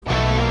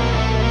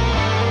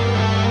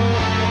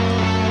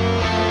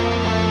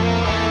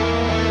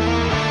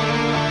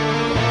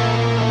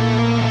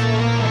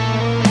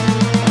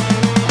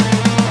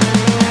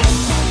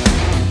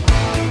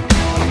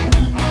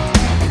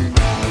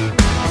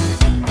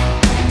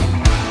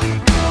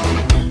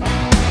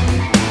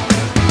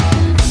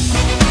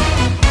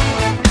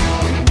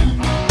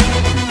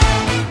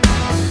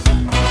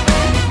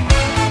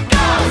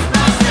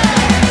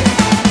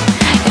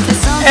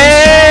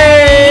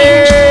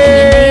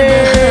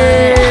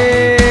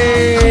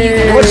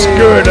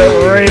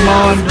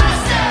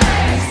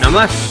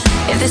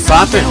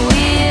Poppin'.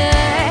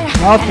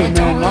 Nothing,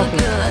 man, nothing.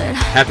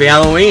 Happy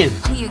Halloween.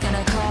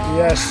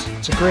 Yes,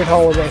 it's a great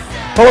holiday.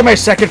 Probably my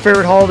second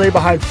favorite holiday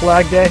behind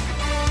Flag Day.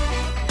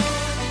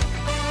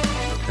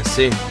 Let's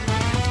see.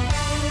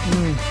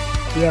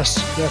 Yes.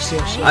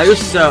 I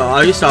used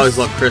to always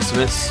love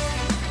Christmas.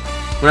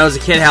 When I was a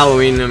kid,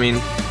 Halloween, I mean,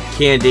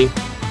 candy.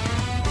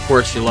 Of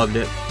course, you loved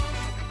it.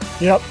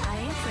 Yep.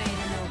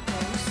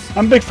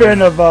 I'm a big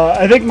fan of,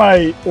 I think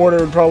my order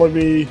would probably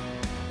be,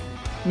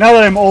 now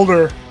that I'm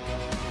older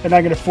and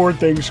I can afford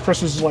things,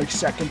 Christmas is like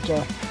second.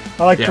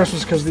 I like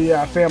Christmas because the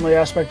family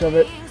aspect of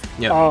it,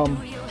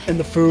 and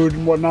the food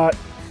and whatnot.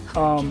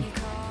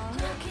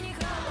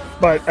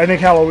 But I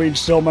think Halloween's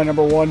still my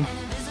number one.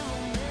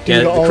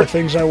 Due to all the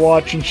things I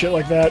watch and shit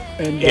like that,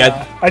 and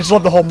I just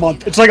love the whole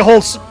month. It's like a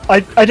whole.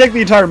 I take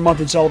the entire month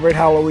and celebrate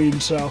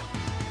Halloween. So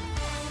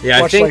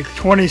I watched think like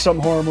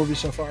 20-something horror movies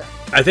so far.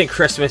 I think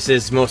Christmas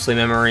is mostly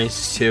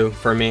memories too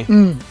for me.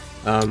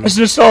 It's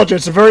nostalgia.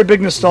 It's a very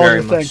big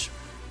nostalgia thing.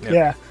 Yep.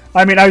 Yeah,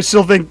 I mean, I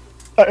still think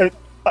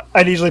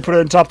I'd easily put it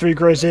in top 3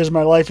 greatest days of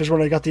my life is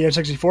when I got the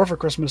N64 for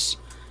Christmas,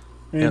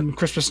 in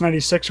Christmas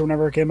 '96 or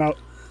whenever it came out.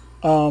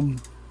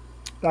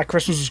 That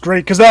Christmas was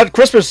great because that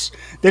Christmas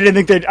they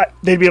didn't think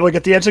they'd be able to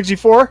get the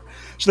N64,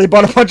 so they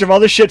bought a bunch of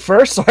other shit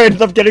first. So I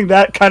ended up getting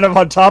that kind of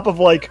on top of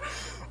like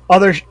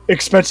other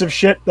expensive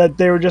shit that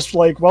they were just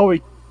like, well,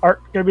 we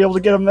aren't gonna be able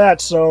to get them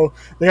that, so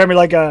they got me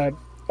like a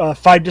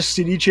 5-disc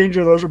CD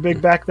changer. Those were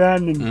big back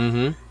then,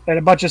 and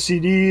a bunch of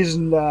CDs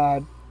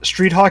and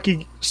street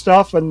hockey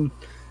stuff, and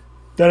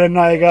then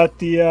I got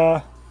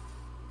the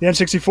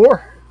N64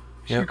 for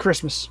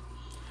Christmas.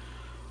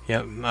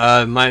 Yeah,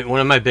 one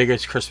of my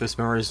biggest Christmas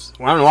memories.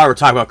 Well, I don't know why we're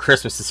talking about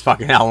Christmas. It's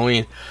fucking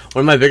Halloween.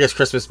 One of my biggest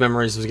Christmas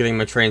memories was getting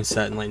my train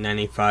set in like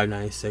 95,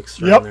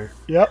 96. Right there.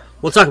 Yep.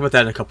 We'll talk about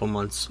that in a couple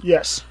months.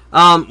 Yes.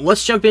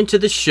 Let's jump into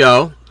the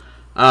show.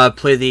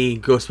 Play the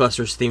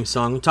Ghostbusters theme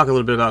song. We'll talk a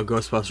little bit about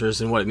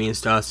Ghostbusters and what it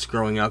means to us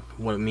growing up,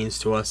 what it means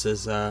to us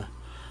as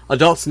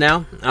adults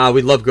now.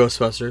 We love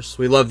Ghostbusters.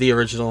 We love the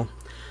original.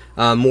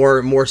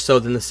 More so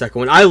than the second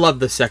one. I love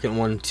the second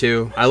one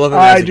too. I love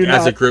them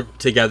as a group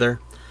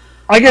together.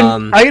 I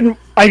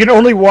can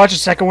only watch the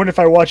second one if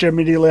I watch it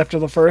immediately after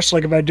the first.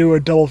 Like if I do a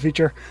double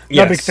feature, I'm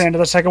not a big fan of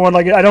the second one.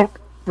 Like I don't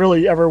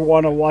really ever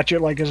want to watch it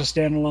like as a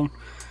standalone.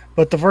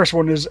 But the first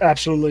one is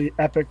absolutely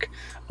epic.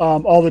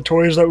 All the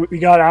toys that we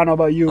got. I don't know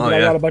about you, but I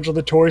got a bunch of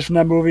the toys from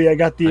that movie. I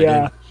got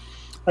the.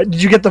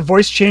 Did you get the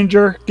voice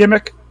changer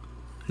gimmick?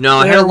 No,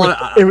 I had a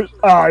lot. It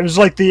was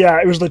like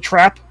it was the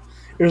trap.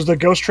 It was the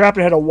ghost trap.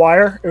 It had a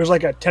wire. It was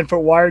like a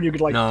 10-foot wire, and you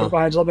could put it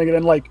behind something and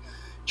then like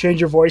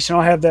change your voice. And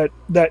I have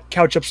that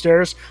couch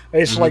upstairs. I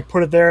used to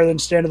put it there, and then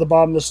stand at the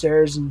bottom of the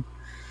stairs. And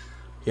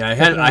I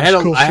had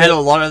a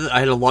lot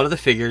of the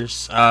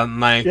figures.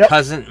 My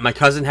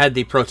cousin had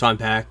the proton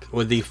pack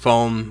with the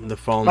foam.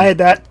 I had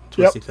that.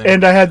 Yep.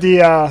 And I had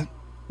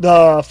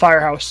the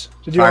firehouse.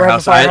 Did you ever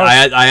have the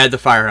firehouse? I had the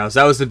firehouse.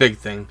 That was the big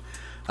thing.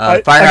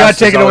 I got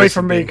taken away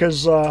from me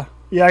because I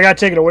got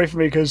taken away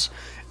from me because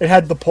it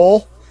had the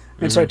pole,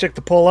 and so I took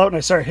the pole out and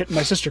I started hitting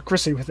my sister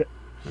Chrissy with it.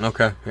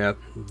 Okay, yeah,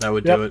 that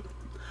would do it.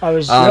 I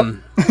was.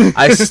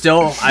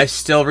 I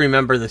still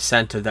remember the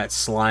scent of that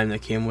slime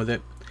that came with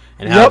it,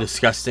 and how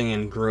disgusting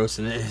and gross,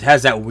 and it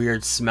has that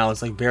weird smell.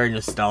 It's like very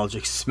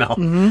nostalgic smell,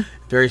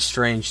 very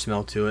strange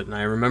smell to it, and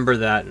I remember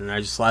that, and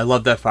I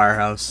love that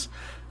firehouse.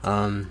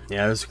 It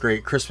was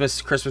great.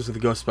 Christmas with the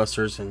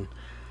Ghostbusters, and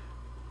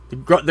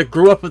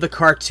grew up with the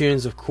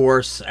cartoons, of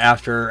course,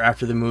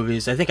 after the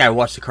movies. I think I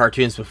watched the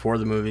cartoons before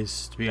the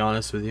movies, to be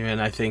honest with you,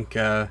 and I think.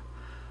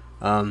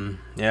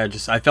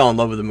 I fell in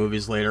love with the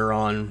movies later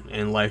on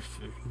in life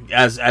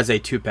as a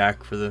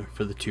 2-pack for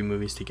the two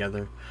movies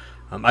together.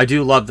 I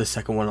do love the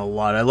second one a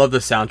lot. I love the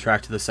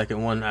soundtrack to the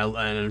second one,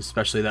 and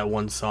especially that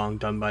one song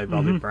done by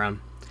Bobby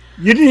Brown.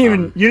 You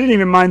didn't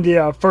even mind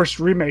the first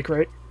remake,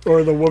 right?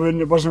 Or the woman?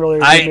 It wasn't really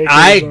a remake.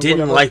 I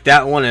didn't like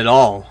that one at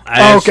all.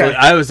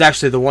 I was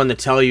actually the one to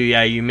tell you,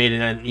 you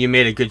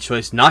made a good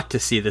choice not to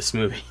see this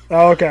movie.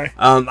 Oh, okay.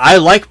 I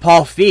like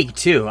Paul Feig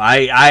too.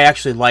 I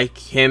actually like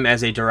him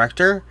as a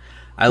director.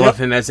 I love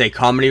him as a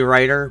comedy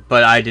writer,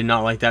 but I did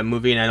not like that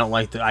movie, and I don't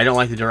like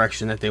the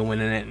direction that they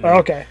went in it. And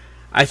okay.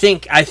 I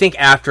think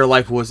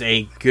Afterlife was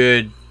a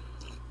good,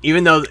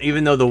 even though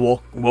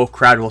the woke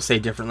crowd will say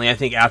differently. I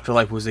think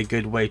Afterlife was a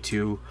good way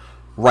to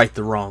right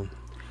the wrong,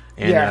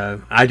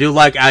 and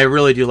I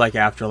really do like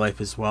Afterlife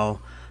as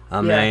well.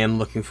 And I am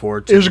looking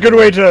forward to. It was a good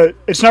way to.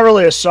 It's not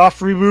really a soft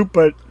reboot,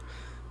 but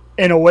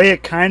in a way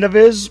it kind of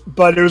is.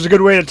 But it was a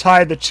good way to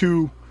tie the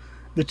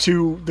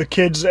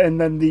kids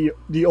and then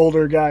the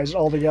older guys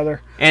all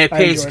together. And it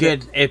pays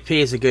good. It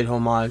pays a good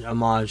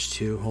homage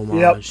to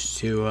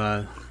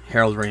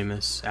Harold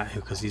Ramis,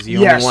 because he's the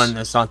only one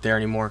that's not there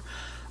anymore.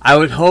 I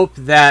would hope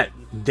that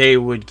they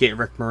would get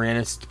Rick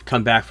Moranis to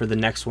come back for the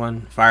next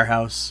one,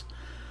 Firehouse.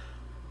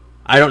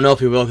 I don't know if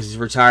he will because he's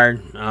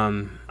retired.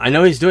 I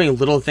know he's doing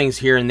little things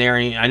here and there.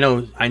 I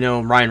know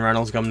Ryan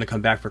Reynolds going to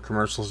come back for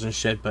commercials and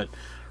shit, but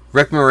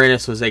Rick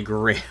Moranis was a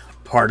great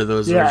part of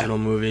those original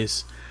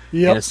movies.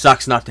 Yep. And it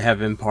sucks not to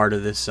have him part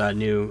of this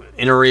new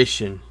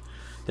iteration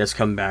that's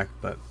come back.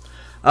 But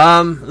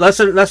that's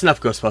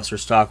enough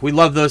Ghostbusters talk. We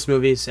love those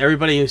movies.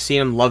 Everybody who's seen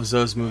them loves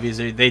those movies.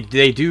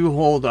 They do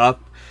hold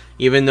up,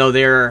 even though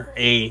they're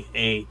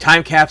a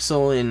time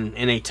capsule in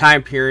a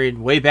time period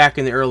way back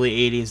in the early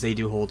 80s. They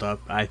do hold up,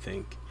 I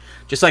think.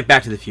 Just like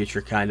Back to the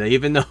Future, kind of.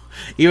 Even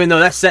though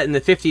that's set in the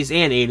 50s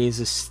and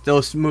 80s,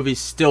 those movies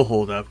still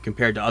hold up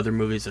compared to other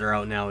movies that are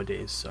out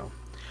nowadays. So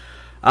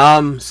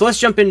let's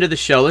jump into the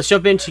show. Let's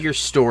jump into your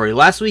story.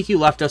 Last week you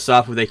left us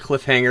off with a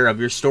cliffhanger of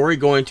your story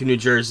going to New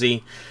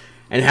Jersey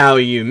and how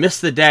you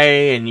missed the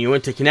day and you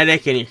went to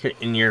Connecticut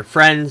and your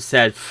friend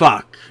said,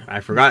 "Fuck, I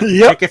forgot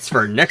tickets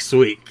for next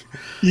week."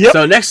 Yep.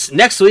 So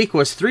next week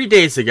was 3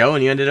 days ago,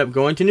 and you ended up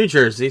going to New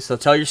Jersey. So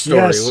tell your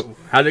story. Yes.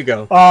 How'd it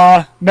go?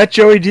 Met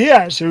Joey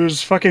Diaz. It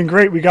was fucking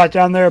great. We got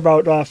down there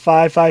about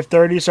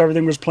 5:30, so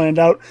everything was planned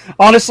out.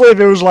 Honestly, if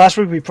it was last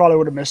week, we probably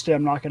would have missed it.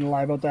 I'm not going to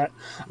lie about that.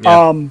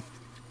 Yeah.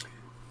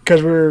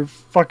 Because we were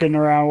fucking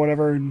around,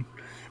 whatever.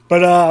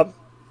 But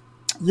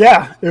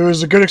yeah, it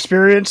was a good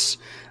experience.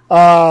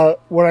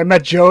 When I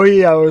met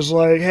Joey, I was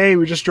like, "Hey,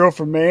 we just drove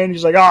from Maine."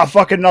 He's like, "Ah,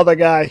 fucking another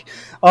guy."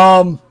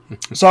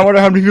 So I wonder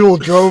how many people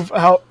drove,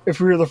 if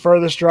we were the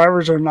furthest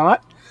drivers or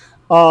not.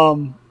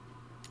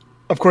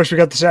 Of course, we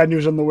got the sad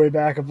news on the way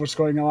back of what's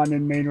going on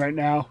in Maine right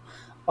now.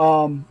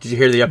 Did you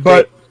hear the update?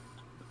 But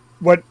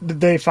what did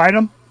they find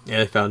him? Yeah,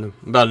 they found him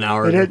about an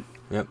hour They ago. did?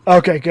 Yep.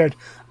 Okay, good.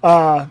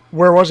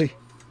 Where was he?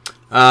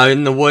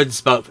 In the woods,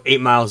 about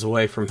 8 miles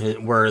away from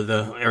where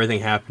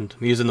everything happened.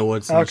 He was in the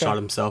woods and Okay. shot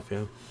himself.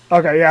 Yeah.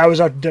 Okay, yeah, I was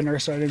out to dinner,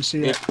 so I didn't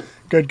see it.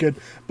 Good.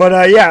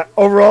 But yeah,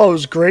 overall, it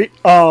was great.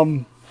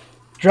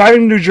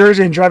 Driving to New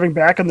Jersey and driving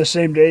back on the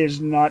same day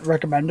is not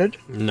recommended.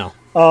 No.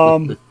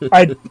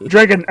 I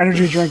drank an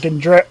energy drink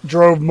and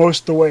drove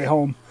most of the way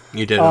home.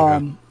 You did.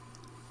 Okay.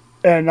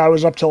 And I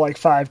was up till like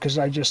 5 because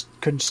I just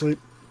couldn't sleep.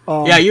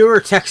 Yeah, you were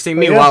texting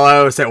me while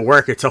I was at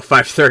work until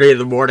 5:30 in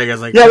the morning. I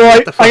was like, yeah, well,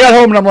 what the fuck? I got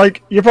home and I'm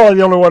like, you're probably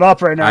the only one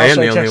up right now. I am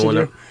so the only texted one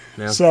you. up.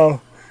 Yeah.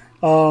 So,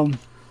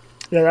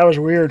 yeah, that was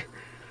weird.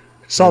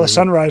 Saw the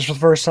sunrise for the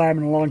first time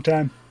in a long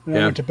time, and I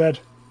went to bed.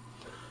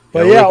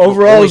 But yeah,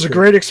 overall, it was a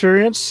great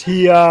experience.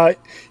 He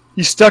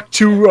stuck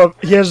to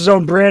he has his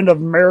own brand of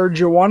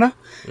marijuana,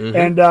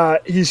 and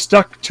he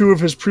stuck 2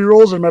 of his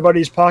pre-rolls in my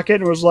buddy's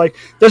pocket and was like,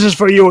 "This is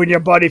for you and your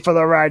buddy for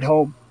the ride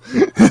home."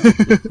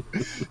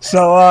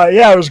 So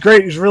yeah, it was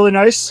great. It was really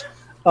nice.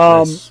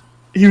 Nice.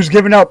 He was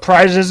giving out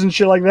prizes and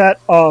shit like that,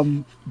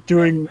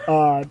 doing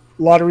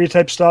lottery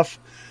type stuff.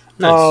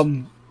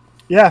 Nice.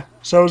 Yeah,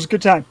 so it was a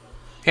good time.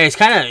 Hey,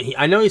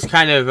 I know he's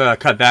kind of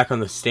cut back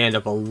on the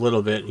stand-up a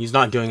little bit. He's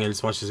not doing it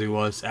as much as he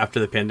was after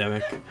the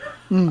pandemic.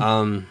 I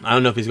don't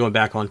know if he's going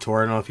back on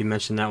tour. I don't know if you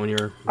mentioned that when you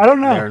were there or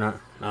not.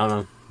 I don't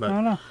know. But, I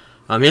don't know.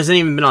 He hasn't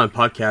even been on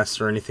podcasts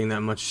or anything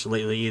that much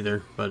lately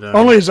either. But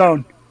Only his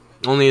own.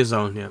 Only his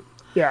own, yeah.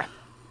 Yeah.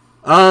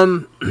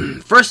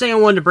 First thing I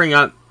wanted to bring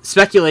up,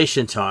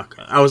 speculation talk.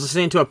 I was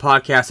listening to a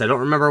podcast. I don't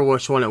remember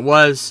which one it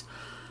was.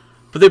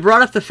 But they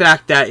brought up the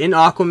fact that in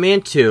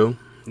Aquaman 2...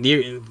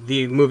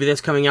 the movie that's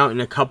coming out in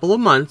a couple of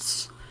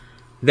months,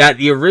 that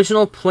the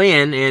original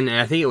plan, and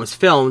I think it was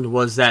filmed,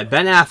 was that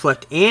Ben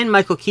Affleck and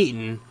Michael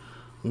Keaton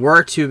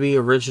were to be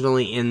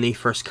originally in the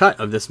first cut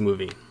of this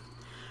movie.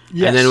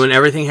 Yes. And then when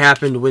everything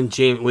happened with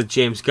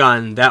James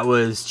Gunn, that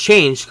was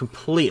changed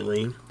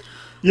completely.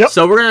 Yep.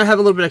 So we're going to have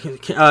a little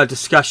bit of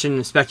discussion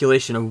and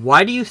speculation of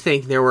why do you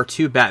think there were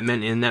 2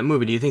 Batmen in that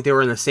movie? Do you think they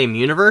were in the same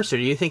universe, or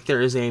do you think there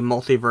is a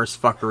multiverse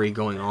fuckery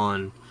going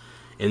on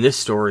in this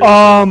story?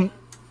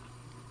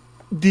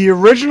 The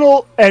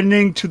original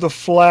ending to The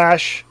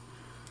Flash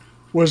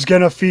was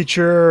going to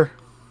feature...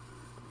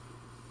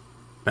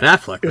 Ben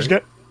Affleck, it was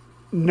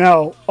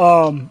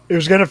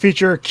going to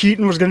feature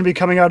Keaton was going to be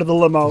coming out of the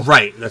limo.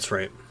 Right, that's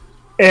right.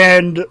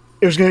 And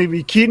it was going to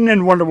be Keaton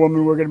and Wonder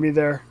Woman were going to be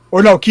there.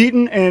 Or no,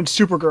 Keaton and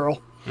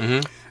Supergirl. Mm-hmm.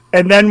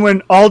 And then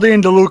when Aldi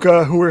and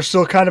DeLuca, who were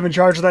still kind of in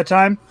charge at that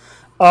time,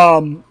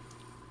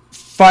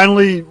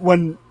 finally,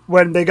 when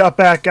they got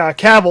back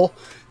Cavill...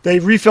 They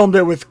refilmed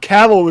it with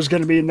Cavill was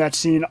going to be in that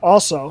scene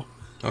also.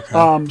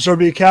 Okay. So it'd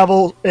be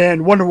Cavill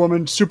and Wonder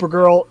Woman,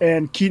 Supergirl,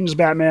 and Keaton's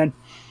Batman.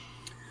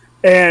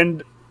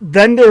 And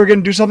then they were going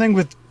to do something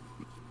with...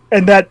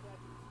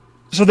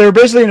 So they were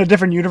basically in a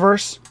different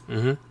universe,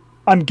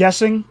 I'm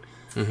guessing,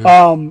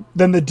 than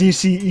the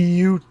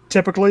DCEU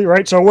typically,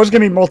 right? So it was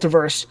going to be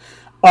multiverse.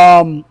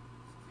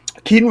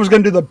 Keaton was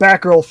going to do the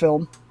Batgirl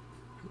film,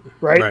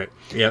 right? Right,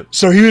 yep.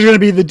 So he was going to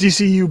be the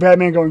DCEU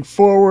Batman going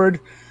forward.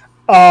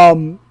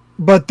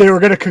 But they were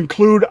going to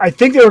conclude... I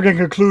think they were going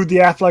to conclude the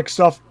Affleck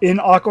stuff in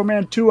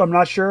Aquaman 2. I'm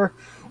not sure.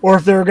 Or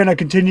if they were going to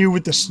continue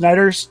with the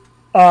Snyder's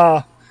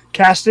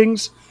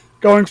castings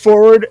going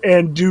forward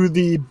and do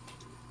the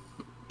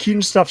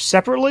Keaton stuff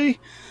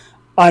separately.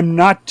 I'm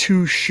not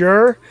too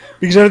sure.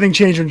 Because everything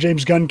changed when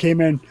James Gunn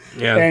came in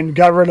and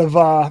got rid of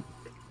all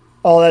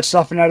that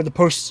stuff and added the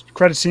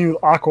post-credit scene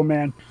with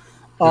Aquaman.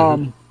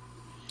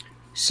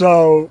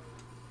 So,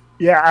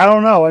 yeah, I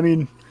don't know. I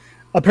mean...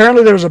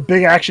 Apparently there was a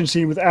big action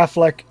scene with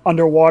Affleck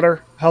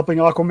underwater helping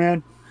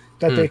Aquaman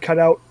that they cut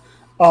out.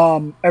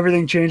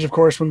 Everything changed, of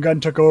course, when Gunn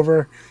took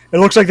over. It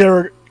looks like they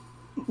were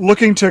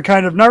looking to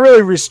kind of not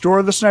really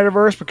restore the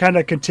Snyderverse, but kind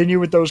of continue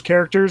with those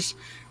characters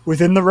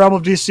within the realm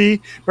of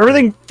DC. But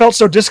everything felt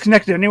so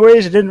disconnected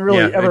anyways. It didn't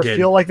really ever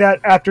feel like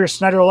that after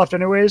Snyder left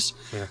anyways.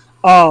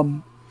 Yeah.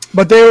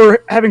 But they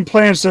were having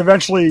plans to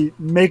eventually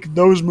make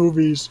those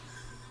movies.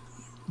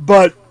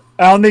 But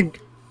I'm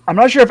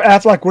not sure if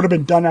Affleck would have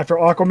been done after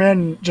Aquaman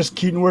and just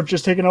Keaton would have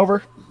just taken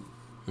over.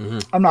 Mm-hmm.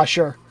 I'm not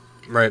sure.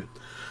 Right.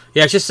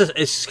 Yeah,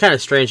 it's kind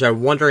of strange.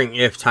 I'm wondering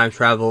if time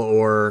travel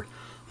or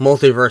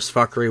multiverse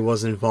fuckery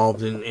was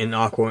involved in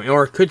Aquaman,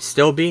 or it could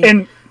still be.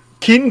 And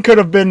Keaton could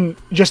have been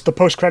just the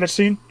post-credit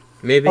scene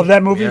of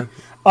that movie,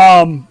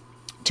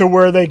 to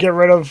where they get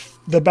rid of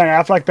the Ben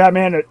Affleck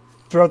Batman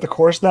throughout the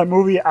course of that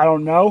movie. I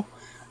don't know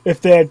if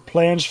they had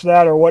plans for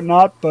that or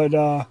whatnot, but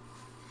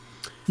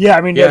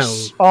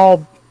it's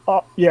all.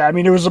 I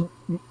mean, it was a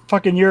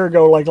fucking year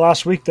ago, like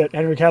last week, that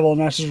Henry Cavill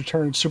announced his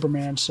return as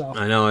Superman. So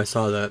I know, I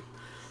saw that.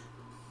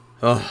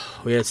 Oh,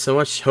 we had so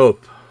much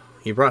hope.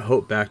 He brought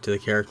hope back to the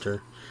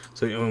character.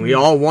 So we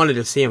all wanted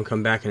to see him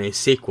come back in a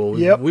sequel.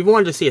 We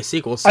wanted to see a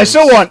sequel. I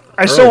still want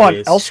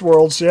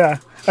Elseworlds. Yeah,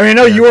 I mean, I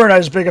know you weren't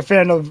as big a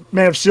fan of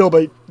Man of Steel,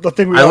 but the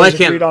thing we always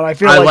agreed on, I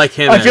feel like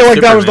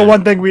that was the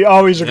one thing we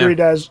always agreed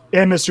as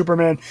him as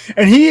Superman.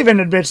 And he even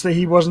admits that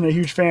he wasn't a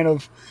huge fan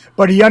of,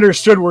 but he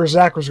understood where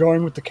Zack was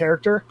going with the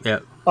character.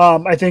 Yeah.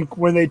 I think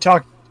when they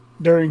talked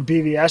during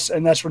BVS,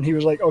 and that's when he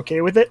was like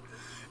okay with it,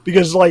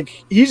 because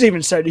like he's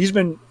even said he's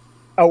been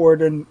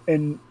outward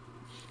in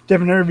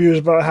different interviews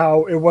about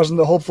how it wasn't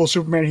the hopeful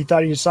Superman he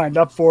thought he had signed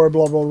up for,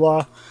 blah blah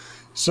blah.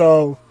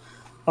 So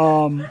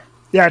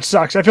it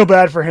sucks. I feel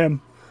bad for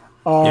him.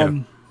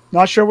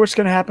 Not sure what's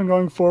going to happen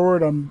going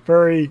forward.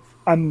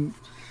 I'm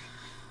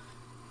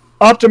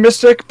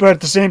optimistic, but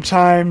at the same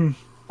time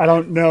I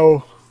don't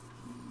know.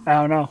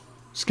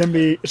 It's gonna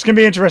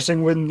be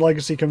interesting when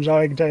Legacy comes out.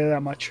 I can tell you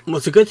that much. Well,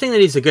 it's a good thing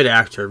that he's a good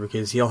actor,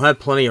 because he'll have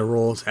plenty of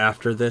roles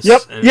after this.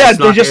 Yep.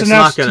 They just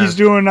announced he's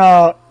doing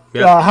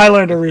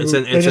Highlander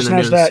reboot. They just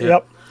announced that.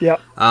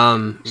 Yep.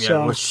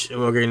 Which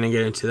we're going to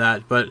get into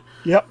that, but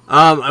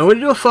I want to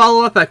do a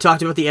follow up. I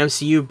talked about the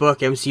MCU book,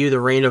 MCU: The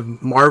Reign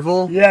of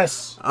Marvel.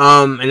 Yes.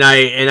 And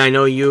I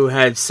know you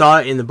had saw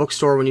it in the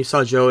bookstore when you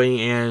saw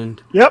Joey,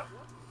 and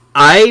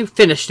I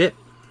finished it.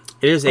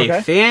 It is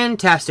a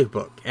fantastic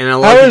book, and a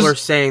lot of people are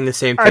saying the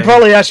same thing. I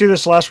probably asked you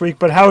this last week,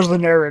 but how's the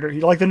narrator?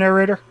 You like the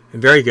narrator?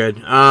 Very good.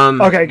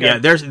 Okay,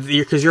 good. Yeah,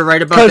 because you're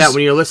right about that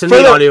when you listen to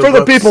the audio. For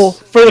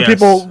the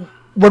people,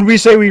 when we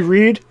say we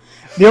read,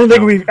 the only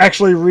thing we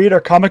actually read are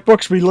comic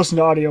books. We listen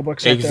to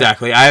audiobooks.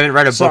 Exactly. I haven't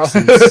read a book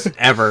since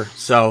ever,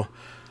 so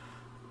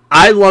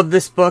I love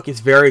this book.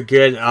 It's very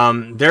good.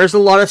 There's a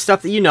lot of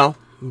stuff that you know,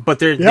 but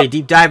they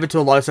deep dive into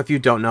a lot of stuff you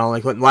don't know.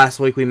 Like last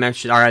week I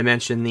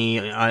mentioned the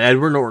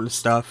Edward Norton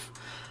stuff.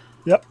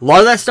 Yep. A lot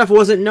of that stuff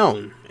wasn't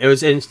known.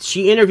 And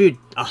she interviewed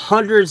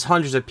hundreds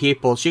of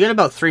people. She got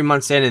about 3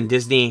 months in, and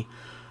Disney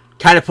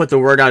kind of put the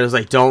word out. It was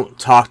like, don't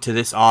talk to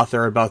this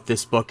author about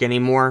this book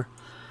anymore.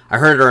 I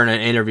heard her in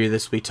an interview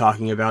this week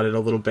talking about it a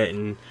little bit,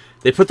 and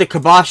they put the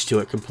kibosh to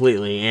it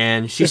completely.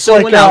 And she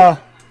still went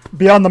out.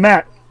 Beyond the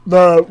Mat.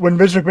 When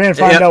Vince McMahon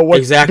found out what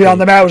Beyond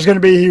the Mat was going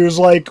to be, he was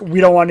like, we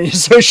don't want any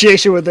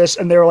association with this.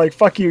 And they were like,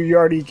 fuck you, you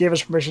already gave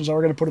us permission, so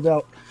we're going to put it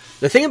out.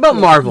 The thing about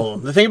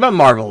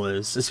Marvel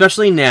is,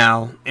 especially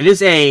now,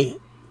 it's a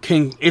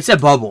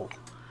bubble.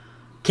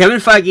 Kevin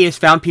Feige has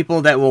found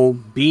people that will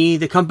be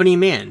the company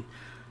man.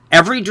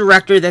 Every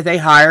director that they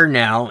hire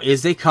now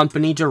is a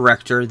company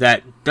director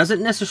that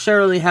doesn't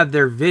necessarily have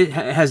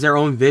has their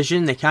own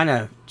vision. They kind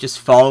of just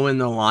follow in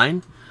the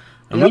line.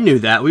 And we knew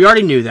that. We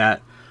already knew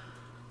that.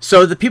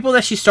 So the people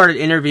that she started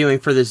interviewing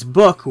for this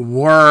book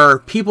were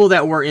people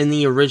that were in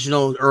the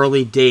original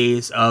early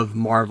days of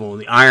Marvel,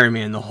 the Iron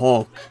Man, the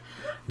Hulk.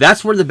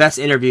 That's where the best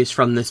interviews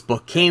from this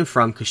book came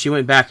from, because she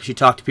went back and she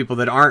talked to people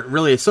that aren't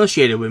really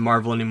associated with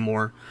Marvel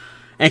anymore,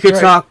 and could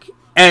talk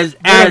ad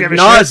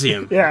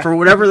nauseum for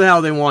whatever the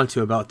hell they want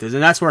to about this.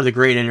 And that's where the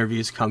great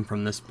interviews come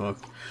from this book.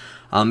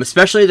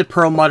 Especially the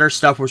Perlmutter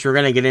stuff, which we're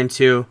going to get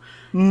into.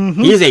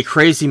 Mm-hmm. He's a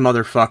crazy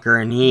motherfucker,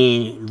 and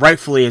he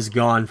rightfully is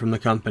gone from the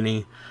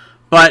company.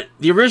 But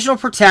the original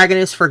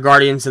protagonist for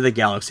Guardians of the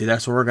Galaxy,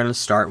 that's where we're going to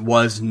start,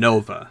 was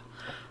Nova.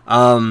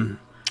 I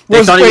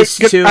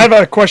have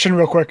a question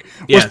real quick.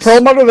 Was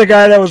Perlmutter the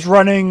guy that was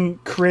running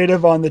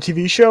creative on the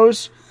TV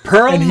shows?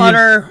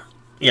 Perlmutter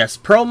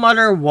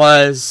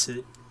was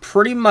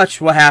pretty much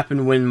what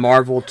happened when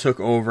Marvel took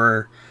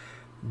over.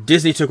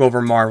 Disney took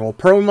over Marvel.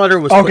 Perlmutter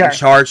was put in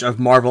charge of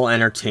Marvel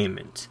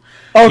Entertainment.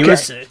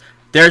 Okay.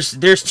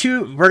 There's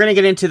two. We're gonna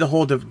get into the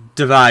whole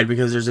divide,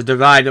 because there's a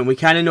divide that we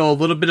kind of know a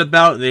little bit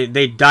about.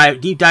 They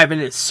deep dive in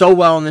it so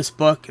well in this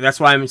book. That's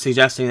why I'm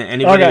suggesting that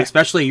anybody,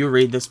 especially you,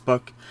 read this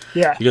book.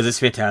 Yeah. Because it's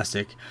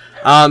fantastic.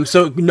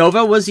 So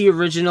Nova was the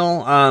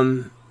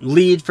original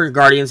lead for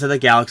Guardians of the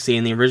Galaxy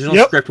in the original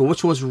script,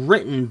 which was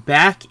written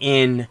back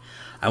in,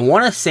 I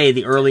want to say,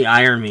 the early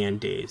Iron Man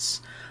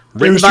days.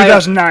 It was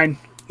 2009.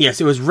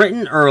 Yes, it was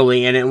written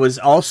early, and it was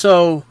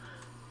also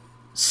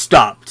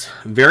stopped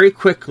very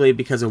quickly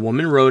because a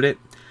woman wrote it.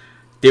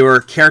 They were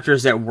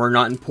characters that were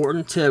not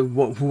important to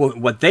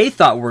what they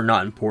thought were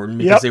not important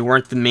because they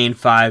weren't the main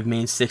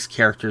six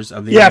characters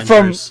of the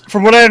Avengers.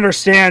 From what I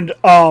understand,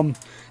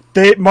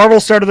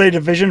 Marvel started a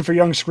division for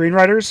young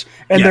screenwriters,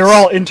 and they were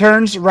all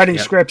interns writing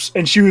scripts,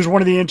 and she was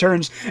one of the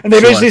interns. And they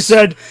basically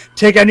said,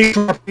 take any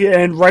property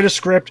and write a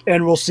script,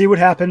 and we'll see what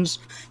happens.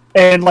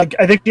 And like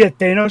I think she had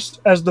Thanos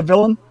as the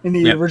villain in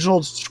the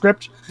original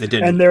script,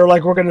 and they're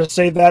like, we're going to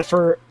save that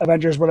for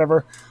Avengers,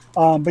 whatever.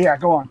 But yeah,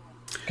 go on.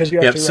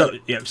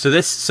 So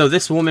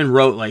this woman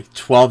wrote like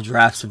 12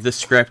 drafts of this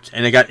script,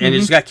 and it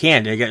just got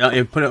canned. It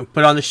got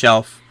put on the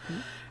shelf.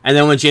 And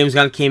then when James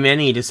Gunn came in,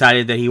 he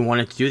decided that he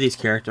wanted to do these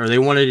characters, or they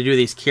wanted to do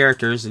these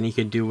characters, and he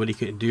could do what he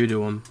could do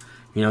to them.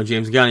 You know,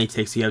 James Gunn, he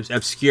takes the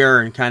obscure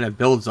and kind of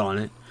builds on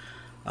it.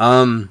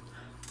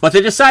 But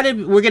they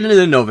decided, we're getting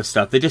into the Nova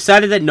stuff. They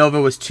decided that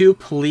Nova was too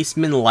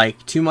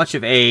policeman-like, too much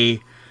of an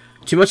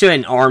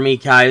army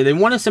guy. They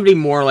wanted somebody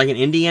more like an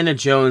Indiana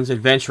Jones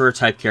adventurer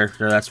type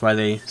character. That's why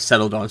they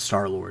settled on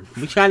Star-Lord.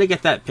 We kind of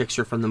get that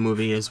picture from the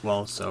movie as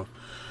well. So,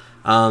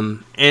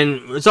 and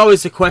it's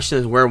always the question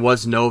is, where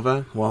was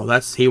Nova?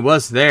 Well, he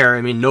was there.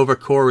 I mean, Nova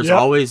Corps was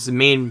always the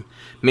main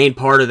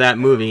part of that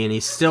movie, and he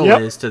still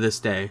is to this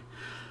day.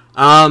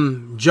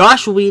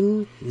 Joss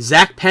Whedon,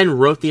 Zach Penn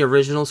wrote the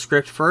original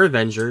script for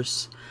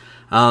Avengers.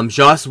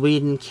 Joss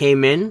Whedon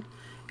came in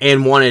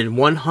and wanted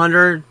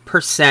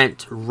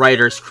 100%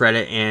 writer's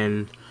credit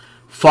and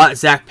fought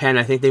Zach Penn.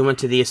 I think they went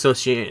to the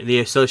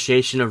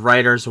Association of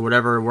Writers or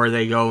whatever, where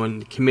they go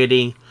in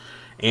committee,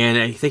 and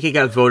I think it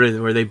got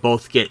voted where they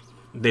both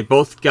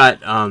got.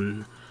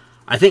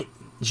 I think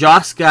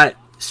Joss got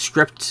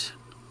script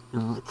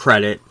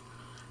credit,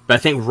 but I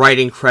think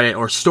writing credit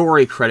or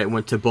story credit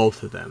went to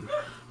both of them.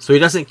 So he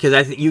doesn't, because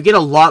I think you get a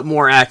lot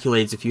more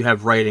accolades if you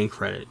have writing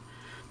credit,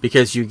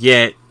 because you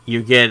get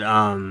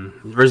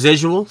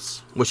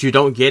residuals, which you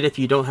don't get if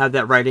you don't have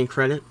that writing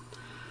credit.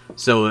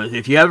 So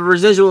if you have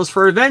residuals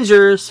for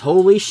Avengers,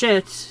 holy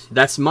shit,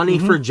 that's money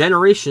for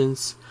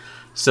generations.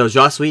 So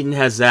Joss Whedon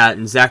has that,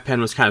 and Zach Penn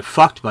was kind of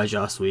fucked by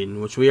Joss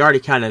Whedon, which we already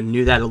kind of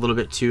knew that a little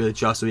bit too, that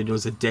Joss Whedon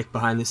was a dick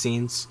behind the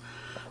scenes.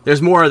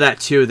 There's more of that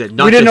too, that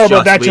not we didn't just know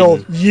about Joss that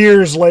Whedon. Till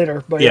years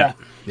later, but yeah.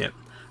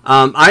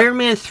 Iron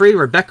Man 3,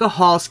 Rebecca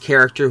Hall's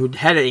character, who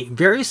had a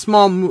very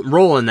small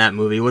role in that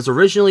movie, was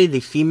originally the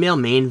female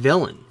main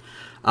villain.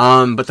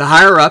 But the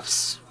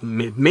higher-ups,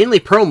 mainly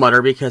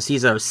Perlmutter, because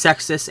he's a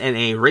sexist and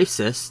a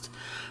racist,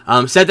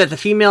 said that the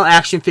female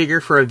action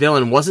figure for a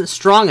villain wasn't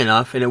strong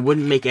enough and it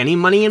wouldn't make any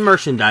money in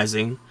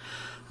merchandising.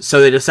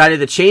 So they decided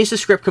to change the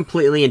script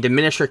completely and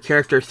diminish her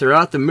character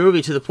throughout the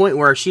movie to the point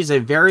where she's a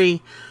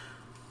very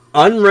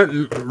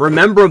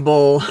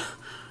unrememberable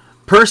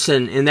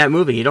person in that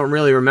movie. You don't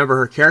really remember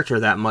her character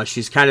that much.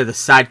 She's kind of the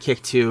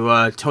sidekick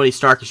to Tony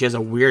Stark, and she has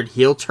a weird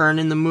heel turn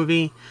in the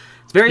movie.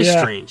 It's very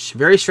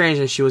strange,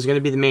 and she was going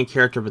to be the main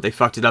character, but they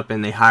fucked it up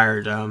and they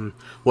hired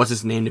what's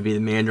his name to be the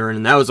Mandarin,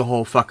 and that was a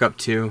whole fuck up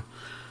too.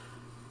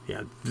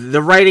 Yeah,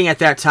 the writing at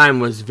that time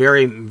was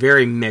very,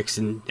 very mixed,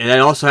 and that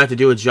also had to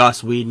do with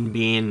Joss Whedon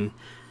being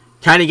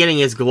kind of getting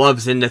his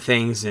gloves into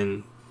things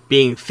and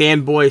being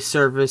fanboy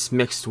service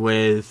mixed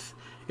with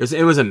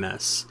it was a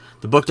mess.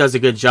 The book does a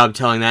good job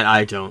telling that.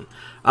 I don't.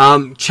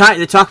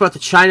 They talk about the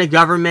China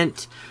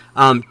government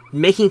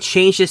making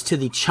changes to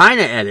the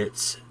China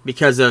edits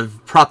because of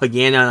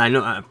propaganda. I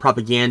know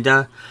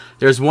propaganda.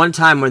 There's one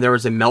time when there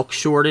was a milk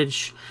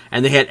shortage,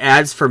 and they had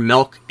ads for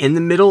milk in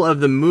the middle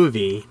of the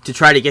movie to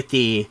try to get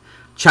the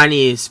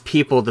Chinese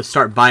people to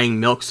start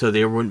buying milk, so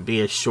there wouldn't be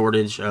a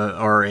shortage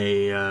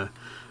or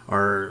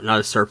not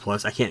a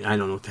surplus. I don't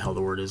know what the hell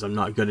the word is. I'm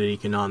not good at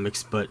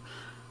economics, but.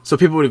 So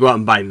people would go out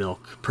and buy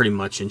milk, pretty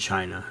much, in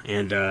China,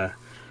 and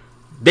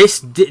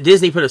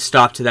Disney put a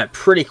stop to that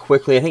pretty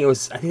quickly. I think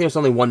there was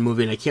only one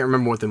movie, and I can't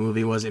remember what the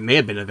movie was. It may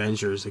have been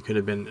Avengers. It could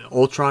have been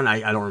Ultron.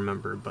 I don't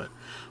remember, but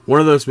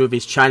one of those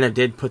movies, China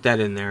did put that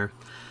in there.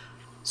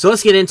 So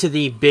let's get into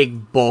the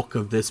big bulk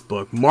of this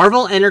book.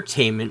 Marvel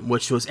Entertainment,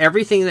 which was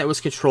everything that was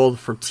controlled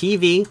from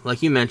TV,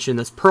 like you mentioned,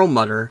 that's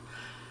Perlmutter,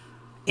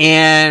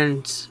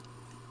 and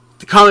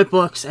the comic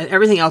books, and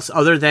everything else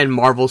other than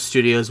Marvel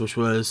Studios, which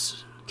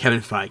was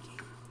Kevin Feige.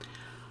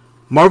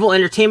 Marvel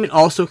Entertainment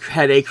also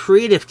had a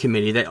creative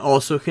committee that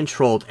also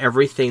controlled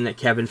everything that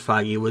Kevin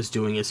Feige was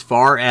doing as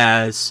far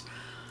as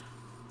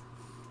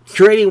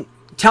telling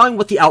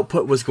what the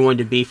output was going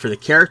to be for the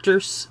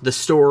characters, the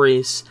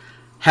stories,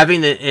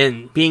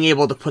 and being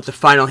able to put the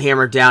final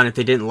hammer down if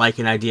they didn't like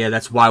an idea.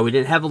 That's why we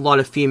didn't have a lot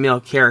of female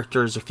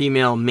characters or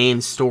female main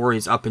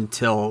stories up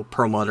until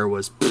Perlmutter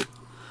was.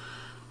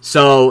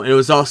 So it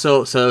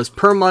was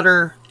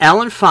Perlmutter,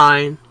 Alan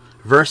Fine,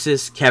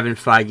 versus Kevin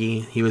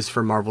Feige. He was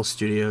for Marvel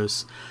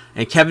Studios.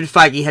 And Kevin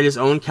Feige had his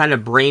own kind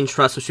of brain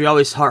trust, which we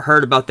always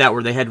heard about that,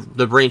 where they had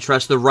the brain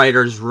trust, the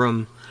writer's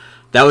room.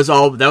 That was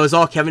all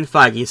Kevin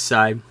Feige's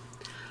side.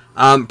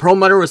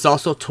 Perlmutter was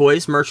also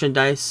toys,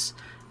 merchandise.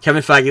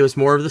 Kevin Feige was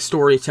more of the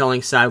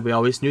storytelling side. We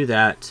always knew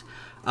that.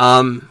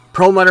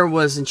 Perlmutter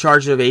was in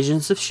charge of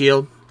Agents of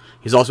S.H.I.E.L.D.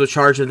 He's also in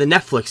charge of the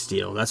Netflix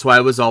deal. That's why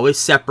it was always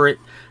separate.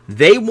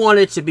 They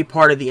wanted to be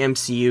part of the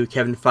MCU.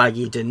 Kevin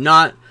Feige did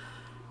not,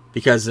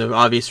 because of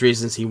obvious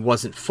reasons. He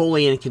wasn't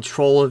fully in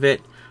control of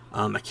it.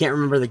 I can't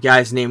remember the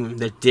guy's name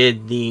that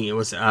did the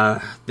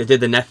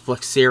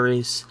Netflix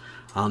series.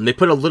 They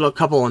put a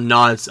couple of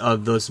nods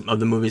of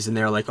the movies in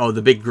there, like, oh,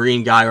 the big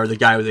green guy or the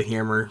guy with the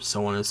hammer,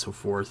 so on and so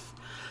forth.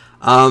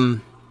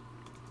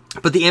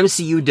 But the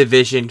MCU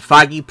division,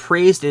 Feige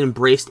praised and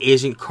embraced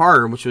Agent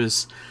Carter, which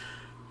was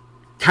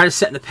kind of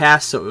set in the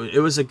past, so it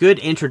was a good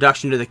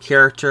introduction to the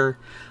character.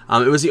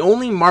 It was the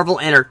only Marvel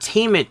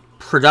Entertainment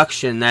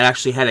production that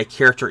actually had a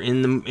character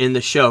in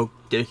the show,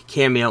 a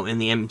cameo in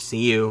the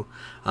MCU.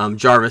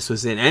 Jarvis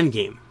was in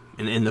Endgame,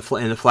 in the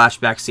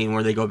flashback scene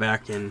where they go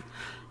back and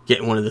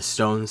get one of the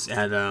stones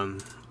at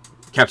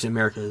Captain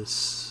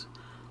America's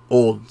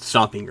old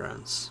stomping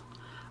grounds.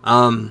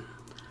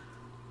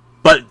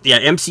 But yeah,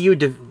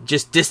 MCU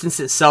just distanced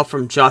itself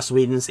from Joss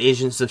Whedon's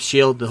Agents of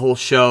S.H.I.E.L.D. the whole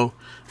show.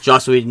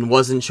 Joss Whedon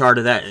was in charge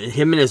of that.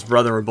 Him and his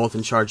brother were both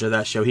in charge of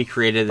that show. He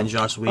created it, and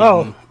Joss Whedon.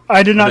 Oh,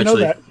 I did not know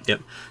that.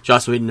 Yep,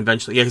 Joss Whedon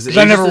eventually. Yeah, because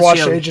I never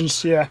watched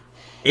Agents. Yeah,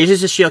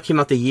 Agents of S.H.I.E.L.D.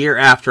 came out the year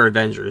after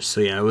Avengers, so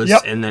yeah, it was.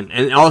 Yep.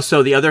 And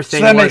also the other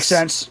thing so that makes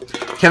sense.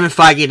 Kevin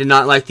Feige did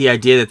not like the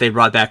idea that they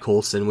brought back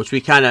Coulson, which we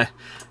kind of.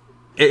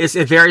 It's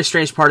a very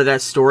strange part of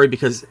that story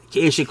because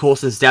Agent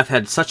Coulson's death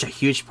had such a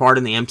huge part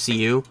in the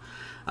MCU,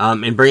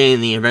 in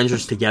bringing the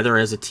Avengers together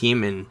as a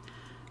team, and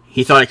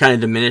he thought it kind of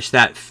diminished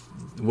that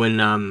when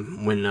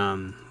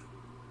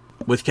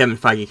with Kevin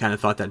Feige, kind of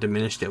thought that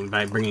diminished it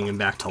by bringing him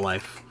back to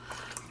life.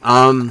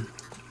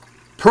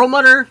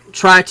 Perlmutter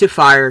tried to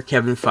fire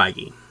Kevin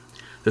Feige.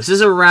 This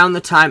is around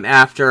the time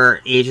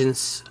after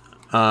Agents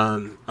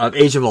of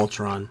Age of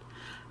Ultron,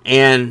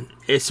 and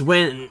that's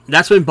when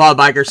Bob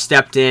Iger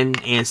stepped in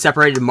and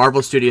separated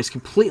Marvel Studios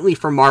completely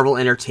from Marvel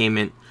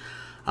Entertainment.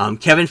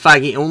 Kevin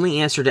Feige only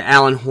answered to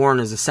Alan Horn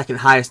as the second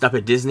highest up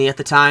at Disney at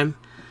the time,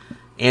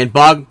 and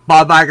Bob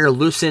Iger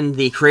loosened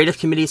the creative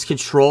committee's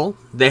control.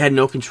 They had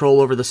no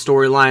control over the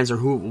storylines or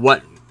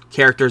what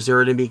characters they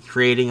were going to be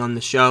creating on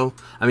the show.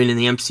 I mean, in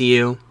the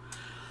MCU.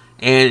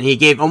 And he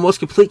gave almost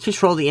complete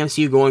control of the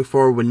MCU going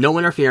forward with no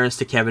interference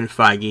to Kevin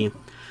Feige.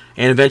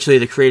 And eventually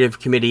the creative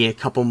committee, a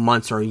couple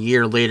months or a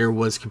year later,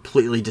 was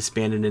completely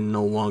disbanded and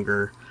no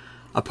longer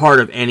a part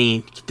of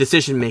any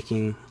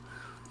decision-making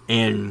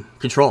and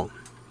control.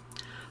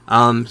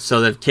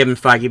 So that Kevin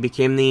Feige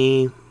became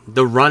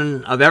the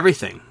run of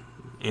everything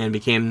and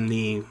became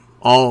the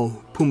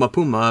all Puma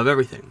of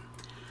everything.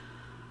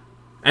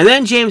 And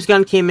then James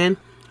Gunn came in.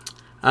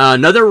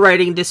 Another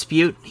writing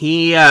dispute.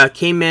 He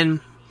came in,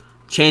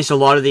 changed a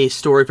lot of the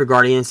story for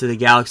Guardians of the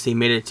Galaxy,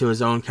 made it to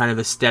his own kind of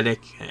aesthetic.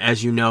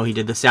 As you know, he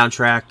did the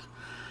soundtrack.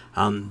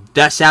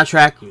 That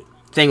soundtrack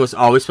thing was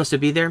always supposed to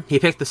be there. He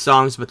picked the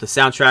songs, but the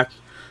soundtrack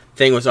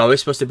thing was always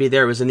supposed to be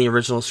there. It was in the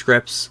original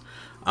scripts.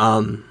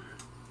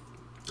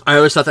 I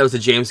always thought that was a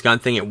James Gunn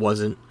thing. It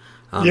wasn't.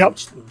 Yep.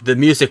 The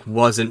music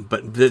wasn't,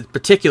 but the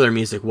particular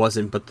music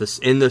wasn't. But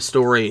in the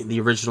story, the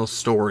original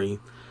story,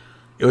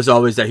 it was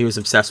always that he was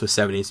obsessed with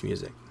 70s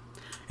music.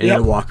 And he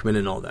had a Walkman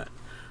and all that.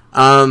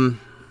 And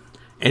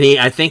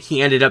I think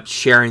he ended up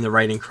sharing the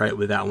writing credit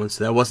with that one,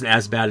 so that wasn't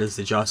as bad as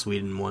the Joss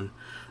Whedon one.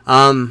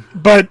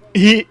 But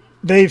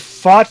they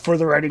fought for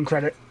the writing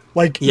credit.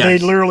 They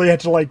literally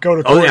had to go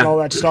to court and all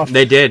that stuff.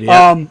 They did,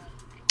 yeah.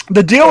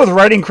 The deal with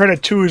writing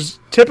credit, too, is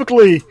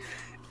typically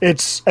I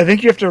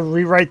think you have to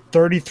rewrite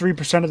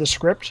 33% of the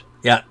script.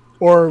 Yeah.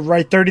 Or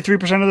write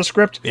 33% of the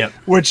script. Yeah.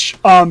 Which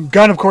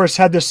Gunn, of course,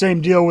 had the same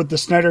deal with the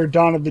Snyder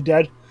Dawn of the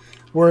Dead,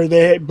 where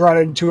they brought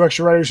in 2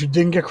 extra writers who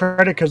didn't get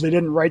credit because they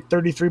didn't write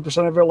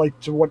 33% of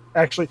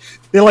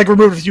it. They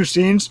removed a few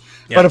scenes,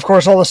 but of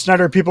course all the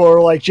Snyder people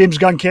are like, James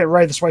Gunn can't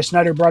write. That's why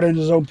Snyder brought in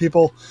his own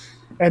people,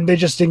 and they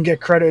just didn't get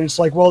credit. And it's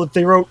like, well, if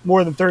they wrote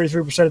more than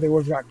 33%, they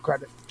would have gotten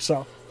credit.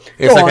 So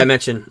it's like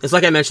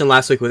I mentioned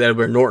last week with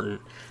Edward Norton.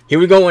 He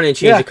would go in and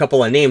change a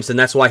couple of names, and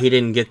that's why he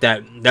didn't get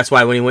that. That's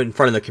why when he went in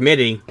front of the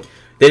committee,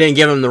 they didn't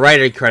give him the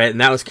writing credit, and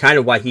that was kind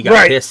of why he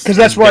got pissed. Because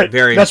that's what he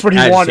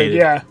agitated. wanted.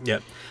 Yeah.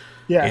 Yep.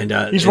 Yeah. And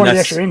he wanted the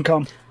extra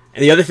income.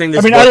 And the other thing,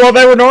 I love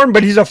Edward Norton,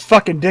 but he's a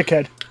fucking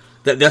dickhead.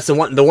 That's the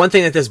one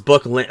thing that this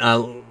book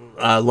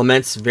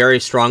laments very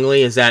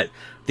strongly is that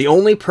the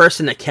only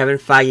person that Kevin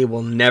Feige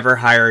will never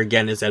hire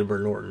again is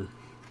Edward Norton.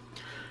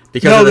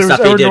 Because of the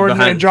stuff he did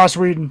behind. And Joss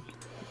Whedon.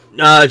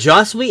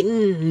 Joss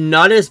Whedon,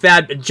 not as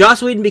bad.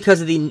 Joss Whedon,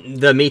 because of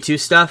the Me Too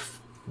stuff,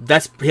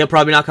 he'll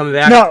probably not come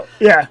back. No,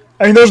 yeah.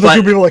 Those are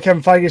the 2 people that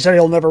Kevin Feige said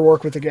he'll never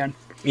work with again.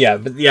 Yeah,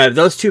 but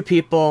those 2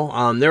 people.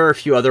 There were a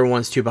few other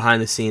ones too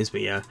behind the scenes,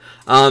 but yeah.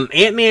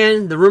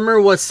 Ant-Man. The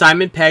rumor was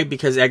Simon Pegg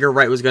because Edgar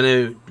Wright was going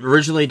to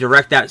originally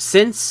direct that.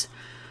 Since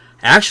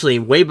actually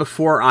way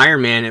before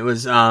Iron Man, it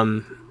was.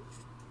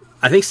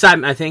 I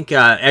think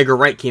Edgar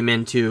Wright came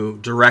in to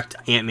direct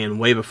Ant-Man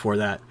way before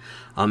that.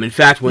 In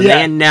fact, when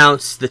they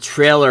announced the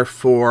trailer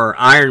for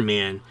Iron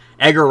Man,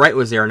 Edgar Wright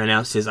was there and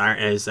announced his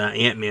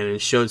Ant-Man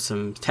and showed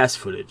some test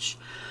footage.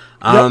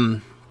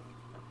 The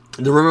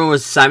rumor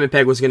was Simon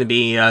Pegg was going to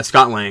be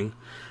Scott Lang,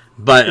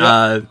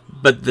 but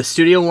but the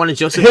studio wanted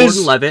Joseph His-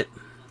 Gordon-Levitt.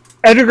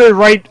 Edgar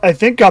Wright, I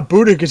think, got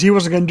booted because he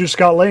wasn't going to do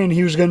Scott Lang.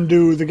 He was going to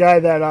do the guy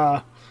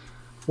that,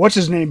 what's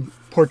his name,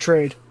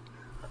 portrayed.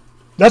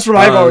 That's what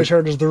I've always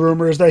heard is the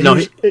rumor is that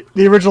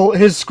the original,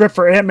 his script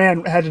for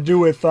Ant-Man had to do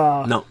with,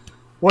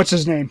 what's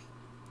his name?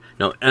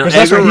 No, because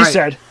that's what he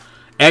said.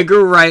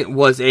 Edgar Wright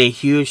was a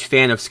huge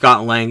fan of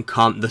Scott Lang,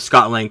 the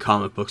Scott Lang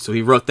comic book, so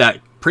he wrote that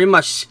pretty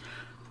much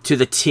to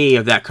the T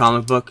of that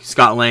comic book.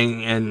 Scott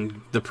Lang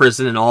and the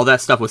prison and all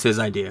that stuff was his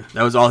idea.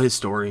 That was all his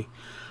story.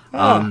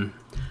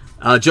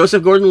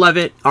 Joseph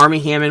Gordon-Levitt, Armie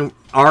Hammer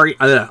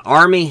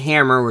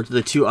were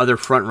the two other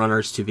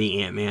frontrunners to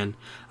be Ant-Man.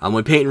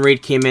 When Peyton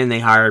Reed came in, they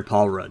hired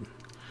Paul Rudd.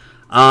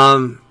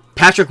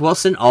 Patrick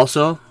Wilson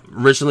also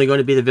originally going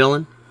to be the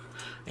villain,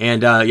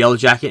 and Yellow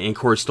Jacket and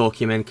Corey Stoll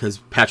came in because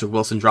Patrick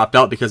Wilson dropped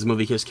out because the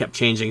movie just kept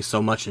changing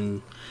so much,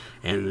 and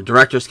the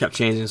directors kept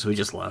changing, so he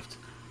just left.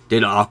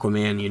 Did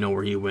Aquaman, you know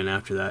where he went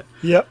after that.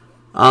 Yep.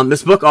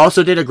 This book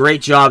also did a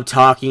great job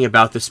talking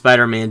about the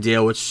Spider-Man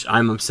deal, which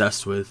I'm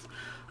obsessed with.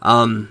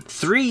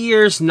 3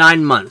 years,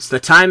 9 months. The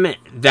time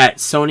that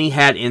Sony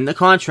had in the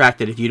contract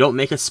that if you don't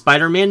make a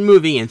Spider-Man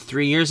movie in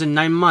 3 years and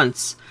 9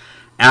 months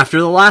after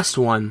the last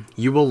one,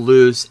 you will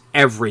lose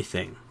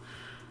everything.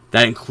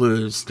 That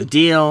includes the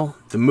deal,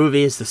 the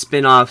movies, the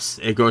spin-offs.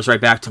 It goes right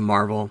back to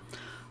Marvel.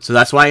 So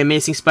that's why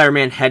Amazing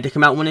Spider-Man had to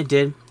come out when it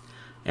did.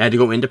 It had to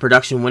go into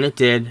production when it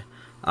did.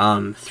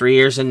 3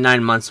 years and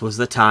 9 months was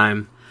the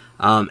time.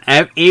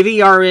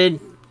 Avi Arad,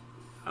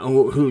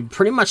 who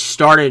pretty much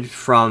started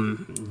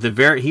from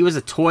he was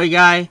a toy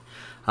guy.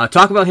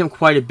 Talk about him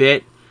quite a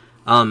bit.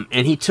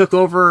 And he took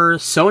over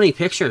Sony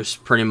Pictures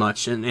pretty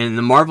much and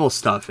the Marvel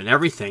stuff and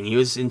everything. He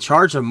was in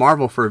charge of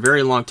Marvel for a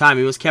very long time.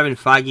 He was Kevin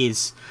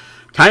Feige's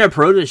kind of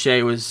protege.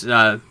 There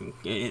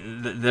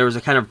was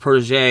a kind of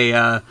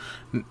protege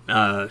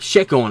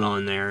shit going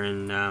on there.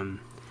 And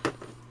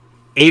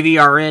Avi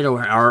Arad,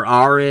 or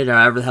Arad,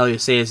 however the hell you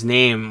say his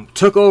name,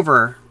 took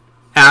over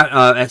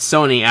at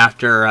Sony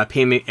after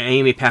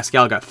Amy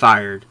Pascal got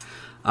fired.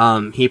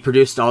 He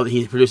produces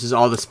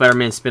all the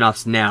Spider-Man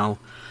spin-offs now,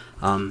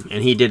 and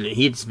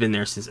he's been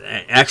there since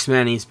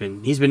X-Men. He's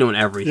been doing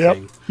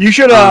everything. Yep. You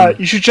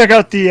should check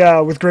out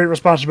the With Great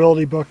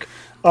Responsibility book,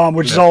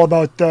 which is all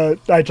about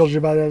I told you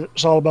about it.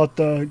 It's all about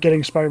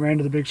getting Spider-Man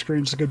to the big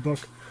screen. It's a good book.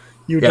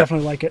 You would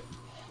definitely like it.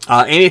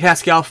 Amy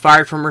Pascal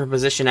fired from her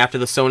position after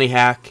the Sony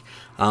hack.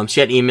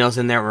 She had emails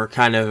in there that were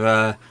kind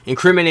of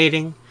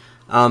incriminating.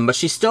 But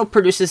she still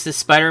produces the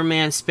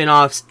Spider-Man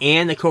spin-offs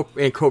and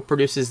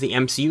co-produces the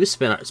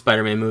MCU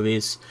Spider-Man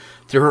movies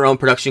through her own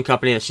production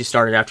company that she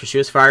started after she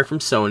was fired from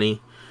Sony.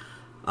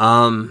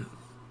 And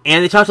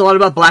they talked a lot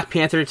about Black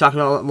Panther. They talked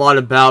a lot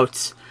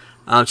about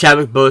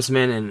Chadwick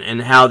Boseman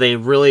and how they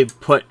really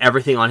put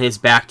everything on his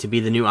back to be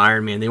the new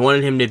Iron Man. They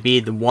wanted him to be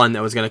the one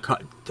that was going to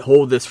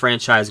hold this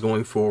franchise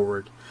going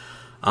forward.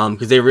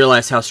 Because they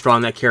realized how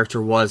strong that character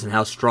was and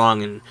how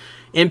strong and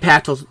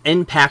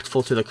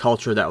impactful to the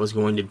culture that was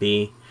going to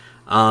be.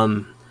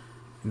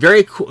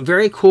 Very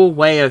cool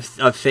way of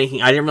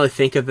thinking. I didn't really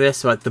think of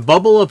this, but the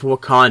bubble of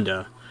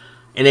Wakanda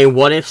in a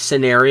what-if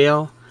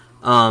scenario.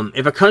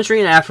 If a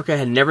country in Africa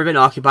had never been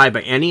occupied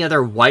by any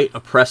other white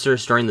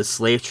oppressors during the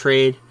slave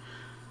trade,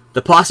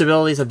 the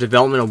possibilities of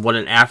development of what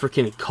an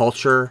African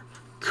culture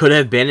could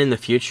have been in the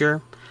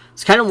future.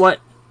 It's kind of what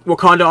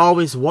Wakanda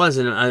always was,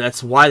 and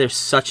that's why there's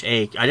such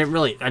a. I didn't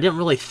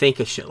really think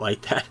of shit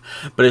like that,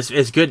 but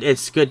it's good.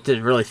 It's good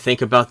to really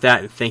think about that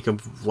and think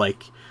of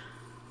like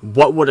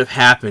what would have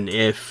happened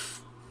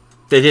if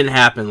they didn't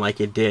happen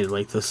like it did,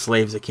 like the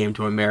slaves that came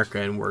to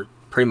America and were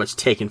pretty much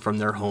taken from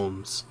their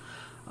homes,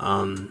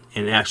 and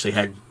actually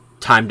had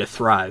time to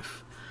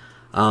thrive.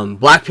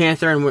 Black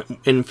Panther and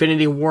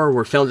Infinity War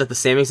were filmed at the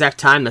same exact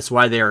time. That's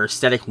why their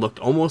aesthetic looked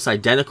almost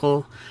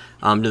identical.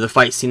 To the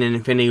fight scene in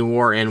Infinity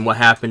War and what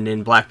happened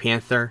in Black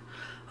Panther.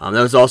 That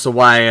was also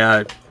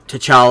why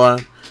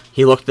T'Challa,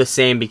 he looked the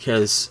same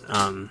because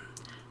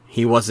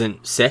he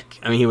wasn't sick.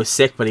 I mean, he was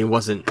sick, but he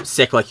wasn't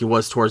sick like he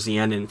was towards the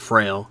end and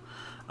frail.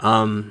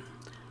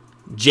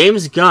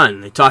 James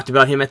Gunn, they talked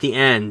about him at the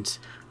end,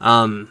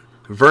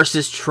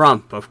 versus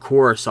Trump, of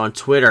course, on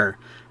Twitter.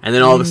 And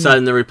then all of a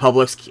sudden the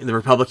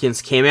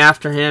Republicans came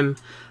after him.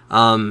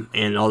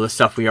 And all the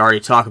stuff we already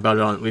talked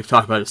about we've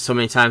talked about it so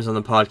many times on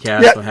the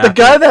podcast. Yeah,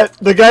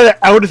 the guy that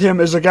outed him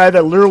is a guy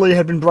that literally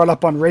had been brought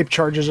up on rape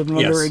charges of an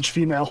underage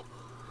female.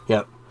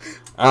 Yep.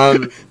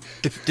 The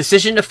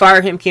decision to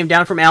fire him came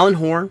down from Alan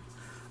Horn,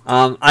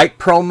 Ike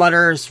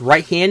Perlmutter's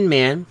right-hand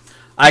man.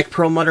 Ike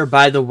Perlmutter,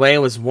 by the way,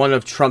 was one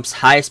of Trump's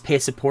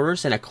highest-paid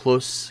supporters and a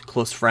close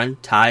friend.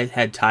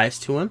 Had ties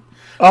to him.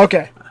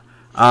 Okay.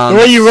 The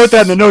way you wrote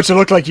that in the notes, it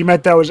looked like you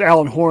meant that was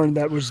Alan Horn.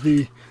 That was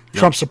the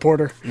Trump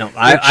supporter. No,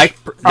 I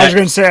was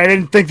going to say I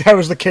didn't think that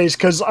was the case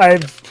because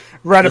I've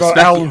read about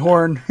Alan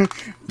Horn.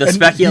 The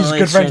speculation.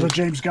 He's good friends with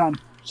James Gunn.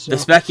 So.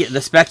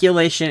 The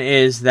speculation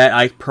is that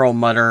Ike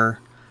Perlmutter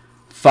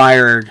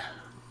fired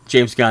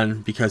James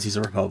Gunn because he's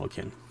a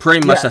Republican.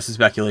 Pretty much that's the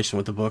speculation.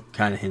 What the book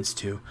kind of hints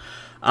to.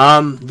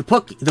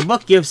 The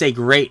book gives a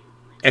great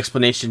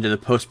explanation to the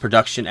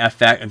post-production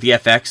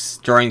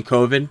VFX during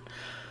COVID,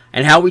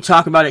 and how we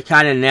talk about it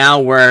kind of now,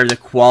 where the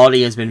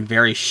quality has been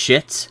very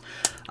shit.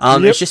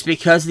 It's just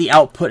because the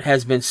output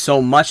has been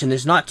so much, and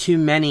there's not too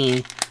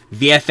many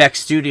VFX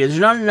studios.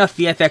 There's not enough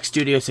VFX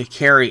studios to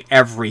carry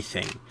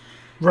everything.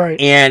 Right.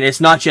 And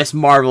it's not just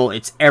Marvel,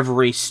 it's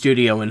every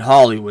studio in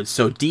Hollywood.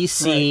 So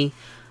DC, right.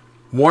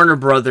 Warner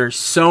Brothers,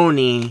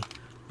 Sony,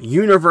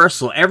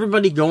 Universal,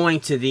 everybody going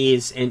to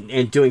these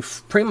and doing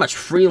pretty much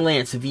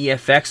freelance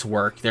VFX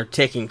work. They're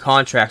taking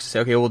contracts to say,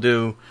 okay, we'll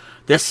do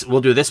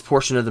this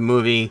portion of the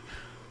movie.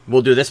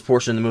 We'll do this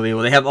portion of the movie.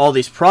 Well, they have all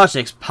these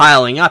projects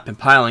piling up, and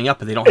they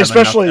don't have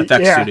enough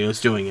effects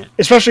studios doing it.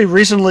 Especially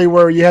recently,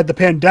 where you had the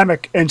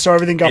pandemic, and so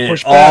everything got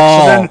pushed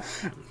back.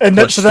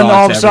 So then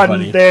all of a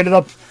sudden,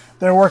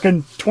 they're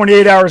working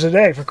 28 hours a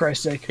day, for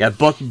Christ's sake. Yeah,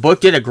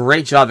 Book did a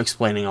great job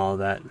explaining all of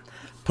that.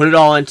 Put it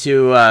all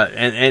into,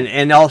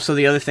 and also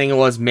the other thing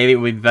was, maybe it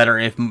would be better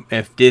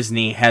if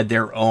Disney had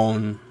their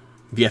own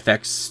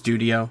VFX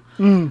studio,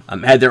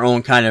 had their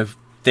own kind of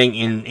thing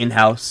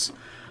in-house.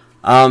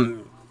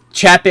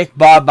 Chapek,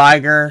 Bob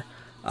Iger,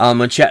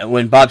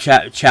 when Bob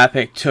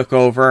Chapek took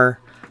over,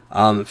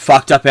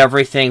 fucked up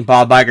everything.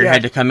 Bob Iger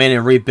had to come in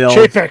and rebuild.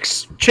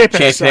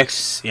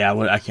 Chapek. Yeah,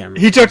 I can't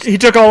remember. He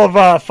took all of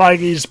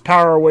Feige's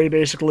power away,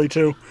 basically,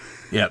 too.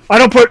 Yep. I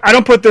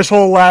don't put this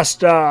whole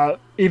last,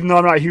 even though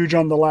I'm not huge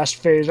on the last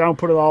phase, I don't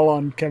put it all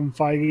on Kevin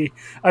Feige.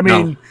 I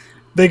mean,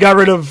 They got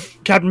rid of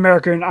Captain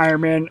America and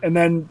Iron Man, and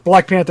then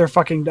Black Panther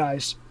fucking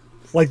dies,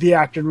 like the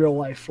actor in real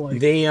life.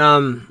 Like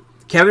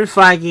Kevin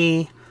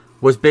Feige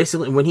was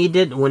basically when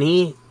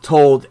he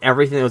told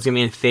everything that was going to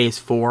be in Phase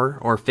 4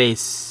 or Phase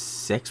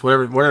 6,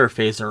 whatever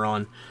phase they're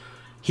on,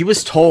 he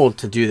was told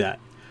to do that.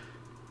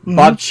 Mm-hmm.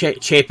 Bob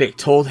Chapek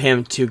told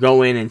him to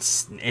go in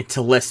and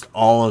to list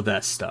all of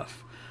that stuff.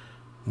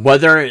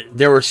 Whether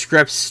there were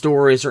scripts,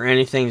 stories, or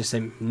anything, just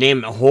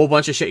name a whole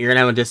bunch of shit you're going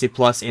to have on Disney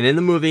Plus, and in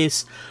the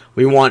movies,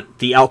 we want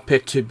the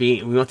output to be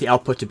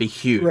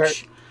huge.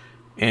 Right.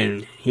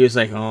 And he was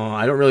like, "Oh,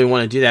 I don't really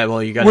want to do that."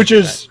 Well, you got to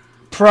do that.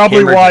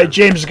 Probably why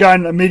James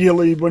Gunn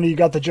immediately, when he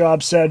got the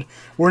job, said,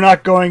 "We're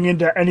not going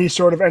into any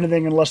sort of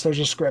anything unless there's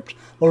a script.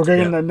 We're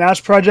going to announce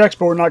projects,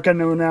 but we're not going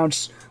to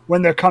announce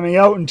when they're coming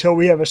out until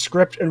we have a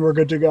script and we're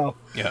good to go."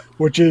 Yeah.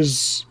 Which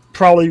is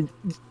probably,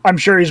 I'm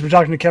sure he's been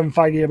talking to Kevin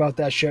Feige about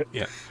that shit.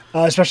 Yeah.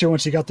 Especially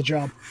once he got the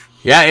job.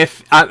 Yeah,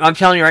 if I'm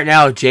telling you right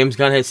now, if James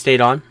Gunn had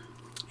stayed on,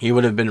 he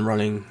would have been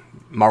running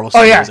Marvel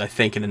Studios, I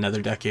think, in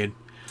another decade.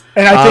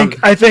 And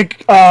I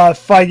think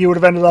Feige would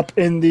have ended up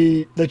in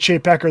the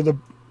Chapek or the.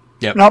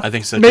 Yeah, I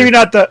think so. Maybe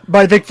not but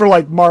I think for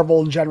like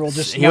Marvel in general,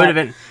 just he would have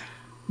been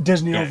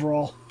Disney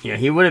overall. Yeah,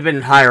 he would have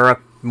been higher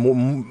up,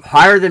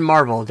 higher than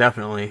Marvel,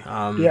 definitely.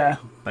 But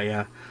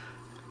yeah,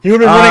 he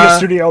would have been running a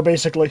studio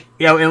basically.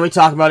 Yeah, and we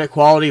talk about it: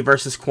 quality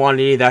versus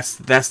quantity.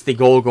 That's the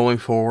goal going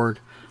forward.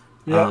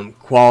 Yep.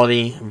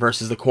 Quality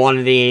versus the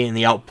quantity and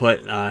the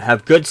output.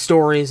 Have good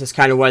stories. That's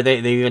kind of why they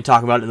even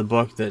talk about it in the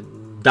book.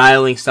 That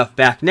dialing stuff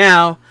back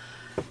now.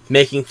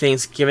 Making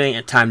things, giving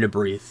it time to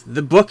breathe.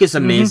 The book is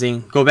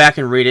amazing. Mm-hmm. Go back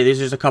and read it. There's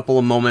just a couple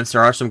of moments.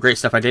 There are some great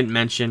stuff I didn't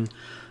mention,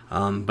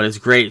 but it's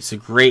great.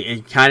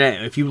 It kind of,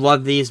 if you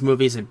love these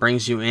movies, it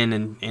brings you in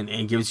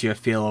and gives you a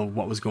feel of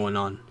what was going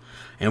on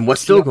and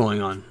what's still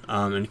going on.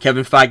 And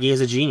Kevin Feige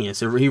is a genius.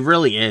 He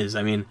really is.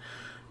 I mean,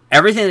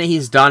 everything that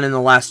he's done in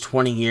the last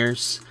 20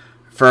 years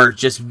for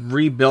just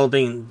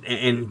rebuilding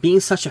and being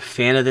such a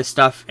fan of this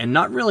stuff and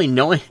not really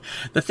knowing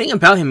the thing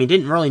about him, he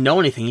didn't really know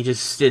anything. He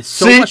just did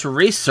so much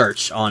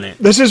research on it.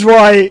 This is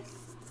why,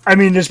 I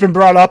mean, it's been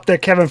brought up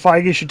that Kevin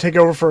Feige should take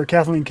over for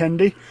Kathleen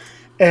Kennedy.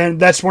 And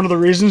that's one of the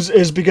reasons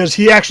is because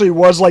he actually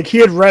was like, he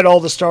had read all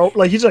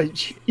the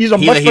he's a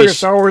much bigger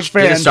Star Wars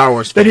fan. He's a Star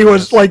Wars fan. That he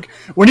was like,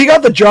 when he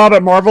got the job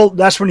at Marvel,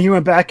 that's when he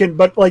went back in.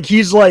 But like,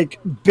 he's like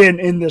been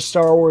in this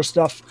Star Wars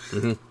stuff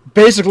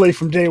basically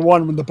from day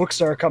one when the books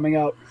started coming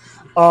out.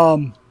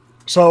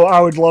 So I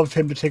would love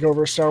him to take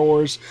over Star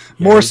Wars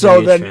more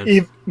so than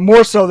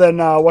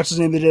what's his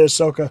name they did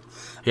Ahsoka.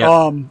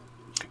 Yeah.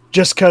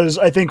 Just because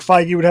I think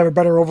Feige would have a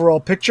better overall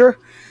picture,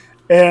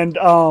 and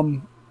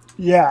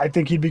I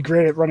think he'd be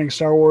great at running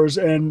Star Wars,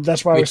 and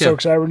that's why I was so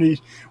excited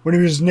when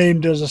he was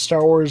named as a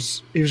Star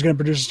Wars. He was going to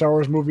produce a Star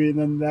Wars movie, and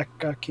then that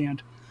got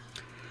canned.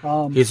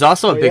 He's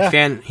also a big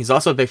fan. He's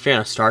also a big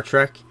fan of Star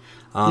Trek.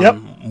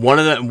 One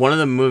of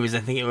the movies, I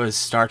think it was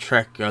Star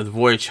Trek: The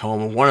Voyage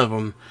Home. One of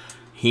them.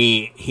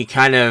 He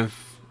kind of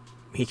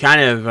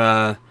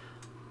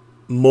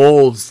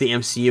molds the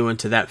MCU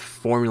into that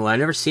formula. I've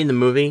never seen the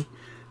movie,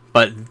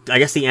 but I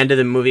guess the end of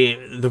the movie,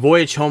 The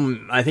Voyage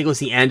Home, I think it was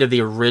the end of the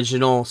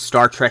original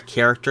Star Trek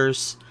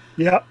characters.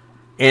 Yeah.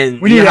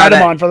 And we need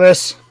Adam on for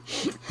this.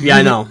 Yeah,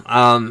 I know.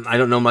 I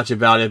don't know much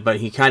about it, but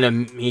he kind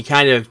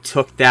of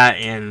took that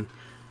and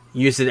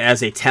used it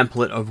as a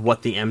template of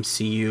what he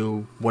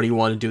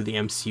wanted to do with the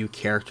MCU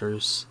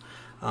characters.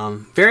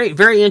 Very,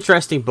 very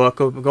interesting book.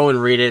 Go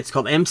and read it. It's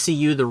called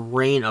MCU: The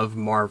Reign of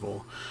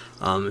Marvel.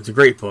 It's a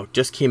great book.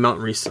 Just came out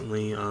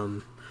recently.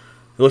 The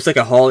looks like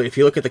a Holly. If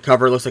you look at the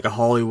cover, it looks like a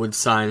Hollywood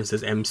sign that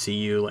says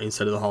MCU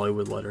instead of the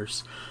Hollywood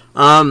letters.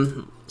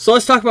 So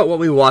let's talk about what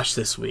we watched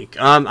this week.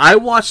 I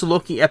watched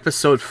Loki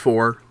episode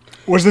 4.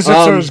 Was this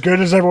episode as good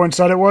as everyone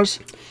said it was?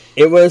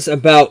 It was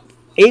about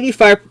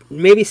 85,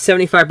 maybe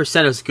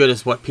 75% as good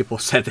as what people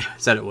said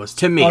it was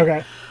to me.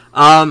 Okay.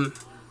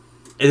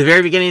 At the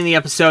very beginning of the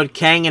episode,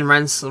 Kang and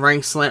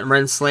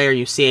Renslayer,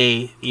 you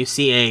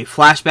see a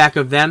flashback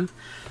of them.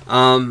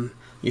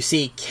 You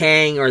see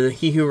Kang, or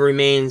He Who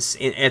Remains,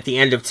 at the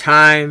end of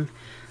time,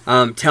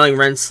 telling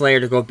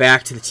Renslayer to go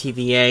back to the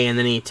TVA, and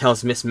then he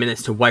tells Miss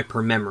Minutes to wipe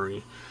her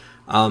memory.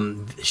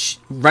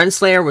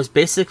 Renslayer was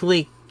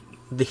basically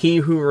the He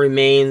Who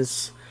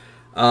Remains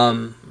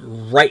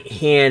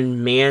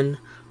right-hand man,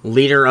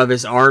 leader of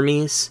his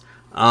armies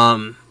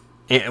during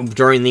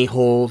the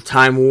whole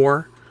Time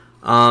War.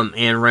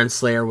 And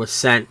Renslayer was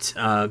sent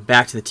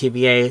back to the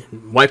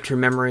TVA, wiped her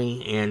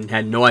memory, and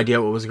had no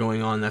idea what was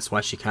going on. That's why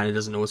she kind of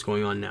doesn't know what's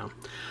going on now.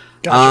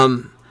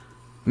 Gotcha.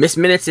 Miss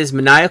Minutes is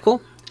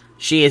maniacal.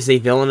 She is the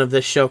villain of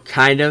this show,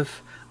 kind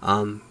of.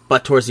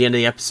 But towards the end of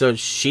the episode,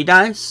 she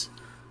dies.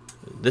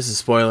 This is a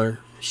spoiler.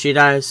 She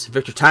dies.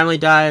 Victor Timely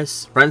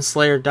dies.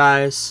 Renslayer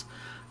dies.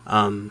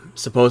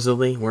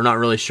 Supposedly. We're not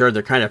really sure.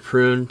 They're kind of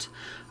pruned.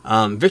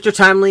 Victor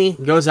Timely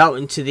goes out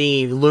into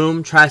the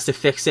loom, tries to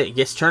fix it,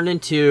 gets turned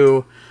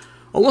into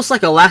almost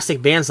like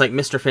elastic bands like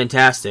Mr.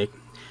 Fantastic,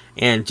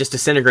 and just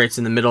disintegrates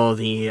in the middle of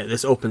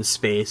this open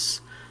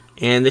space.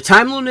 And the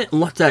time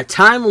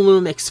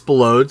loom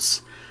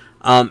explodes,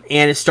 and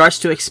it starts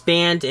to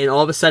expand, and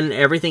all of a sudden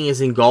everything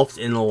is engulfed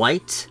in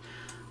light.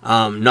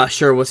 Not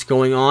sure what's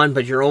going on,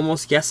 but you're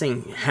almost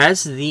guessing,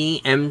 has the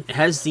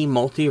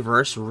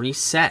multiverse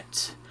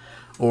reset?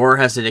 Or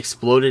has it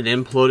exploded,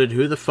 imploded?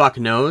 Who the fuck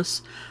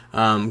knows?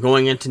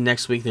 Going into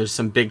next week, there's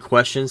some big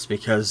questions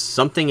because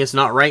something is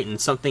not right and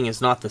something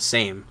is not the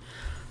same.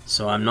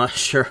 So I'm not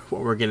sure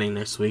what we're getting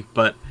next week,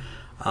 but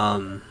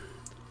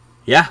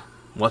yeah,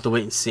 we'll have to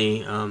wait and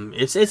see.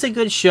 It's a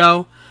good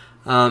show.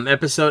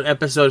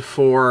 Episode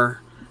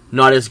 4,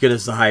 not as good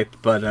as the hype,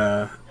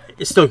 but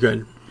it's still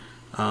good.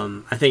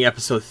 I think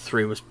episode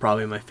 3 was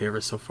probably my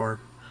favorite so far,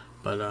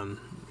 but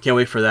can't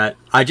wait for that.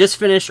 I just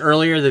finished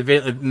earlier the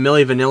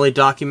Milli Vanilli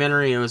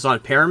documentary. It was on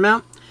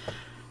Paramount.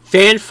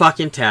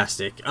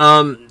 Fan-fucking-tastic.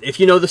 If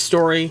you know the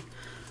story,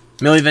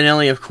 Milli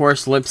Vanilli, of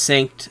course,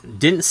 lip-synced.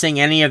 Didn't sing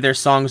any of their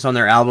songs on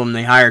their album.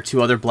 They hired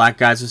 2 other black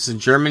guys. This is a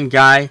German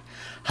guy.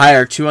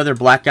 Hired 2 other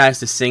black guys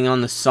to sing on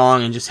the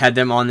song and just had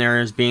them on there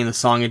as being the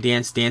song and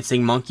dance,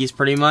 dancing monkeys,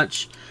 pretty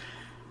much.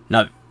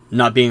 Not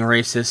being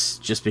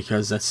racist, just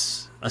because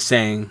that's a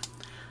saying.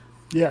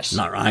 Yes.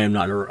 I am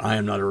not a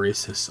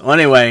racist. Well,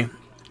 anyway,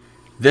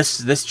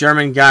 this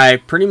German guy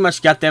pretty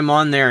much got them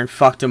on there and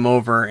fucked them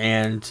over,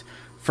 and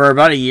for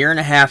about 1.5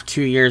 years,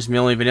 2 years,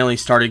 Milli Vanilli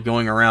started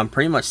going around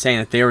pretty much saying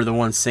that they were the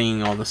ones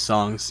singing all the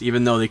songs,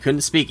 even though they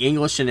couldn't speak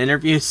English in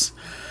interviews.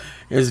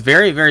 It was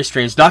very, very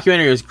strange. The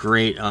documentary was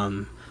great.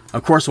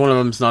 Of course, one of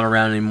them's not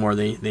around anymore.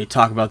 They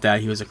talk about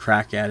that. He was a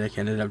crack addict,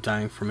 ended up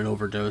dying from an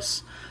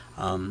overdose.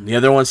 The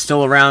other one's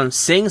still around,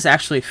 sings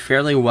actually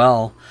fairly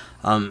well,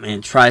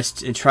 and tries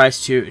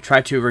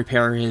to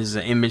repair his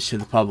image to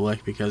the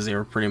public because they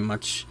were pretty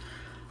much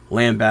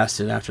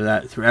lambasted after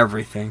that through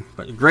everything.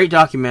 But great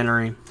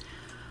documentary.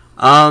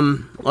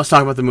 Let's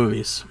talk about the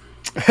movies.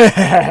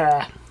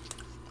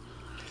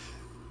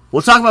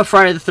 We'll talk about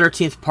Friday the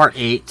 13th, Part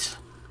 8.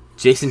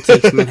 Jason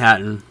Takes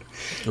Manhattan.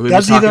 We've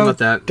been talking about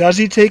that. Does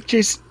he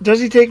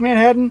take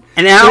Manhattan?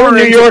 An hour in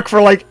New York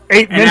for like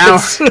 8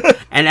 minutes.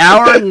 An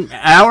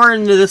hour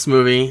into this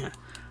movie,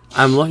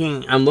 I'm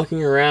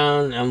looking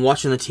around. I'm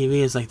watching the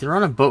TV. It's like they're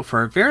on a boat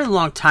for a very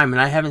long time, and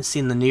I haven't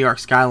seen the New York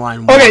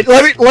skyline. Okay,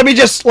 let me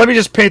just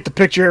paint the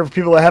picture for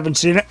people that haven't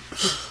seen it.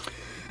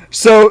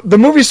 So the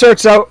movie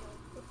starts out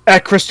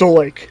at Crystal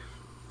Lake.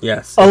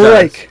 Yes, a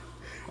lake.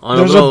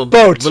 There's a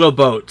little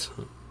boat.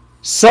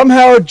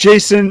 Somehow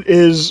Jason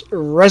is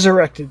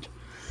resurrected.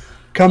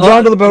 Comes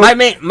onto the boat.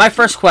 My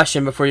first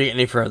question before you get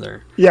any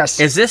further. Yes.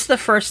 Is this the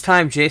first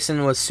time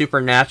Jason was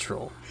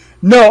supernatural?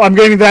 No, I'm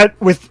getting that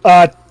with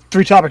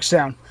 3 Topics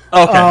Down.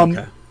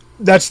 Okay.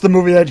 That's the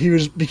movie that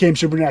he became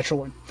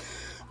supernatural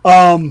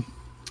in.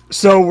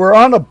 So we're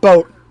on a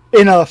boat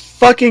in a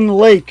fucking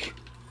lake.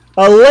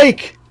 A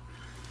lake!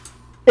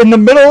 In the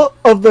middle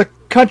of the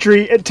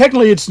country.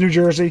 Technically, it's New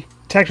Jersey.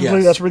 Technically,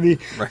 yes. That's where the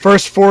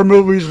first 4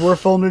 movies were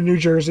filmed in New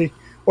Jersey.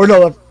 Or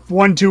no,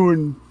 1, 2,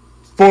 and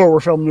 4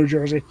 were filmed in New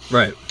Jersey.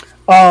 Right.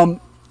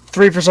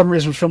 3, for some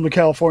reason, was filmed in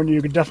California.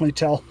 You could definitely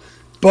tell.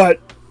 But,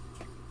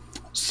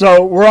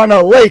 so, we're on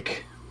a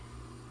lake.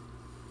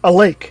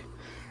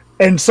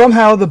 And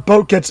somehow the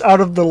boat gets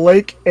out of the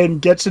lake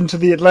and gets into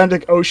the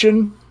Atlantic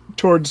Ocean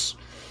towards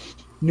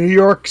New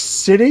York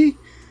City.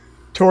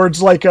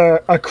 Towards, like,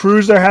 a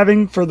cruise they're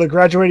having for the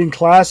graduating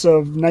class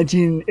of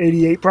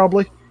 1988,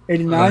 probably.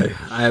 89.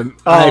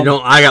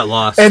 I got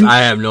lost. I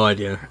have no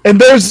idea. And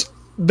there's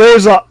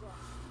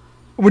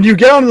when you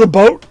get onto the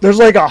boat, there's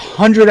like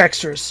 100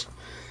 extras.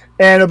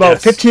 And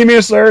about 15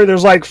 minutes later,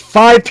 there's like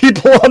 5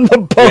 people on the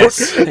boat.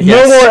 Yes.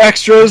 No more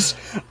extras.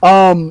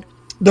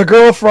 the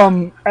girl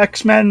from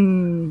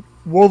X-Men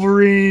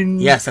Wolverine.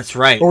 Yes, that's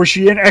right. Or was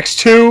she in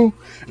X2?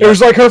 It was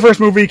like her first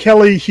movie,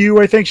 Kelly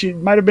Hu, I think. She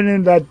might have been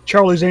in that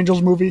Charlie's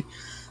Angels movie.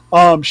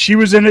 She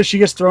was in it. She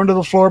gets thrown to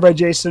the floor by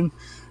Jason.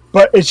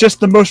 But it's just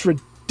the most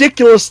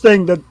ridiculous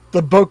thing that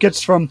the boat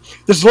gets from...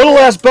 This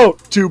little-ass boat,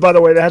 too, by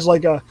the way, that has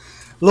like a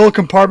little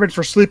compartment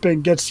for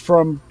sleeping, gets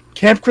from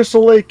Camp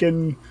Crystal Lake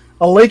and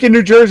a lake in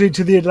New Jersey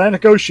to the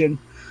Atlantic Ocean.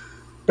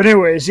 But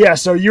anyways, yeah,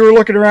 so you were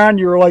looking around,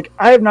 you were like,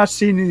 I have not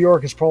seen New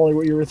York, is probably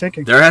what you were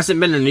thinking. There hasn't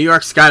been a New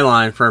York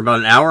skyline for about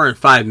an hour and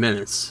 5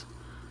 minutes.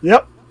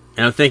 Yep.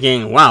 And I'm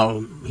thinking,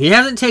 wow, he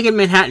hasn't taken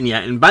Manhattan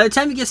yet. And by the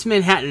time he gets to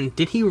Manhattan,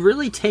 did he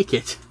really take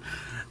it?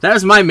 That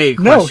was my main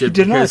question. No, he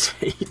did not.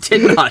 He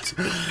did not.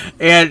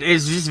 And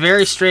it's just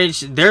very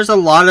strange. There's a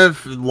lot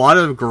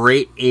of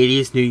great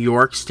 80s New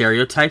York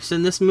stereotypes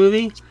in this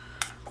movie.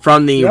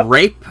 From the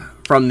rape,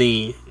 from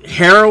the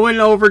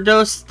heroin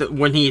overdose,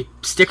 when he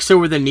sticks her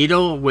with a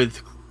needle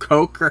with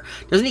coke, or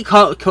doesn't he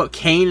call it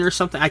cocaine or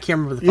something? I can't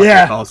remember the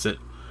fuck he calls it.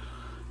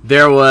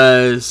 There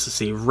was, let's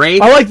see,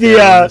 rape. I like the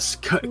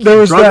there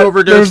was drug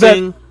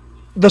overdosing.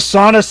 The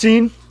sauna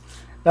scene.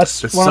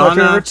 That's one of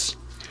my favorites.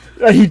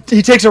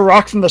 He takes a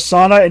rock from the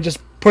sauna and just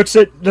puts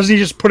it. Doesn't he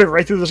just put it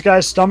right through this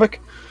guy's stomach?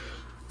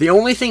 The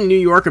only thing New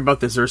York about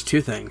this, there's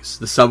two things: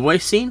 the subway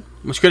scene,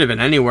 which could have been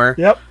anywhere,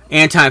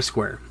 and Times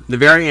Square. The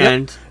very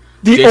end.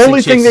 The Jason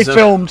only thing they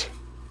filmed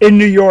in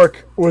New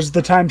York was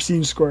the Times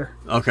Square.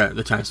 Okay,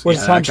 the Times was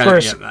the Times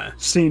Square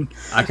scene.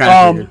 I kind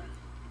of figured.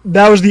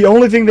 That was the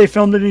only thing they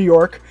filmed in New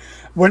York.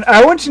 When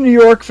I went to New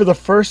York for the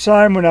first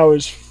time when I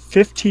was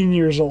 15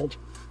 years old.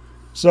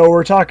 So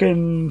we're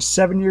talking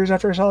 7 years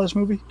after I saw this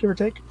movie, give or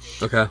take.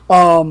 Okay.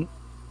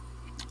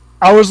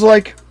 I was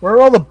like, where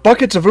are all the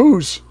buckets of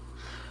ooze?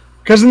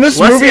 Because in this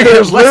movie,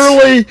 there's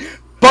literally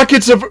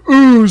buckets of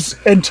ooze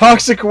and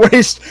toxic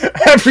waste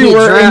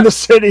everywhere in the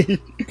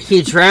city.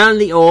 He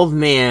drowned the old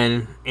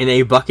man in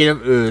a bucket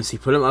of ooze. He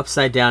put him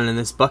upside down in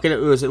this bucket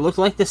of ooze. It looked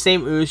like the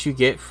same ooze you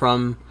get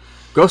from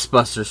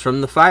Ghostbusters,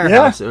 from the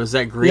firehouse. It was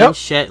that green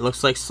shit. It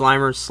looks like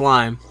Slimer's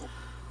slime.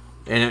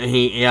 And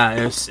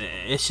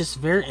it's just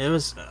very, it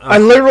was... I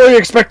literally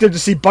expected to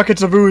see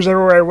buckets of ooze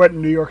everywhere I went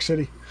in New York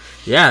City.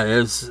 Yeah, it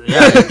was.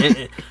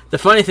 Yeah, the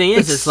funny thing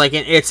is, it's like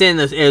it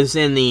was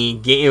in the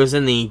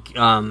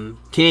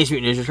Teenage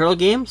Mutant Ninja Turtle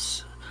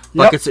games.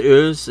 Buckets of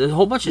ooze, a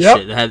whole bunch of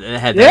shit. It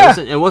had that.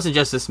 It wasn't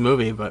just this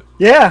movie, but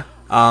it's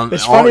all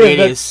funny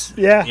 80s.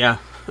 Yeah,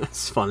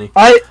 it's funny.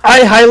 I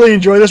highly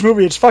enjoy this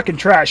movie. It's fucking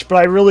trash, but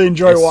I really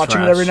enjoy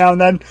watching it every now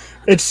and then.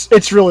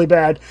 It's really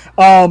bad.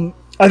 I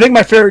think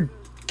my favorite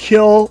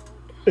kill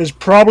is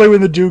probably when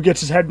the dude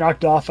gets his head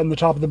knocked off on the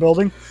top of the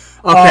building.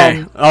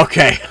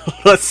 Okay.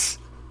 Let's.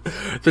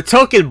 The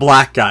token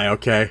black guy,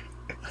 okay?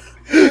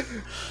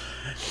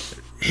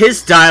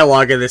 His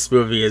dialogue in this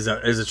movie is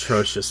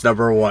atrocious,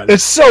 number one.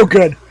 It's so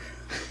good.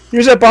 He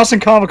was at Boston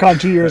Comic Con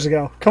 2 years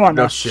ago. Come on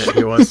now. No shit,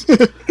 he was.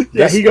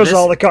 He goes to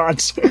all the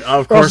cons.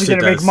 Of course he's he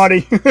going to make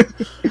money.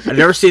 I've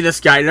never seen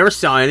this guy. I never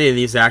saw any of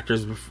these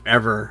actors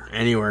ever,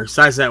 anywhere.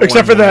 Besides that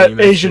Except for that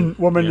Asian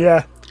woman,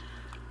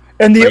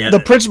 And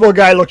the principal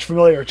guy looked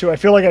familiar, too. I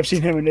feel like I've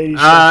seen him in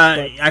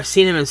 80s. I've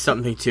seen him in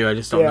something, too. I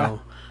just don't know.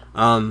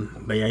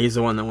 But yeah, he's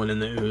the one that went in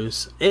the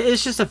ooze.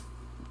 It's just a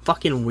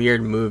fucking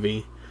weird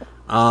movie.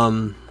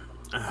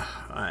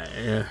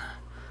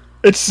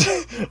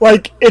 It's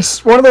like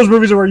it's one of those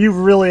movies where you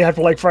really have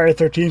to like Friday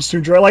the 13th to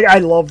enjoy. Like I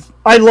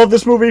love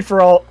this movie for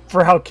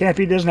how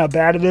campy it is and how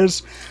bad it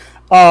is.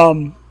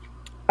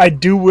 I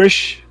do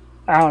wish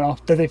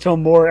that they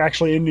filmed more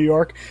actually in New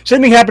York.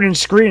 Same thing happened in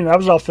Scream. That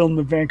was all filmed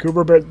in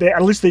Vancouver, but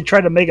at least they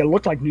tried to make it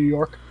look like New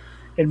York.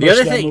 The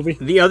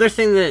other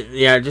thing that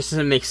it just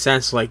doesn't make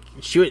sense. Like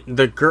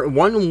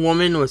one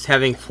woman was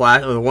having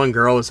one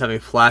girl was having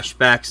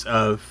flashbacks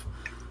of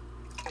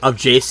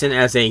Jason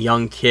as a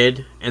young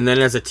kid, and then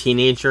as a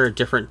teenager at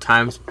different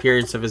times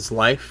periods of his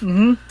life,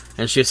 and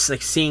she's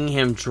like seeing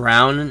him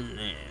drown.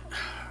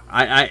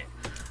 I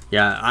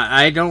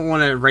don't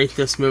want to rate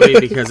this movie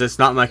because it's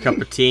not my cup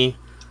of tea.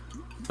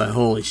 But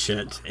holy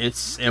shit,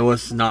 it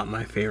was not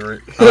my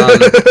favorite.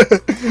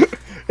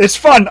 It's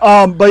fun,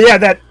 but yeah,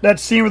 that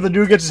scene where the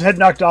dude gets his head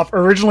knocked off.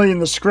 Originally in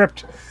the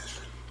script,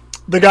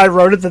 the guy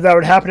wrote it that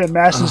would happen at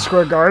Madison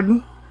Square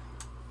Garden.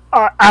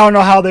 I don't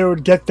know how they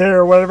would get there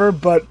or whatever,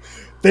 but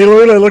they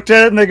literally looked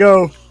at it and they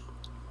go,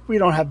 "We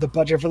don't have the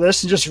budget for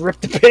this," and just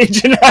ripped the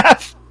page in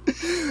half.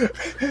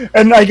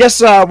 And I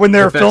guess when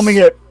they were filming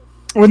it,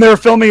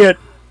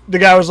 the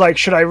guy was like,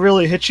 "Should I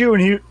really hit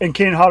you?" And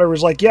Kane Hodder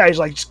was like, "Yeah." He's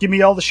like, "Just give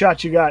me all the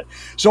shots you got."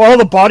 So all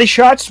the body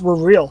shots were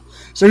real.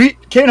 So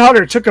Kane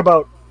Hodder took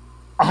about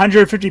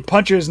 150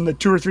 punches in the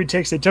 2 or 3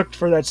 takes they took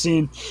for that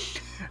scene,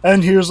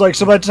 and he was like,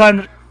 "So by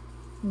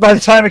the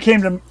time it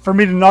came for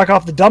me to knock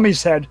off the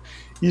dummy's head,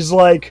 he's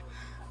like,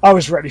 I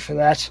was ready for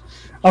that.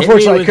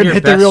 Unfortunately, I couldn't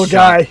hit the real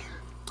guy."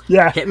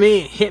 Yeah, hit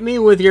me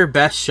with your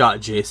best shot,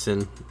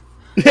 Jason.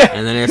 Yeah,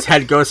 and then his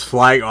head goes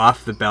flying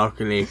off the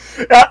balcony.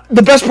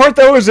 The best part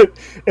though is it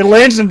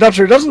lands in the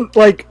dumpster. It doesn't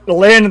like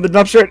land in the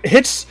dumpster. It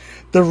hits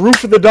the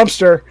roof of the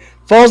dumpster,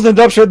 falls in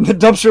the dumpster, and the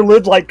dumpster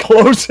lid like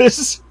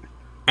closes.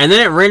 And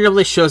then it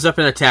randomly shows up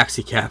in a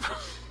taxi cab.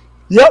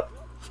 Yep.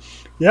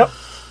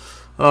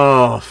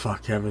 Oh,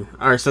 fuck heaven.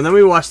 Alright, so then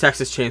we watched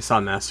Texas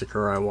Chainsaw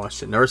Massacre. I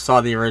watched it. Never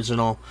saw the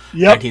original.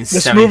 Yep.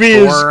 This movie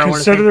is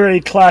considered a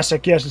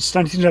classic. Yes, it's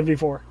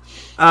 1974.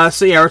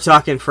 So yeah, we're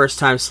talking first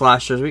time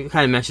slashers. We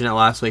kind of mentioned it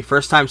last week.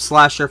 First time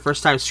slasher,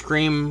 first time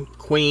scream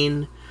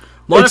queen.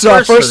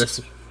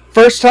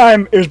 First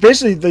time, it was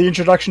basically the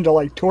introduction to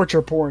like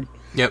torture porn.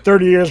 Yep.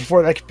 30 years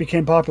before that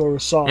became popular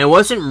with Saw. And it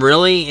wasn't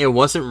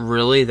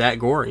really that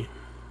gory.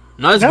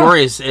 Not as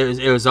gory as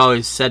it was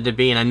always said to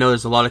be, and I know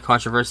there's a lot of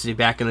controversy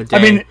back in the day.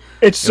 I mean,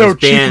 it's so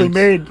cheaply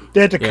made;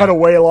 they had to cut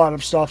away a lot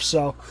of stuff.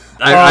 So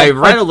I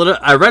read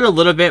a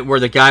little bit where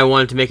the guy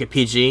wanted to make it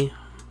PG,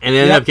 and it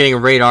ended up getting a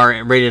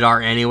rated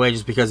R anyway,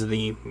 just because of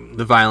the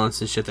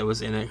violence and shit that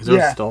was in it. Because there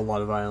was still a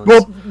lot of violence.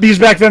 Well, because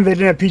back then they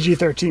didn't have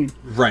PG-13.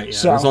 Right. Yeah,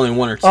 so there was only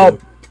one or two.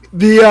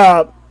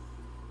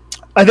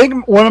 I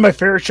think one of my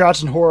favorite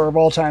shots in horror of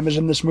all time is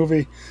in this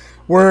movie,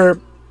 where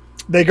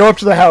they go up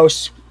to the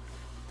house.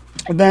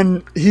 And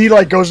then he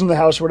like goes in the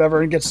house or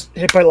whatever and gets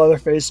hit by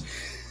Leatherface.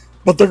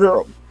 But the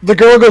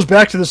girl goes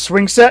back to the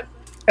swing set,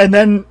 and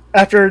then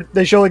after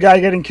they show the guy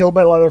getting killed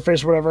by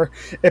Leatherface or whatever,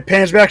 it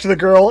pans back to the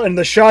girl, and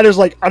the shot is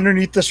like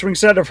underneath the swing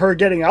set of her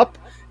getting up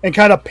and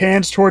kind of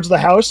pans towards the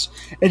house.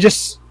 And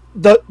just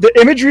the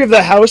imagery of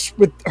the house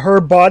with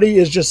her body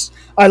is just,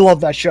 I love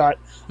that shot.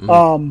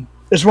 Mm-hmm.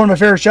 It's one of my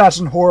favorite shots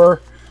in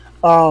horror.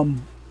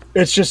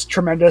 It's just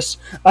tremendous.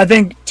 I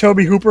think Tobe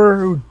Hooper,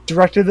 who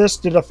directed this,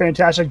 did a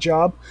fantastic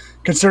job,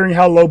 considering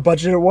how low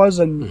budget it was.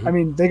 And I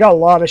mean, they got a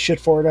lot of shit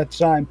for it at the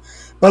time.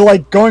 But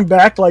like going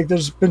back, like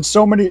there's been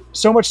so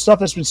much stuff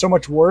that's been so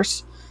much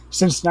worse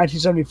since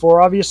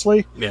 1974,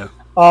 obviously. Yeah.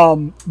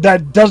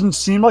 That doesn't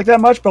seem like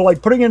that much, but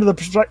like putting into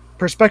the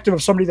perspective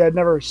of somebody that had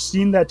never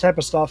seen that type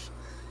of stuff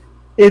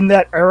in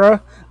that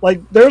era,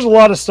 like there's a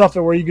lot of stuff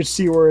that where you could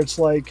see where it's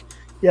like,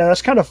 yeah,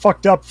 that's kind of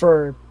fucked up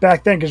for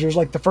back then because it was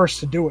like the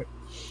first to do it.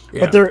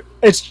 Yeah. But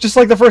it's just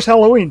like the first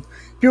Halloween.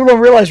 People don't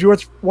realize you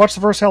watch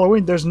the first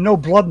Halloween. There's no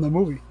blood in the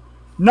movie,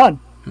 none.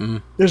 Mm-hmm.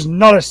 There's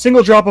not a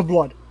single drop of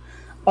blood.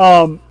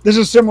 This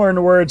is similar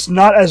in where it's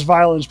not as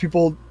violent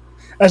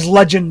as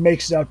legend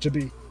makes it out to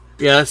be.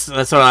 Yeah, that's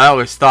what I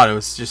always thought. It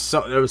was just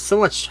there was so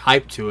much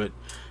hype to it,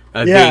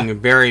 being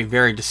very,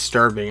 very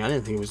disturbing. I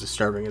didn't think it was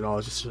disturbing at all.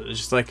 It's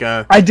just like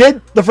I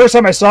did the first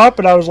time I saw it,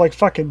 but I was like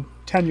fucking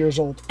 10 years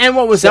old. And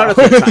what was out at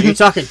that time? You're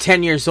talking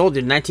 10 years old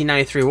in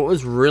 1993. What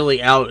was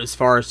really out as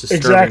far as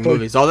disturbing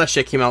movies? All that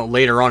shit came out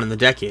later on in the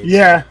decade.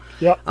 Yeah.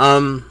 Yep.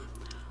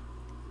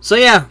 So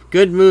yeah,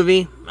 good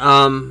movie.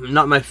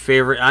 Not my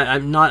favorite.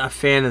 I'm not a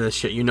fan of this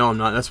shit. You know I'm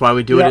not. That's why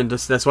we do it.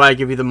 That's why I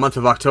give you the month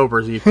of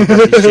October, so you pick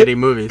up these shitty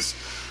movies.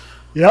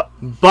 Yep.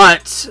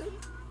 But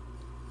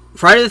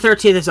Friday the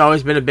 13th has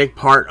always been a big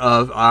part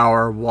of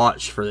our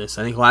watch for this.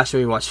 I think last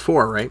year we watched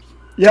 4, right?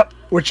 Yep,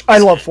 which I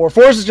love 4.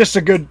 4 is just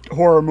a good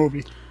horror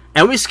movie.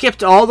 And we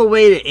skipped all the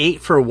way to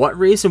 8 for what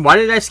reason? Why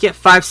did I skip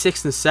 5,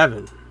 6, and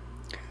 7?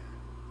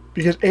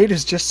 Because 8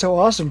 is just so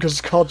awesome because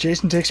it's called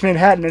Jason Takes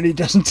Manhattan and he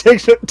doesn't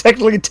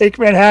technically take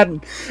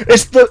Manhattan.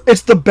 It's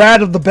the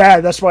bad of the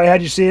bad. That's why I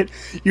had you see it.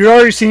 You'd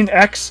already seen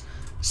X,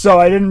 so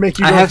I didn't make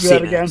you go through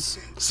that again. X.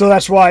 So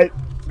that's why,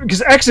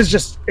 because X is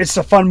just, it's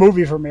a fun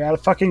movie for me. I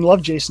fucking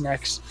love Jason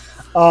X.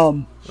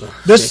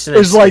 This Jason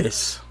is like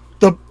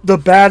the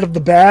bad of the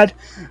bad.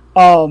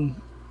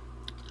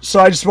 So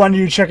I just wanted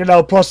you to check it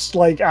out. Plus,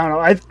 like, I don't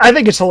know, I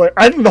think it's hilarious.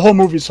 I think the whole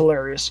movie is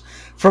hilarious.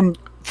 From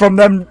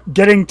them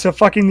getting to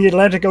fucking the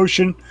Atlantic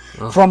Ocean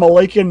from a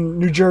lake in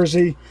New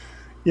Jersey,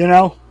 you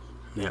know?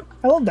 Yep.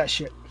 I love that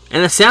shit.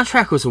 And the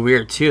soundtrack was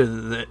weird, too.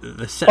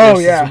 This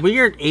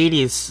weird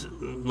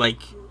 80s, like,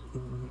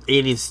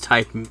 80s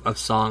type of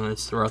song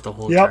that's throughout the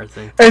whole entire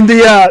thing. And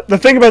the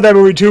thing about that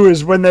movie, too,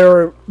 is when they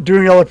were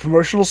doing all the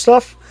promotional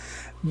stuff,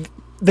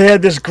 they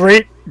had this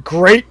great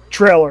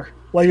trailer.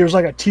 Like, it was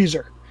like a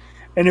teaser.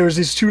 And it was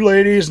these two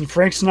ladies, and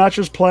Frank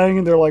Sinatra's playing,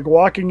 and they're, like,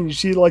 walking, and you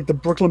see, like, the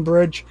Brooklyn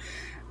Bridge.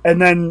 And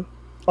then,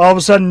 all of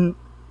a sudden,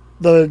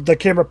 the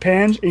camera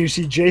pans, and you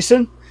see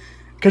Jason.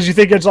 Because you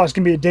think it's going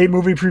to be a date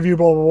movie preview,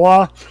 blah, blah,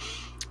 blah.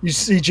 You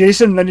see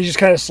Jason, and then he just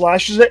kind of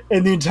slashes it.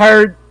 And the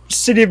entire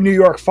city of New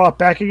York fought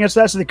back against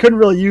that, so they couldn't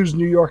really use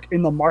New York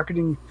in the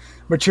marketing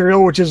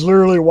material, which is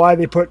literally why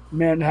they put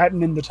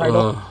Manhattan in the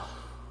title.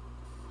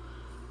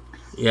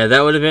 Yeah,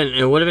 that would have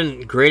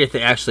been great if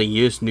they actually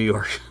used New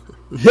York.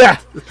 Yeah.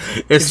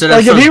 Instead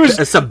of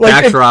it's a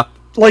backdrop.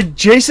 Like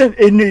Jason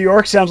in New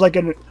York sounds like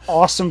an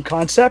awesome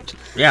concept.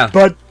 Yeah.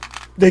 But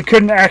they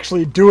couldn't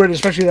actually do it,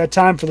 especially that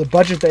time for the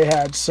budget they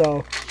had.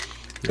 So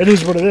it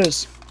is what it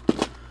is.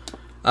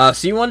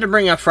 So you wanted to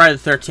bring up Friday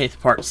the 13th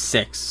Part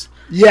 6.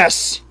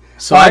 Yes.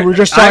 So we're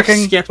just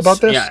talking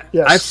about this. Yeah.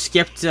 Yes. I've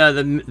skipped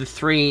the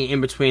 3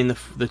 in between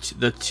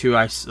the 2.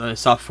 I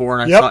saw 4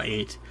 and I saw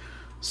 8.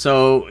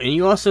 So, and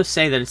you also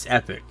say that it's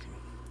epic.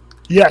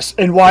 Yes,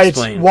 and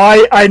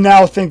why I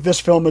now think this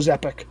film is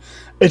epic.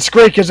 It's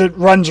great because it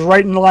runs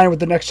right in line with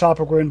the next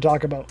topic we're going to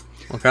talk about.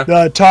 Okay.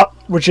 The top,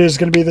 which is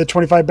going to be the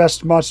 25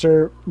 best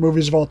monster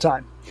movies of all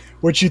time.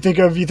 which you think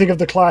of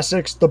the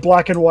classics, the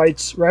black and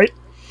whites, right?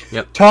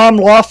 Yep. Tom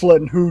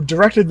Laughlin, who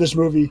directed this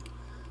movie,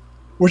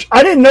 which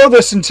I didn't know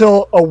this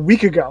until a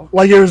week ago.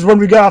 Like, it was when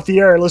we got off the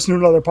air. I listened to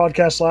another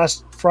podcast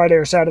last Friday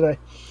or Saturday.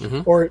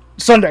 Or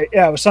Sunday.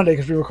 Yeah, it was Sunday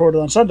because we recorded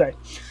on Sunday.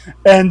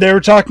 And they were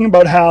talking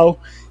about how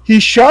he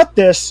shot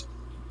this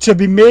to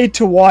be made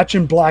to watch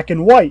in black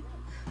and white.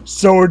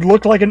 So it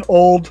looked like an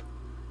old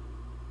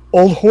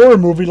horror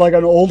movie, like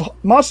an old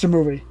monster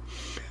movie.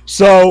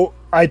 So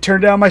I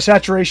turned down my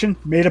saturation,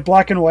 made it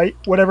black and white,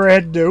 whatever I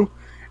had to do,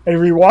 and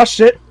rewatched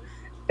it.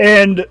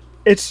 And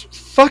it's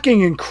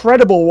fucking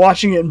incredible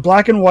watching it in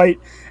black and white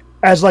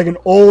as like an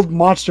old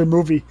monster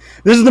movie.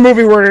 This is the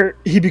movie where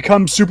he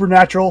becomes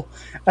supernatural.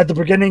 At the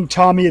beginning,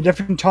 Tommy, a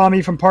different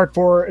Tommy from part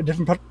 4, a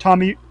different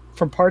Tommy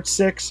from part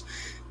 6,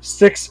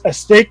 sticks a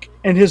stake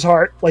in his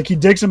heart. Like, he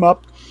digs him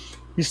up.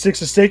 He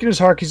sticks a stake in his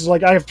heart. He's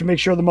like, I have to make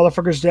sure the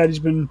motherfucker's dead. He's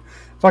been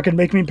fucking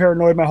making me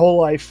paranoid my whole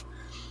life.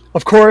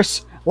 Of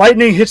course,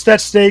 lightning hits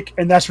that stake,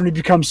 and that's when he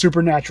becomes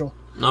supernatural.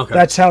 Okay.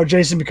 That's how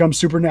Jason becomes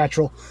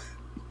supernatural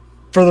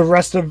for the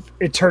rest of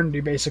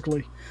eternity,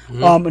 basically,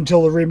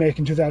 until the remake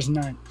in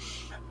 2009.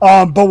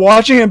 But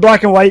watching it in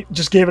black and white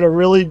just gave it a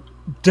really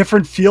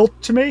different feel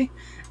to me.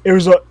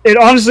 It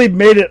honestly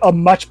made it a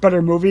much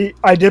better movie.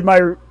 I did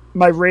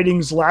my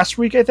ratings last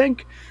week, I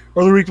think,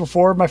 or the week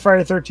before, my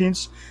Friday the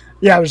 13th.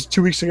 Yeah, it was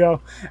 2 weeks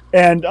ago.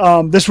 And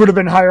this would have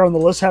been higher on the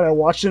list had I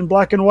watched it in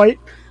black and white.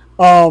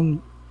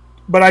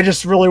 But I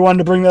just really wanted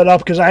to bring that up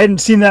because I hadn't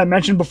seen that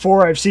mentioned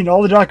before. I've seen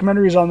all the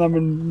documentaries on them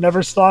and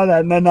never saw that.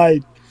 And then I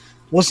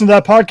listened to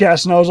that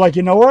podcast and I was like,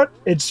 you know what?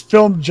 It's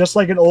filmed just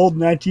like an old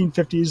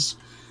 1950s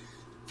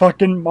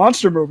fucking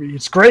monster movie.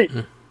 It's great.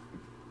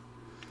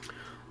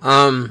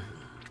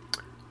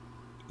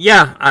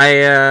 Yeah,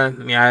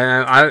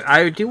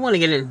 I do want to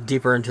get in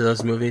deeper into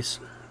those movies.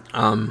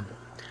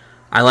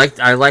 I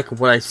like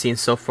what I've seen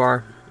so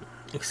far,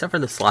 except for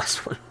this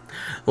last one.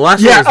 The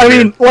last one. Yeah, I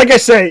mean, like I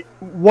say,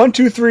 1,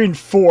 2, 3, and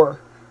 4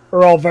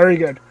 are all very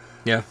good.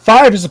 Yeah.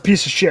 5 is a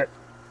piece of shit.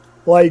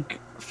 Like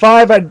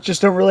 5, I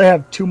just don't really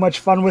have too much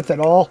fun with at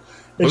all.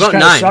 It just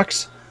kind of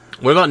sucks.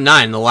 What about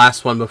 9? The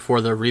last one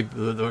before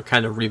the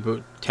kind of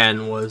reboot.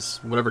 10 was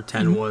whatever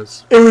 10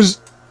 was.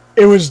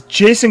 It was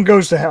Jason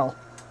Goes to Hell.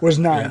 Was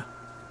 9,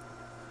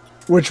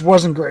 which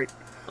wasn't great.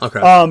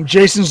 Okay.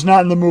 Jason's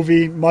not in the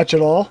movie much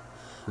at all.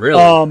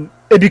 Really?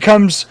 It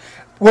becomes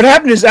what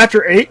happened is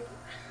after 8,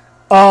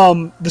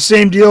 the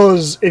same deal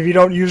as if you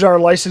don't use our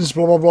license,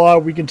 blah blah blah,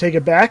 we can take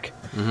it back.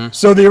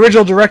 So the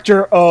original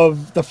director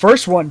of the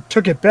first one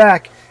took it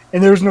back,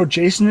 and there was no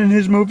Jason in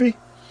his movie.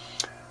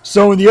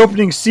 So in the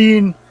opening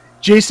scene,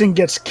 Jason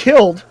gets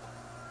killed,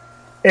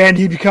 and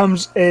he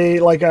becomes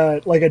like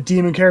a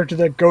demon character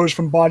that goes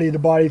from body to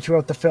body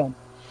throughout the film.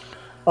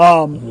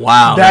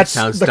 Wow, that's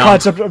that the dumb.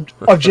 concept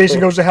of Jason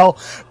Goes to Hell.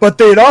 But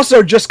they had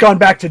also just gone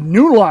back to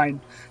New Line,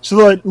 so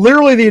that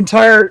literally the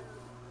entire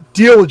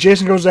deal with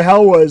Jason Goes to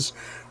Hell was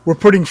we're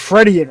putting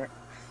Freddy in it.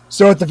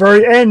 So at the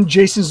very end,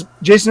 Jason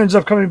ends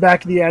up coming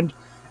back at the end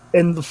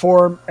in the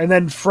form, and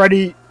then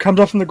Freddy comes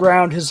up from the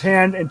ground, his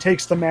hand, and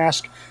takes the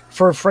mask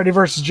for Freddy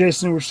versus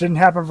Jason, which didn't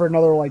happen for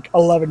another like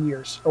 11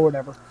 years or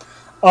whatever.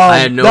 I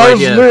had no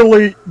idea. That was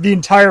literally the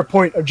entire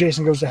point of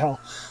Jason Goes to Hell.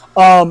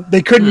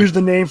 They couldn't use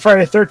the name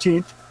Friday the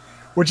 13th,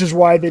 which is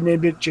why they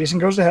named it Jason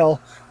Goes to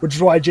Hell, which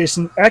is why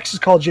Jason X is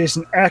called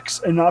Jason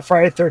X and not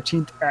Friday the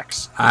 13th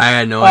X. I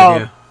had no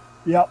idea.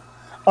 Yep.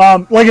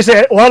 Like I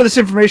said, a lot of this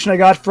information I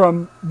got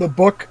from the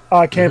book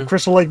Camp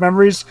Crystal Lake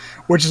Memories,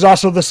 which is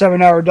also the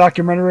 7-hour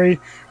documentary,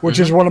 which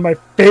is one of my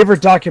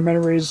favorite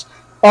documentaries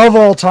of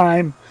all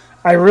time.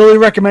 I really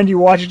recommend you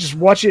watch it. Just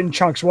watch it in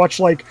chunks. Watch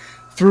like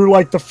through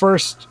like the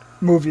first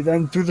movie,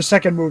 then through the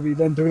second movie,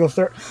 then through the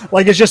third.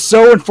 Like, it's just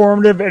so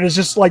informative, and it's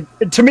just like,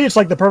 to me, it's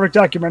like the perfect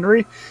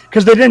documentary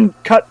because they didn't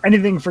cut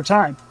anything for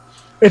time.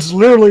 It's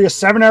literally a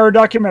 7-hour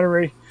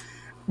documentary,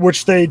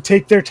 which they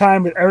take their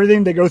time with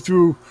everything. They go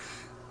through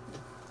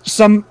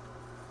some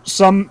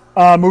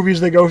movies.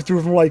 They go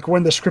through from like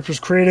when the script was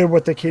created,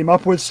 what they came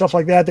up with, stuff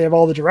like that. They have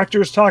all the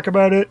directors talk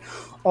about it.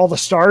 All the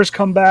stars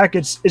come back.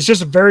 It's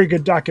just a very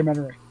good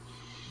documentary.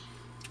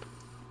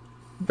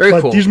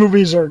 Very cool. These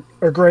movies are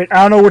great.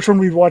 I don't know which one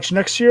we'd watch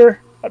next year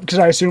because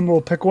I assume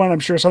we'll pick one. I'm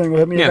sure something will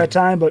hit me at that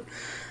time, but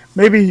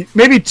maybe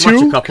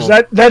two because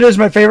that is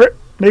my favorite.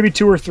 Maybe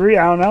 2 or 3.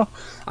 I don't know.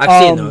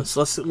 I've seen those.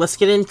 Let's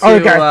get into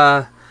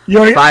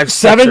 5,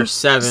 6, or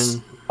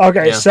 7.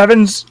 Okay, yeah.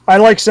 7's. I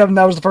like 7.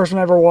 That was the first one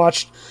I ever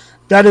watched.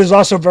 That is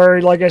also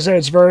very, like I said,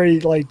 it's very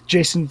like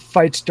Jason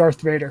fights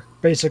Darth Vader,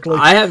 basically.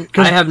 I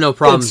have no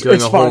problem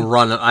doing a whole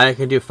run. I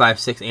can do 5,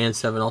 6, and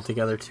 7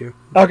 altogether too.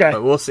 Okay,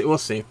 but we'll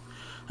see.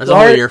 That's a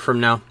whole year from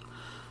now.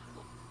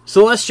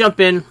 So let's jump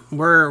in.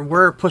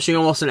 We're pushing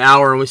almost an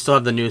hour, and we still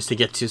have the news to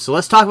get to. So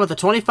let's talk about the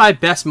 25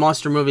 best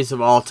monster movies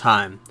of all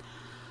time.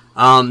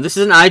 This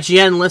is an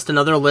IGN list,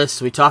 another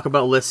list. We talk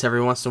about lists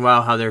every once in a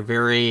while, how they're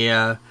very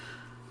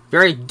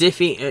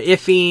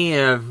iffy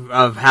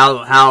of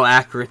how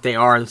accurate they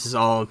are. This is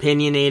all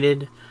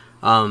opinionated.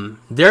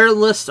 Their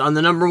list, on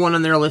the number one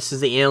on their list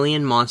is the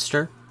Alien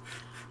Monster.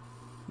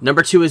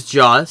 Number 2 is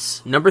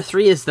Jaws. Number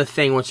 3 is The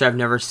Thing, which I've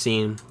never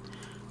seen.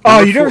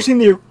 Oh, you never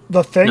seen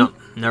the Thing? No,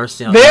 never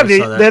seen. They have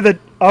the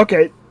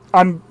okay.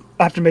 I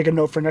have to make a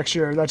note for next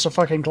year. That's a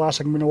fucking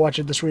classic. I'm gonna watch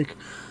it this week.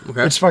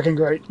 Okay. It's fucking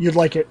great. You'd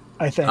like it,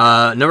 I think.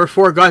 Number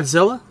 4,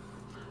 Godzilla.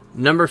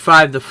 Number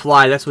 5, The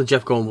Fly. That's with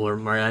Jeff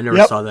Goldblum, right? I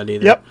never saw that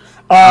either. Yep.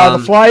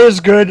 The Fly is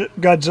good.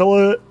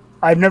 Godzilla,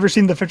 I've never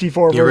seen the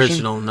 54 version. The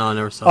original, no, I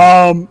never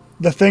saw it.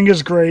 The Thing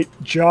is great.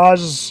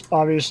 Jaws is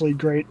obviously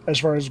great as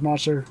far as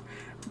monster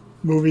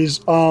movies.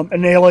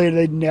 And Alien,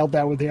 they nailed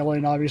that with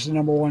Alien, obviously,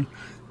 number 1.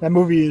 That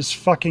movie is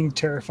fucking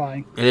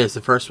terrifying. It is,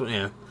 the first one,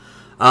 yeah.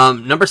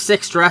 Number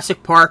 6,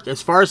 Jurassic Park.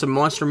 As far as a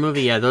monster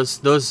movie, yeah,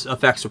 those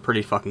effects are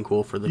pretty fucking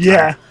cool for the time.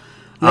 Yeah.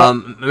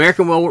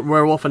 American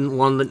Werewolf in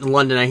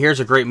London, I hear is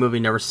a great movie,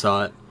 never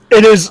saw it.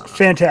 It is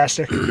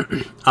fantastic.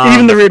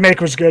 Even the remake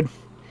was good.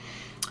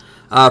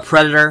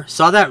 Predator,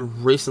 saw that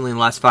recently in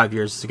the last 5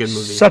 years. It's a good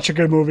movie. Such a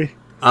good movie.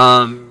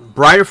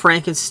 Bride of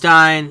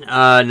Frankenstein,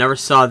 never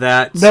saw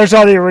that. Never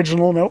saw the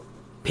original, nope.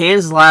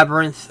 Pan's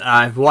Labyrinth,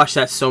 I've watched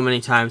that so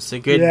many times. It's a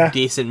good,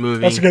 decent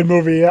movie. That's a good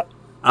movie, yeah.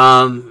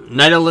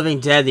 Night of the Living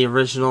Dead, the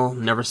original,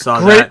 never saw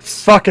that. Great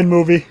fucking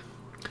movie.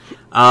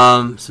 So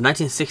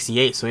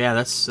 1968. So yeah,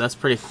 that's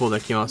pretty cool.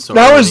 That came out so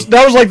that early.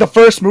 That was like the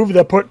first movie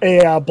that put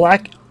a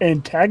black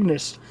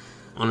antagonist.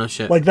 Oh no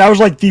shit! Like that was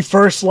like the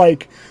first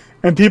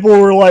and people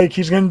were like,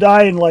 he's gonna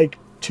die in like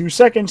 2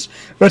 seconds.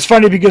 But it's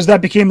funny because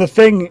that became the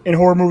thing in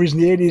horror movies in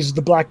the 80s.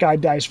 The black guy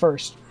dies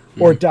first,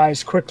 or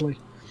dies quickly.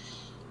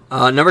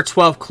 Number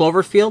 12,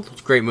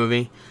 Cloverfield. Great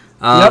movie.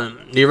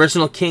 The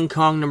original King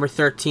Kong, number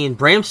 13.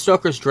 Bram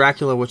Stoker's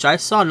Dracula, which I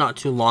saw not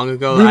too long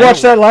ago. We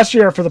watched that last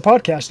year for the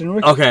podcast, didn't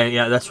we? Okay,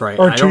 yeah, that's right.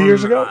 Or 2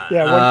 years ago?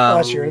 Yeah,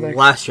 last year, I think.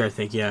 Last year, I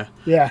think, yeah.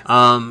 Yeah.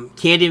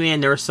 Candyman,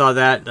 never saw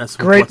that. That's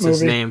great what's movie.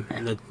 His name?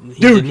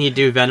 Didn't he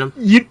do Venom?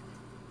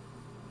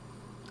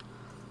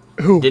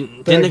 Who?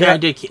 Didn't the guy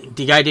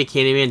did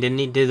Candyman? Didn't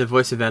he do the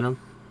voice of Venom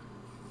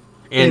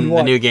in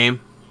the new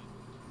game?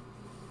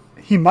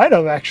 He might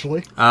have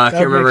actually. I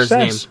can't remember his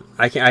name.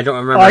 I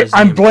don't remember his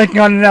name. I'm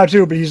blanking on it now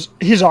too, but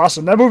he's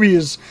awesome. That movie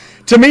is,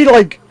 to me,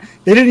 like,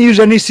 they didn't use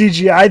any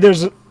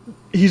CGI.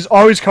 He's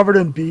always covered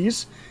in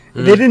bees.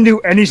 They didn't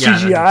do any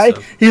CGI.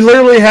 So. He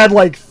literally had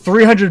like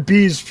 300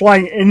 bees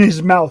flying in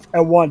his mouth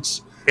at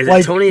once. Is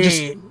like,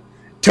 it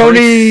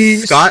Tony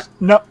Scott?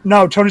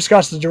 No, Tony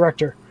Scott's the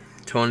director.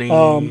 Tony.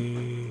 Oh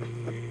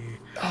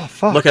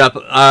fuck! Look it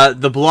up.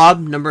 The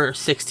Blob, number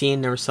 16.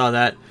 Never saw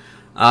that.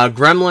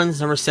 Gremlins,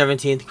 number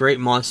 17. Great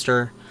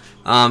monster.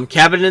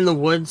 Cabin in the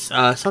Woods.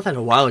 I saw that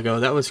a while ago.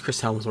 That was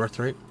Chris Hemsworth,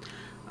 right?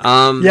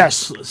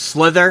 Yes.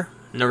 Slither.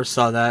 Never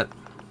saw that.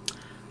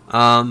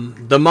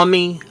 The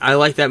Mummy. I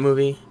like that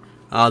movie.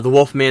 The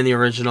Wolfman, the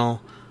original.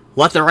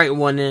 Let the Right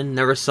One In.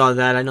 Never saw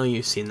that. I know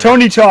you've seen that.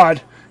 Tony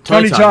Todd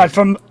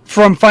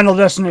from Final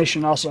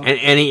Destination also.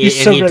 And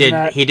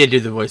he did do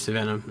the voice of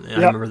Venom. I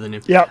remember the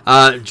name.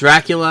 Yep.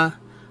 Dracula,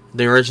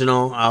 the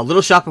original.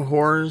 Little Shop of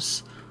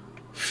Horrors.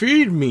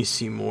 Feed Me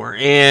Seymour.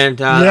 And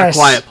A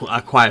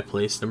Quiet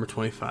Place, number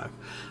 25.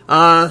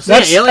 That's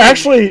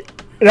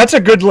a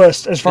good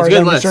list as far as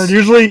I'm concerned.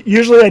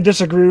 Usually I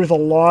disagree with a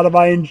lot of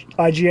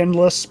IGN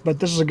lists, but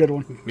this is a good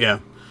one. Yeah.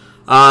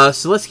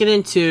 So let's get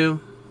into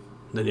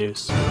the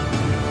news.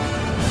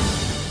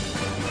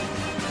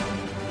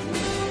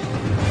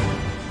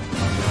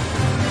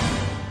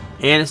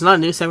 And it's not a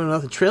news segment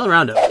without the trailer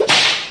roundup.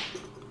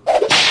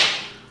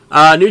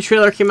 New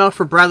trailer came out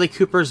for Bradley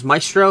Cooper's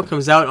Maestro.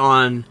 Comes out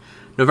on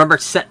November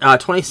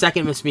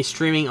 22nd. Must be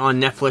streaming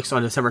on Netflix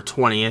on December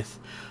 20th.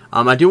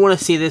 I do want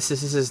to see this.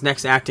 This is his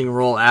next acting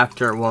role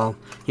after. Well,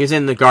 he was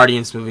in the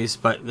Guardians movies,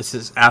 but this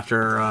is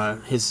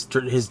after his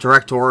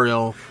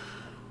directorial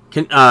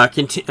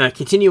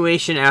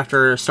continuation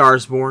after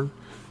Stars Born.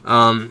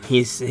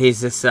 He's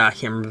this. I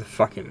can't remember the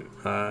fucking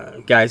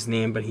guy's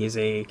name, but he's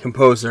a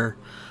composer.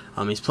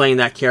 He's playing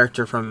that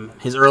character from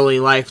his early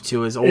life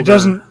to his older age. It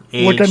doesn't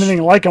look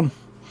anything like him.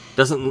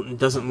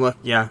 Doesn't look,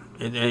 yeah.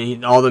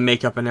 All the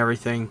makeup and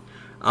everything.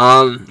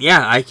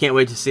 I can't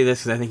wait to see this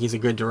because I think he's a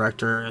good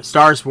director.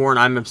 Stars Born,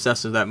 I'm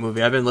obsessed with that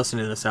movie. I've been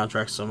listening to the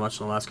soundtrack so much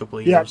in the last couple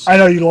of years. Yeah, I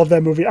know you love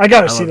that movie. I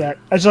gotta see that.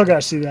 I still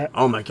gotta see that.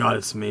 Oh my god,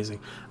 it's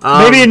amazing.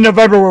 Maybe in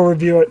November we'll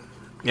review it.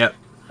 Yep.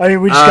 I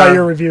mean, we just got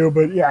your review,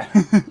 but yeah.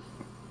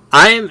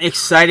 I am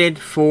excited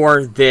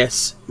for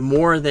this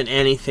more than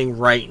anything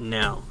right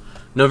now.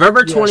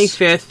 November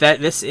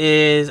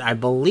 25th, I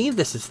believe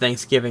this is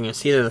Thanksgiving.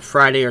 It's either the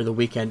Friday or the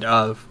weekend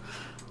of.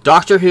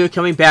 Doctor Who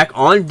coming back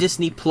on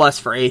Disney Plus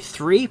for a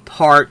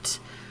 3-part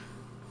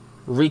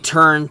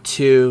return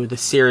to the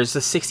series, the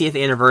 60th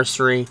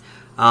anniversary.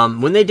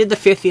 When they did the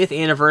 50th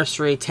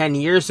anniversary 10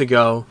 years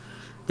ago,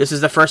 this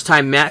is the first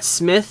time Matt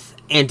Smith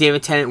and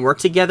David Tennant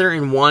worked together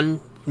in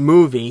one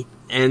movie.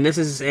 And this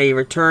is a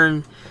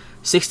return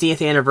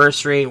 60th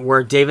anniversary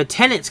where David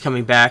Tennant's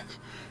coming back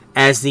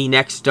as the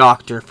next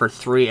Doctor for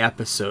 3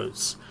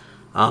 episodes.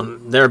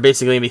 There are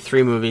basically going to be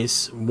 3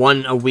 movies,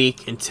 one a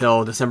week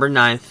until December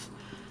 9th.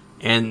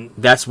 And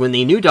that's when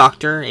the new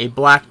Doctor, a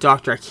black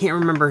Doctor, I can't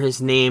remember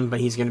his name, but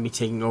he's going to be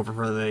taking over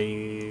for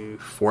the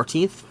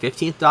 14th,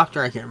 15th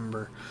Doctor, I can't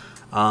remember.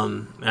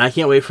 And I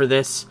can't wait for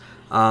this.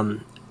 I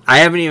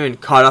haven't even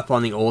caught up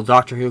on the old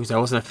Doctor Who because I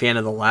wasn't a fan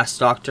of the last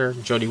Doctor,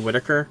 Jodie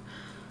Whittaker.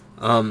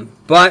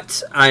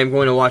 But I'm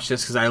going to watch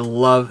this because I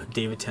love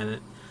David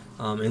Tennant.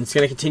 And it's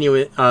going to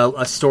continue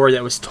a story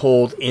that was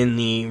told in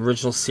the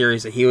original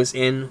series that he was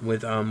in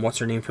with, what's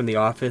her name from The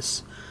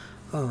Office?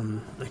 I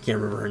can't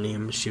remember her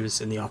name. She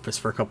was in The Office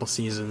for a couple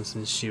seasons,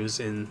 and she was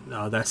in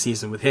that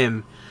season with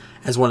him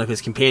as one of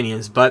his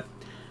companions. But,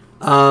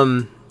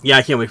 yeah,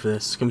 I can't wait for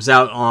this. It comes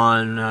out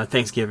on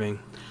Thanksgiving.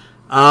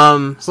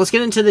 So let's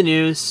get into the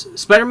news.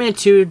 Spider-Man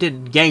 2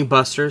 did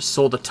gangbusters,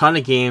 sold a ton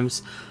of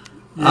games.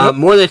 Yep.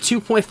 More than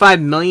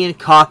 2.5 million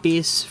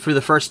copies for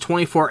the first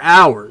 24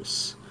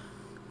 hours.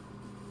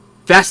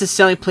 Fastest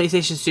selling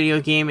PlayStation Studio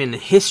game in the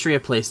history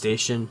of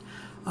PlayStation.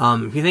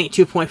 If you think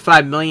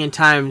 2.5 million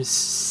times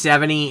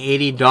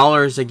 $70,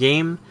 $80 a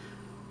game,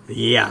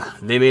 yeah,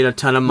 they made a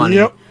ton of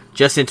money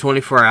just in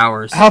 24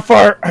 hours. How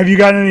far have you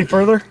gotten any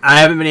further?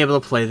 I haven't been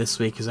able to play this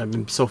week because I've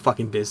been so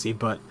fucking busy.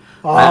 But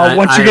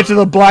once you get to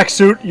the black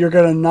suit, you're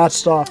gonna not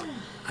stop.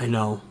 I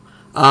know.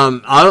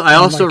 I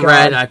also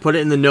read, I put it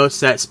in the notes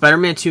that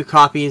Spider-Man 2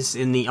 copies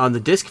on the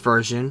disc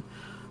version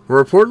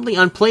were reportedly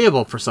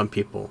unplayable for some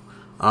people.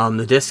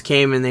 The disc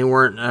came and they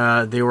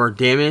were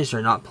damaged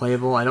or not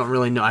playable. I don't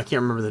really know. I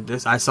can't remember the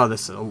disc. I saw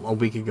this a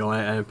week ago.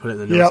 I put it in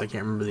the notes. I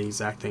can't remember the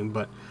exact thing,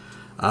 but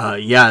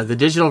yeah, the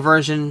digital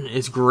version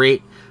is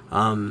great.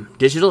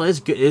 Digital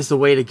is the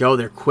way to go.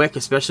 They're quick,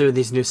 especially with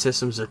these new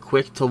systems. They're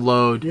quick to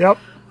load. Yep.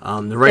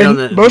 They're right and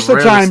on the most of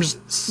the times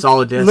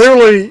solid disc.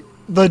 Literally,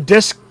 the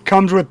disc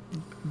comes with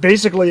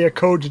basically a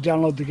code to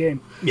download the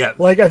game. Yeah.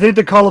 Like I think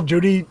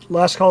the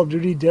last Call of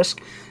Duty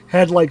disc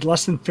had like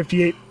less than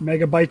 58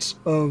 megabytes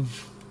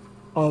of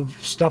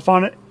stuff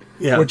on it,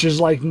 which is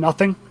like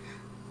nothing.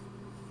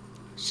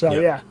 So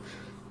yeah.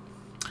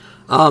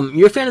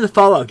 You're a fan of the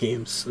Fallout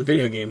games, the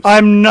video games?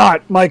 I'm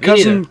not. My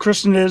cousin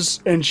Kristen is,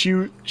 and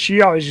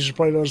she always used to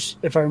play those,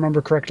 if I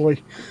remember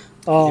correctly.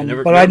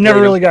 But I'd never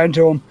really got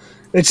into them.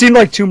 It seemed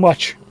like too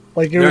much.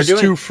 Like it was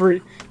too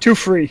free.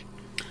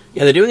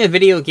 Yeah, they're doing a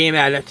video game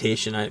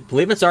adaptation. I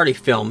believe it's already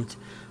filmed.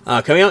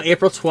 Coming out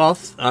April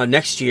 12th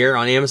next year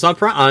on Amazon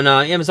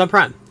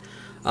Prime.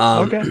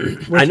 Okay.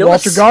 With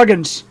Walter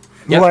Goggins,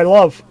 who I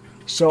love.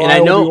 So I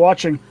will be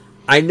watching.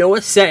 I know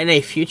it's set in a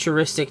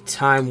futuristic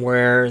time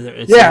where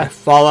it's like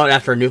Fallout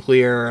after a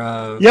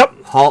nuclear.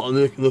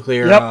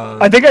 Nuclear. Yep.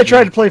 I think I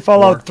tried to play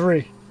Fallout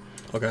 3.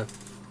 Okay.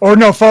 Or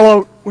no,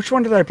 Fallout. Which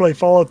one did I play?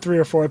 Fallout 3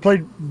 or 4? I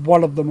played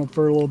one of them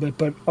for a little bit,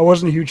 but I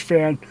wasn't a huge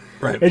fan.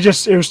 Right.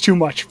 It was too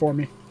much for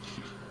me.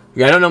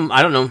 Yeah, I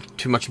don't know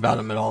too much about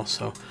them at all.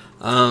 So,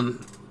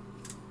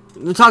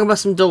 we'll talk about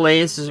some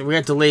delays. We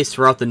had delays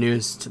throughout the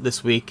news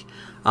this week.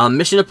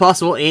 Mission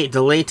Impossible 8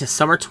 delayed to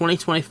summer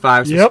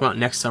 2025, so it's come out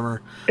next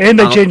summer. And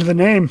they changed the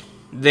name.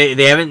 They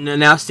haven't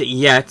announced it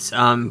yet,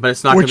 but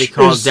it's not going to be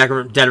called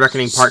Dead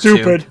Reckoning Part 2.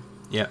 Stupid.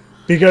 Yeah.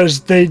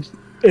 Because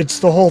it's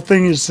the whole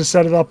thing is to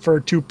set it up for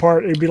a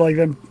 2-part. It'd be like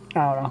them.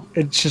 I don't know.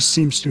 It just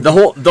seems stupid.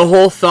 The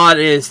whole thought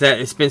is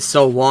that it's been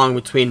so long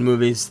between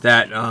movies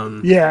that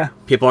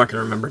people aren't going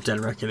to remember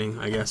Dead Reckoning.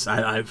 I guess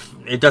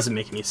it doesn't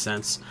make any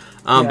sense.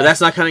 But that's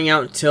not coming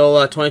out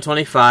until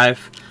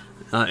 2025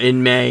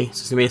 in May. So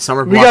it's going to be a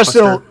summer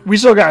blockbuster. We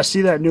still got to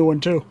see that new one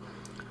too.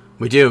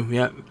 We do.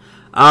 Yeah.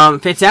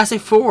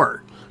 Fantastic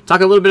Four.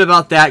 Talk a little bit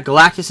about that.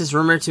 Galactus is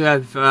rumored to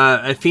have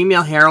a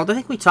female Herald. I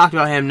think we talked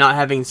about him not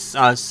having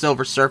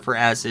Silver Surfer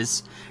as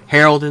his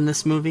Herald in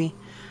this movie.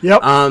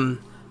 Yep.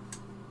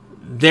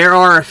 There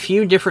are a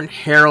few different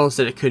Heralds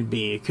that it could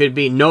be. It could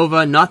be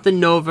Nova, not the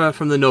Nova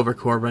from the Nova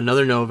Corps, but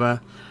another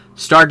Nova,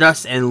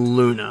 Stardust, and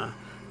Luna.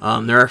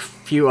 There are a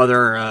few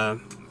other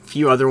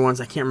ones.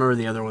 I can't remember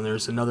the other one.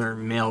 There's another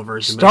male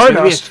version.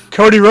 Stardust.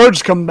 Cody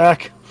Rhodes coming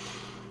back.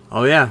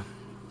 Oh yeah.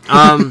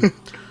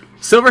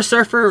 Silver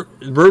Surfer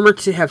rumored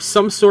to have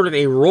some sort of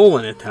a role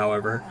in it,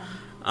 however.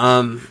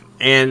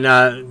 And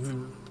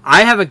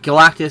I have a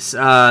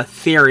Galactus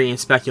theory and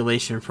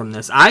speculation from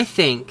this. I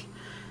think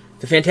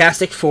the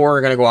Fantastic Four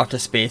are going to go off to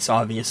space,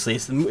 obviously.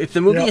 If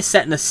the movie is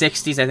set in the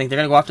 60s, I think they're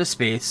going to go off to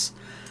space.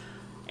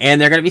 And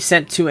they're going to be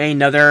sent to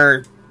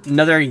another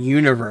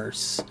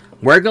universe.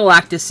 Where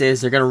Galactus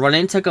is, they're going to run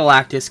into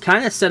Galactus,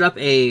 kind of set up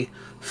a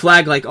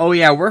flag like, oh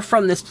yeah, we're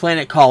from this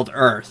planet called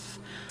Earth.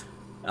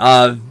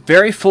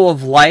 Very full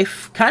of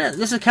life.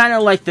 This is kind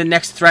of like the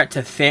next threat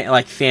to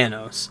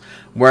Thanos,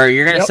 where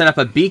you're going to set up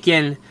a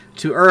beacon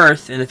to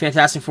Earth, and the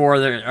Fantastic Four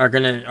are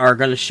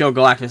gonna show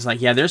Galactus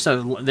like, yeah, there's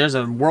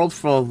a world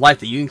full of life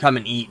that you can come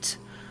and eat,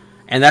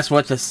 and that's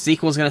what the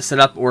sequel is gonna set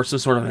up, or some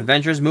sort of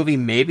Avengers movie,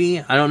 maybe,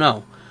 I don't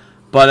know,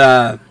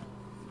 but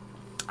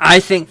I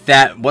think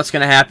that what's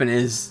gonna happen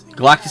is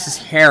Galactus's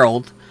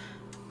Herald,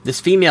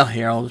 this female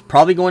Herald, is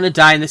probably going to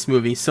die in this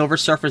movie. Silver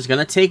Surfer is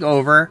gonna take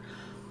over,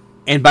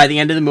 And by the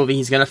end of the movie,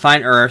 he's going to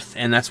find Earth,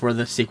 and that's where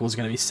the sequel is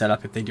going to be set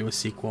up if they do a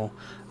sequel.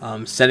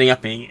 Setting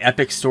up an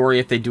epic story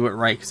if they do it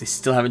right, because they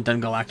still haven't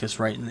done Galactus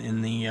right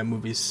in the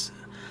movies.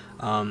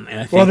 And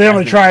I think, they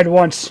only tried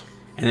once.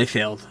 And they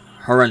failed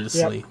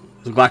horrendously.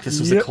 Yep. Galactus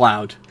was a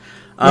cloud.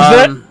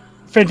 Was that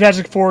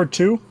Fantastic Four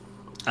 2?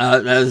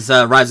 That was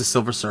Rise of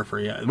Silver Surfer,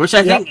 yeah. Which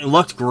I think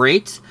looked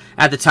great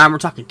at the time. We're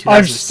talking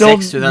 2006, I've still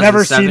 2007.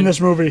 Never seen this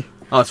movie.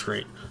 Oh, it's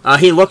great.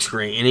 He looks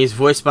great, and he's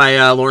voiced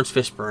by Lawrence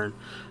Fishburne.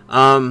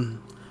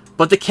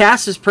 But the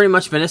cast is pretty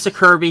much Vanessa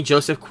Kirby,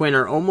 Joseph Quinn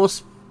are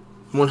almost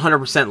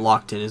 100%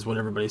 locked in, is what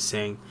everybody's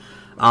saying.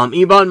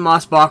 Ebon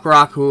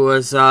Moss-Bachrach, who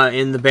was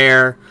in The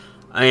Bear,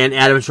 and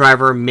Adam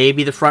Driver may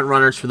be the front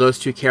runners for those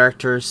two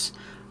characters.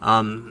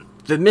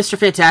 The Mr.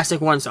 Fantastic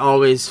one's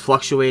always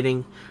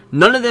fluctuating.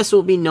 None of this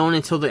will be known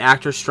until the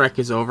actor's strike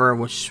is over,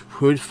 which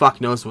who the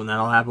fuck knows when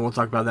that'll happen. We'll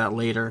talk about that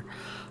later.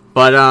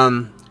 But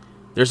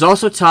there's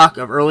also talk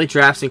of early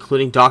drafts,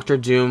 including Doctor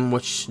Doom,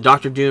 which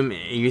Doctor Doom,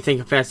 you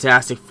think of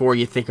Fantastic Four,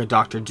 you think of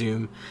Doctor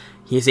Doom.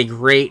 He's a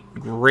great,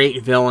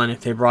 great villain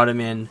if they brought him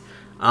in.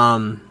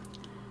 And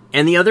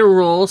the other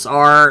rules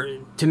are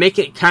to make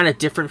it kind of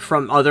different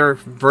from other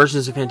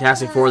versions of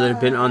Fantastic Four that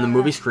have been on the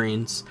movie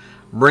screens,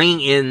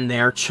 bringing in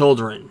their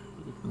children,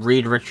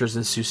 Reed Richards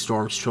and Sue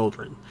Storm's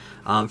children,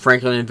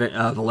 Franklin and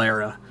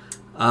Valera.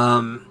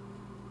 That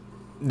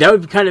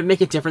would kind of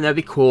make it different. That would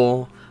be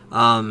cool.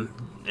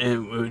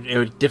 It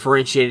would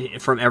differentiate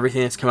it from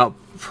everything that's come out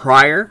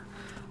prior.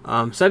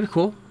 So that'd be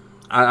cool.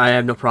 I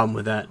have no problem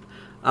with that.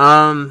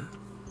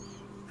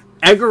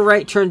 Edgar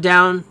Wright turned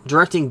down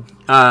directing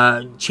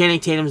Channing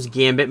Tatum's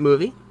Gambit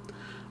movie.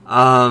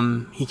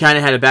 He kind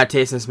of had a bad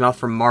taste in his mouth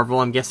from Marvel,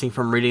 I'm guessing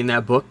from reading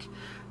that book.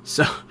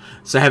 So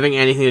having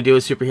anything to do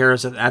with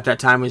superheroes at that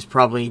time, was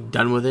probably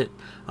done with it.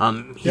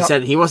 He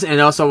said he wasn't,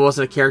 and also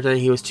wasn't a character that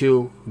he was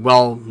too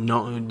well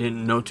known,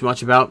 didn't know too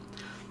much about.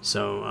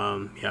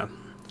 So yeah.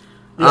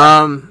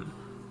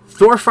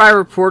 Thor 5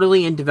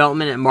 reportedly in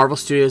development at Marvel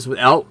Studios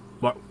without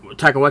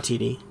Taika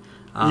Waititi.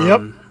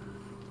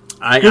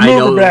 Good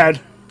move or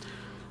bad?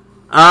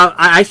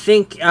 I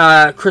think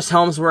Chris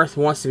Hemsworth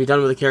wants to be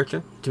done with the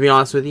character, to be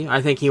honest with you.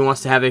 I think he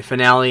wants to have a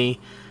finale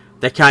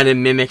that kind of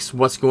mimics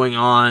what's going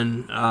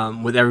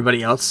on with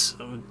everybody else.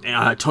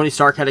 Tony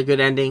Stark had a good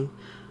ending.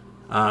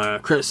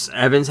 Chris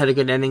Evans had a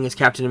good ending as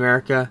Captain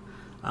America.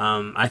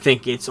 I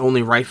think it's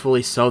only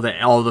rightfully so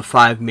that all the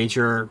 5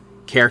 major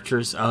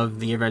characters of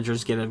the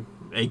Avengers get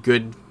a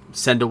good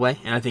send-away,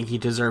 and I think he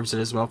deserves it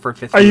as well for a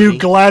 5th movie. Are you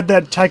glad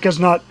that Taika's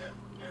not...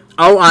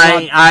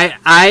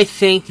 I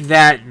think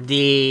that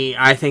the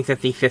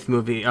 5th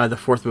movie, the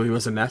 4th movie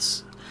was a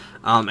mess,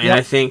 and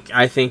I think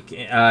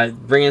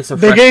bringing in some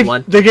fresh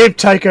blood. They gave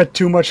Taika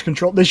too much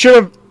control. They should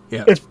have,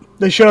 if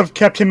they should have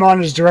kept him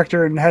on as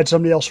director and had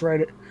somebody else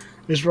write it.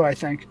 Is what I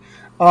think,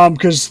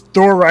 because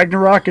Thor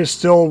Ragnarok is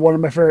still one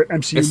of my favorite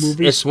MCU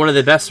movies. It's one of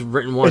the best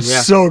written ones.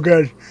 It's so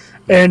good,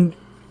 and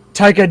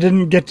Taika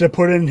didn't get to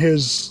put in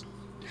his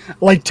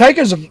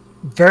Taika's a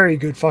very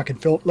good fucking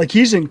film.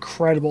 He's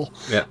incredible.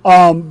 Yeah.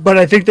 But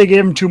I think they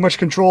gave him too much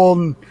control,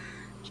 and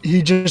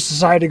he just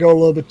decided to go a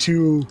little bit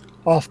too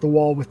off the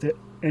wall with it.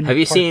 Have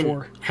you seen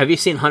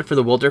Hunt for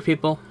the Wilder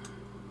People?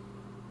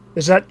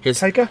 Is that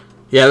Taika?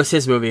 Yeah, it was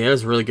his movie. It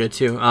was really good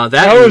too.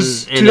 That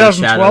was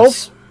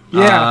 2012.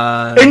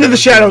 Yeah, Into the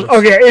Shadows.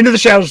 Okay, Into the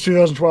Shadows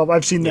 2012.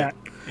 I've seen that.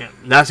 Yeah,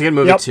 that's a good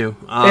movie too.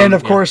 And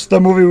of course, the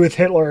movie with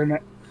Hitler in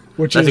it,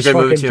 which is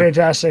fucking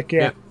fantastic.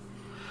 Yeah.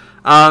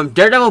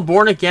 Daredevil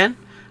Born Again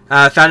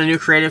found a new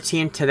creative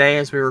team today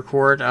as we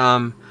record.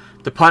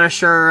 The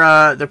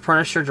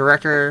Punisher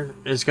director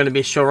is going to be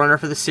a showrunner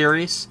for the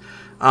series.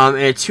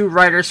 And 2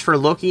 writers for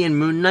Loki and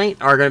Moon Knight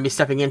are going to be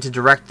stepping in to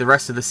direct the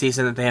rest of the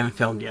season that they haven't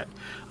filmed yet.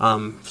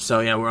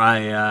 So yeah,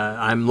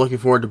 I'm looking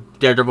forward to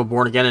Daredevil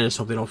Born Again, and just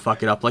hope they don't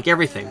fuck it up like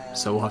everything.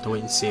 So we'll have to wait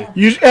and see.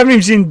 You haven't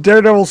even seen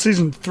Daredevil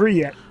season 3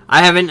 yet.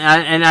 I haven't,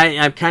 and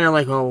I'm kind of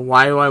like, well,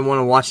 why do I want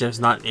to watch it if it's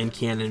not in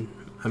canon?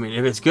 I mean,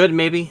 if it's good,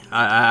 maybe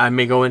I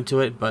may go into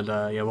it, but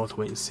yeah, we'll have to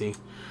wait and see.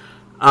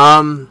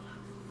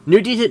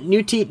 New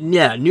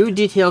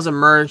details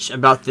emerged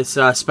about this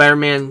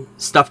Spider-Man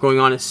stuff going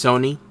on at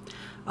Sony.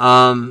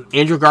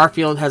 Andrew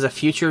Garfield has a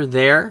future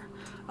there.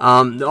 There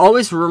are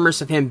always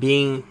rumors of him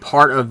being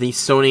part of the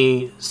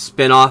Sony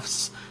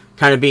spin-offs,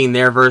 kind of being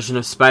their version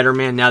of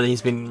Spider-Man, now that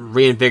he's been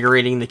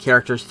reinvigorating the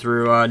characters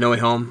through No Way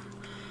Home.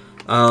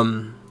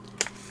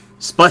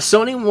 But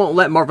Sony won't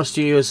let Marvel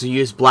Studios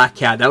use Black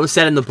Cat. That was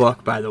said in the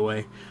book, by the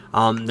way.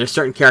 There's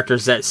certain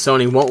characters that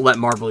Sony won't let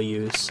Marvel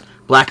use.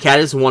 Black Cat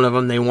is one of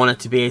them. They want it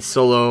to be a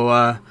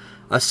solo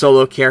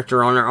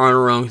character on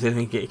her own, because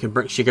they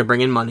think she could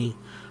bring in money.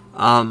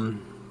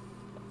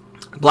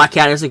 Black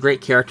Cat is a great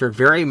character,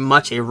 very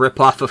much a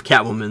rip-off of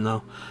Catwoman,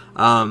 though.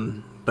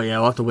 But yeah,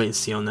 we'll have to wait and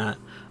see on that.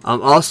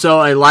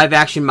 Also, a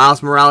live-action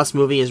Miles Morales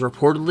movie is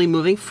reportedly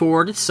moving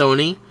forward at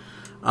Sony.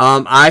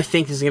 I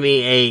think there's going to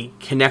be a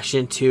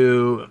connection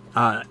to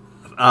Beyond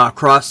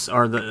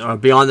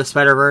the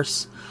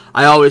Spider-Verse.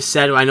 I always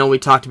said, I know we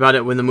talked about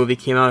it when the movie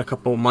came out a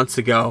couple months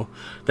ago,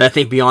 that I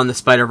think Beyond the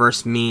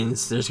Spider-Verse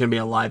means there's going to be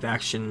a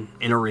live-action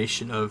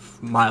iteration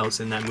of Miles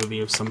in that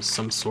movie of some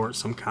sort,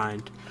 some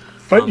kind.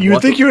 But you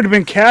would think you would have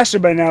been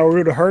casted by now, or we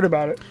would have heard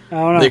about it. I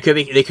don't know. They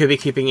could be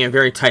keeping a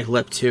very tight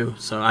lip too,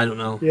 so I don't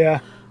know. Yeah.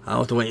 I'll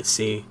have to wait and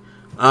see.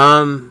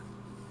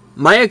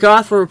 Maya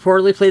Goth will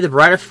reportedly play the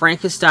Bride of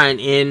Frankenstein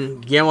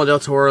in Guillermo del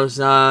Toro's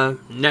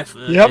Netflix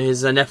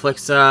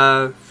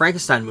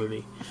Frankenstein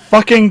movie.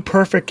 Fucking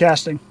perfect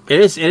casting. It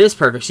is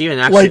perfect. She even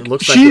actually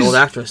looks like the old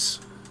actress.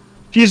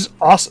 She's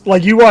awesome.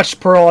 Like, you watched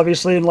Pearl,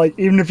 obviously, and like,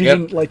 even if you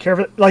didn't like care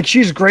for it, like,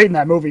 she's great in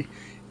that movie.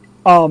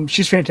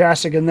 She's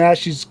fantastic in that.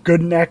 She's good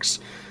in X.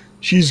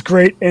 She's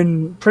great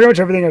in pretty much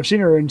everything I've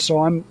seen her in. So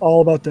I'm all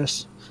about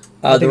this.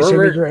 I think it's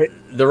gonna be great.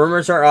 The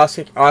rumors are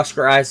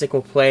Oscar Isaac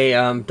will play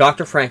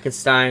Dr.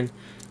 Frankenstein,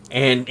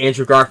 and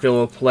Andrew Garfield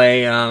will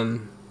play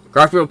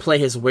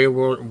his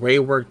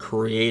wayward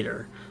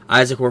creator.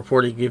 Isaac will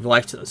reportedly give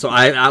life to. So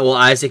will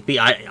Isaac be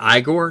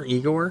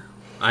Igor?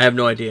 I have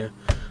no idea.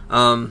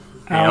 We'll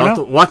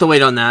have to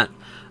wait on that.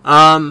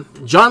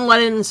 John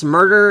Lennon's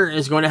murder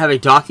is going to have a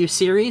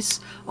docu-series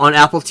on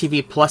Apple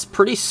TV Plus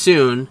pretty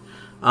soon.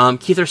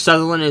 Kiefer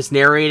Sutherland is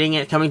narrating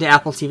it, coming to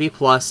Apple TV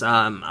Plus.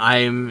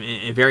 I'm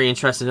very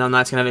interested in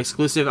that. It's going to have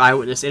exclusive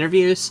eyewitness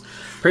interviews,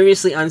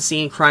 previously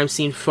unseen crime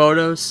scene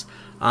photos.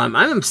 I'm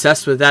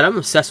obsessed with that. I'm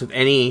obsessed with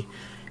any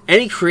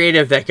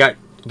creative that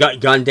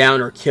got gunned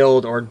down or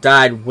killed or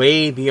died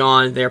way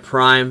beyond their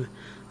prime.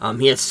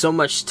 He has so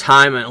much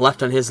time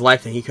left on his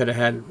life that he could have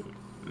had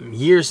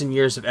years and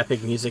years of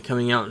epic music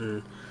coming out,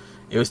 and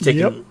it was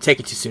taken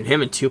too soon.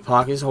 Him and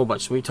Tupac, there's a whole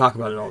bunch. We talk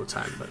about it all the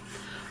time. But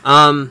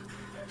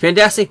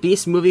Fantastic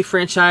Beasts movie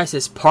franchise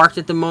is parked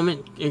at the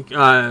moment,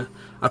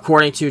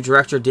 according to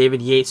director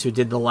David Yates, who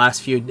did the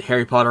last few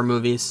Harry Potter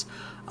movies.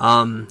 We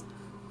kind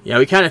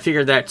of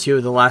figured that too.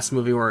 The last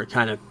movie where it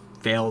kind of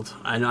failed.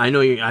 I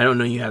don't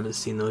know you haven't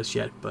seen those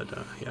yet, but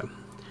yeah.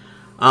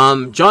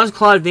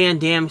 Jean-Claude Van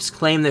Damme's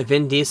claim that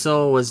Vin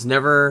Diesel was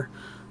not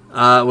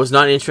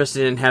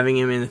interested in having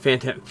him in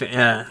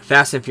the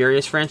Fast and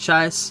Furious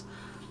franchise,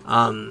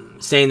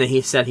 saying that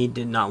he said he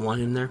did not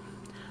want him there.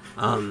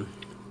 I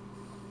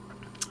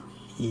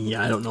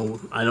don't know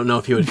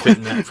if he would fit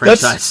in that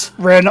franchise. That's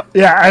random.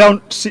 Yeah,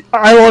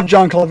 I love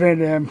Jean-Claude Van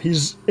Damme.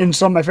 He's in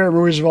some of my favorite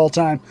movies of all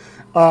time.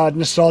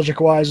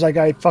 Nostalgic wise, like,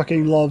 I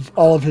fucking love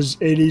all of his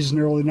 80s and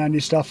early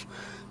 90s stuff.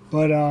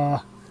 But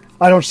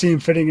I don't see him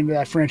fitting into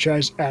that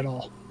franchise at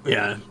all.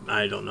 Yeah,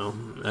 I don't know.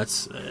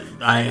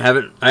 I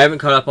haven't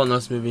caught up on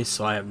those movies,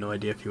 so I have no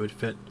idea if he would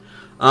fit.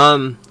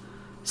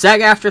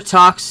 SAG-AFTRA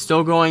talks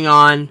still going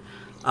on.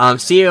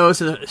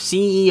 CEOs of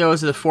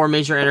the four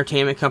major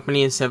entertainment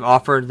companies have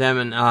offered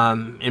them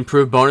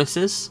improved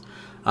bonuses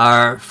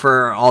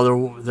for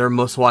all their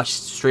most watched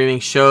streaming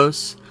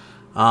shows,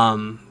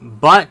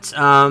 but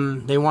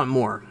they want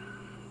more.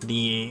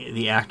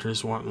 The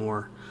actors want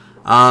more,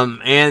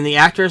 and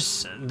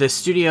the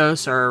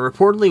studios are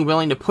reportedly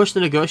willing to push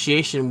the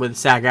negotiation with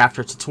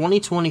SAG-AFTRA to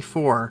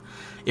 2024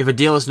 if a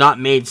deal is not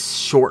made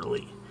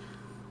shortly.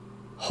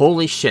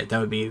 Holy shit, that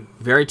would be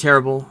very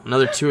terrible.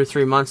 Another 2 or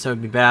 3 months, that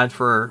would be bad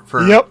for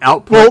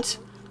output. Well,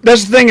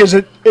 that's the thing is,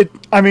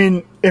 I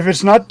mean, if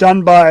it's not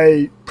done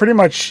by pretty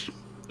much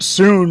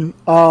soon,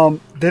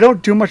 they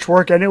don't do much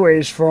work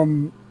anyways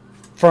from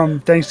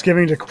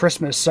Thanksgiving to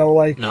Christmas. So,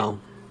 like, no.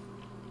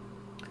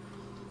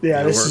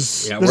 Yeah,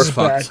 this is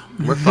fucked.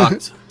 Bad. We're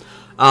fucked.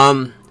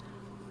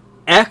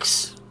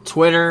 X,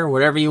 Twitter,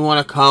 whatever you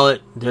want to call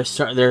it,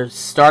 they're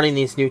starting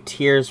these new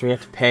tiers where you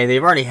have to pay.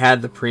 They've already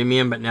had the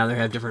premium, but now they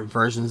have different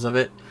versions of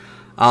it.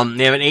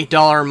 They have an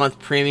 $8 a month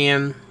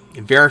premium,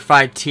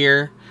 verified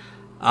tier,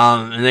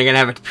 and they're going to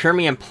have a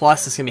premium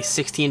plus. It's going to be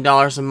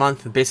 $16 a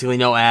month with basically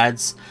no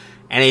ads,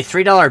 and a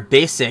 $3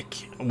 basic,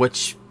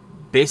 which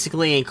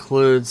basically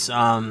includes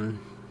you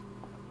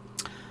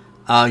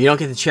don't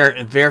get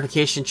the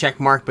verification check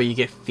mark, but you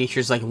get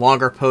features like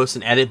longer posts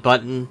and edit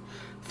button,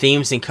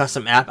 themes and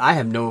custom app. I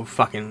have no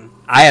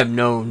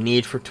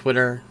need for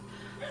Twitter.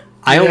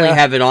 I only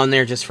have it on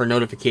there just for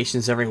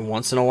notifications every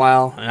once in a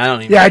while, and I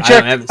don't even.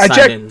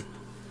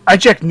 I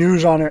check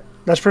news on it.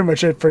 That's pretty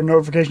much it for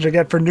notifications I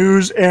get for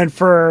news and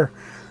for,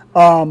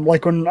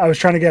 like when I was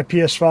trying to get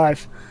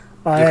PS5,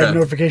 I had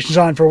notifications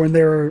on for when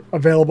they were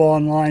available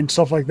online,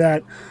 stuff like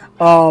that.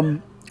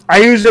 I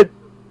use it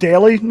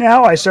daily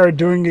now. I started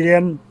doing it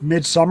again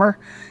midsummer,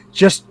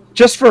 just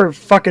for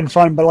fucking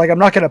fun. But like, I'm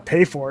not gonna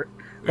pay for it.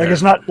 Like,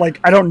 it's not like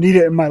I don't need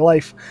it in my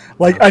life.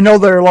 Like, I know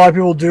there are a lot of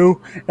people do,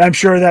 and I'm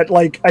sure that,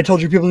 like I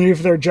told you, people need it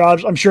for their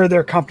jobs. I'm sure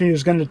their company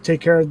is going to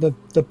take care of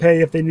the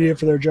pay if they need it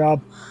for their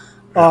job.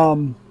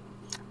 I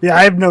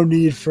have no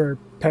need for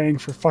paying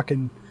for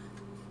fucking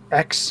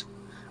X,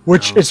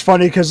 which is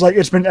funny because, like,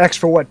 it's been X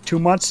for what, 2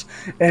 months,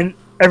 and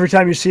every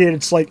time you see it,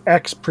 it's like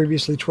X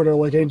previously Twitter.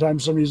 Like, anytime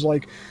somebody's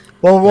like,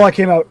 well, I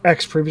came out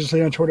X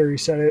previously on Twitter, he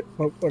said it,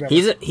 but whatever.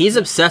 He's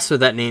obsessed with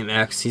that name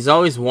X. He's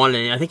always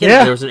wanted it. I think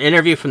there was an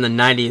interview from the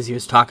 90s. He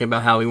was talking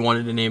about how he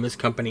wanted to name his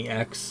company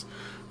X.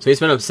 So he's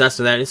been obsessed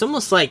with that. It's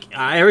almost like,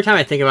 every time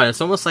I think about it,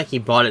 it's almost like he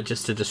bought it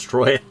just to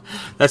destroy it.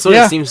 That's what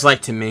it seems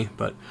like to me.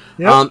 But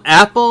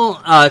Apple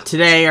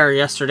today or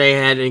yesterday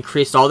had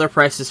increased all their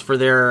prices for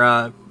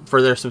their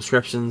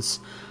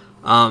subscriptions.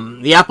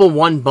 The Apple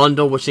One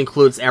bundle, which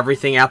includes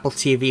everything: Apple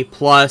TV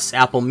Plus,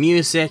 Apple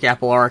Music,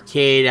 Apple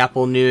Arcade,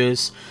 Apple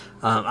News,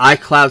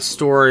 iCloud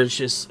storage,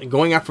 is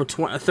going up from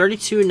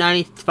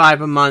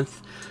 $32.95 a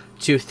month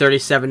to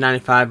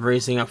 $37.95,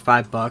 raising up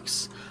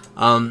 $5.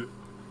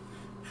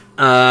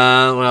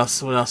 What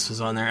else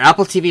was on there?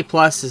 Apple TV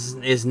Plus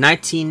is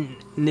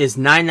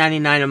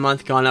 $9.99 a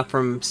month, gone up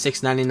from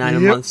 $6.99 a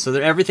month. So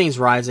everything's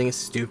rising. It's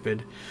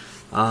stupid.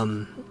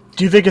 Do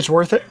you think it's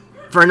worth it?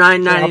 For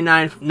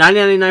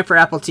 $9.99 for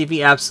Apple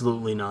TV?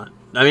 Absolutely not.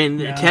 I mean,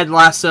 Ted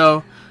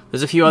Lasso.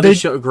 There's a few other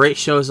great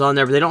shows on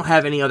there, but they don't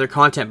have any other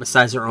content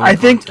besides their own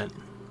content.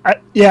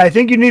 I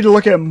think you need to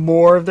look at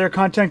more of their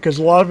content because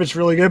a lot of it's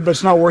really good, but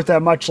it's not worth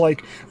that much.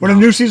 Like when a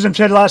new season of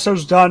Ted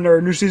Lasso's done, or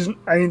a new season,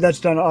 I mean that's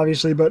done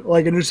obviously, but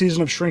like a new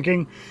season of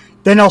Shrinking,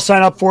 then I'll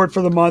sign up for it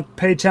for the month,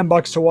 pay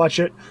 $10 to watch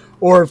it,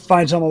 or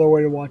find some other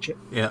way to watch it.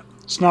 Yeah,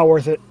 it's not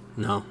worth it.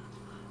 No.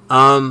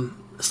 A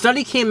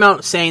study came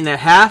out saying that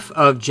half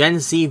of Gen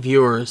Z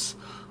viewers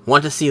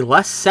want to see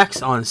less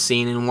sex on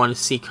scene and want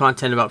to see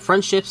content about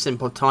friendships and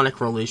platonic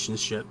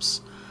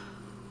relationships.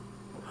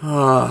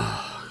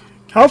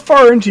 How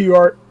far into you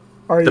are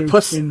you in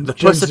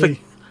Gen Z?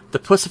 The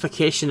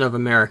pussification of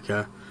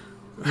America.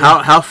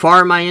 Yeah. How far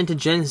am I into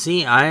Gen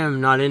Z? I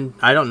am not in.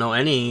 I don't know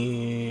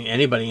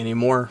anybody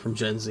anymore from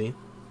Gen Z.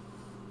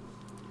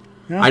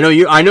 Yeah. I know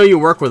you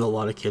work with a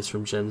lot of kids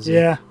from Gen Z.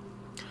 Yeah.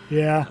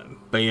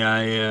 But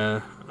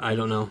yeah, I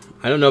don't know.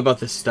 I don't know about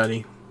this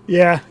study.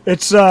 Yeah,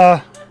 it's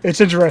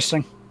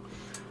interesting.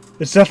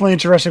 It's definitely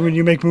interesting when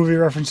you make movie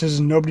references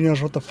and nobody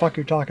knows what the fuck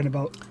you're talking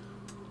about.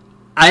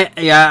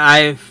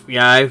 It's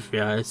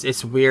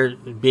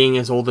weird being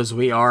as old as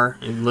we are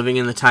and living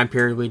in the time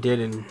period we did,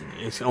 and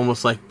it's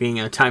almost like being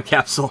in a time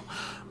capsule.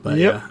 But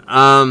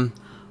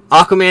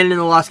Aquaman and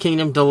the Lost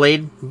Kingdom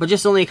delayed, but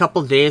just only a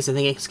couple days. I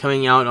think it's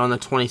coming out on the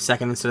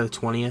 22nd instead of the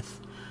 20th.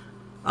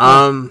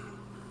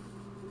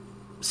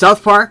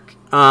 South Park,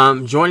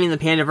 joining the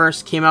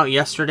Pandaverse, came out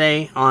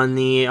yesterday on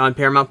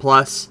Paramount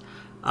Plus.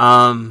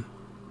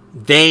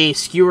 They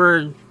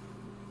skewered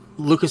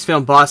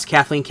Lucasfilm boss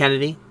Kathleen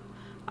Kennedy.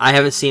 I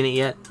haven't seen it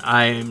yet.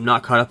 I'm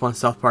not caught up on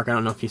South Park. I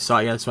don't know if you saw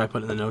it yet. That's why I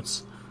put it in the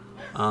notes.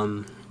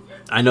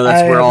 I know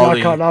that's where all the... I'm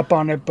not caught up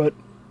on it, but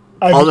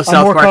all the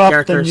South Park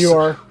characters... than you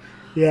are.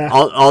 Yeah.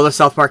 All the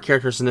South Park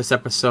characters in this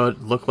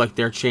episode look like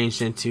they're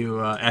changed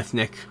into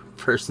ethnic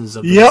versions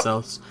of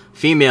themselves.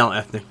 Female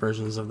ethnic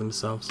versions of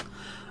themselves.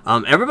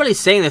 Everybody's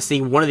saying this is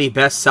one of the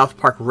best South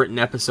Park written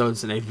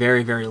episodes in a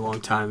very, very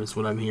long time, is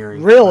what I'm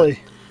hearing.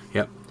 Really?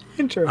 Yep.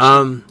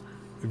 Interesting.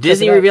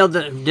 Disney revealed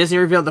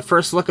the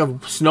first look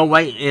of Snow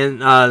White and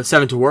the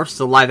Seven Dwarfs,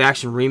 the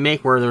live-action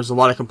remake, where there was a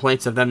lot of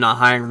complaints of them not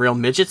hiring real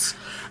midgets.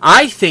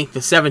 I think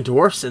the Seven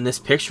Dwarfs in this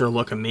picture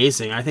look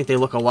amazing. I think they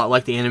look a lot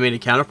like the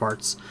animated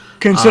counterparts.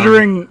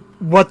 Considering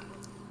what...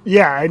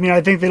 Yeah, I mean,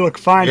 I think they look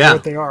fine for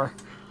what they are.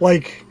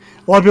 Like,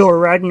 a lot of people are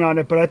ragging on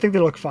it, but I think they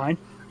look fine.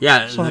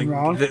 Yeah,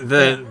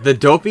 the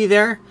Dopey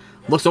there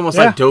looks almost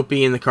like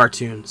Dopey in the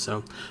cartoon.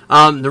 So,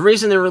 the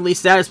reason they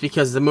released that is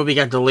because the movie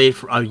got delayed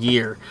for a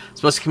year.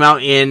 It's supposed to come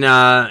out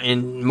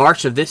in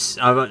March of this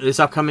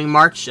upcoming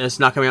March. It's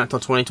not coming out until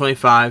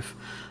 2025.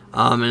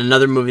 And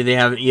another movie they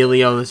have,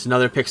 Elio. This is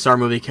another Pixar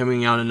movie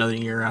coming out another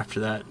year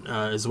after that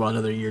as well.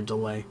 Another year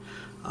delay.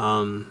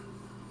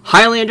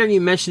 Highlander,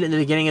 you mentioned it in the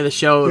beginning of the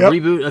show. Yep.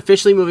 Reboot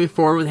officially moving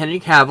forward with Henry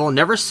Cavill.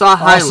 Never saw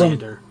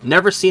Highlander.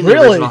 Never seen the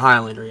original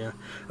Highlander yet.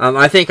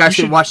 I think I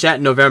should watch that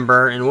in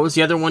November. And what was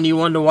the other one you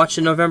wanted to watch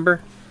in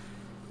November?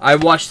 I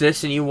watched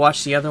this, and you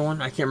watched the other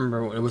one. I can't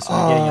remember what it was at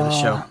the beginning of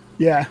the show.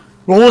 Yeah,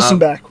 we'll listen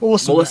back. We'll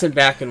listen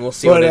back, and we'll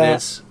see what it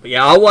is. But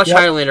yeah, I'll watch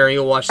Highlander, and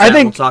you'll watch that. I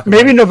think we'll talk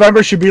maybe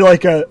November should be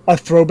like a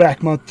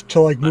throwback month to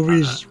like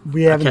movies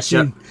we haven't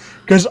seen.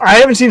 Because I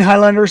haven't seen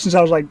Highlander since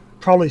I was like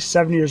probably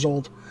 7 years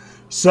old.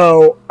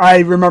 So I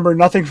remember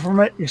nothing from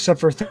it except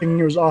for thinking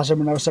it was awesome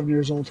when I was 7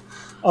 years old.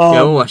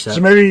 We'll watch that.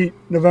 So maybe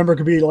November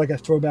could be like a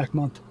throwback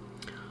month.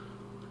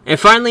 And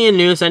finally, in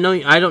news, I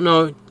don't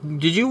know.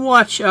 Did you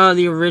watch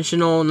the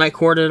original Night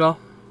Court at all?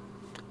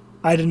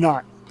 I did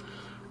not.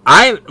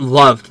 I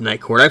loved Night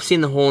Court. I've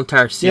seen the whole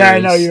entire series. Yeah, I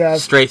know you have.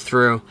 Straight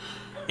through.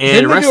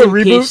 And didn't they do a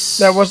reboot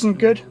that wasn't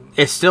good?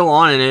 It's still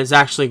on, and it's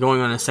actually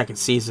going on a second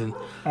season.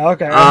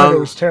 Okay, I heard it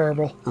was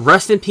terrible.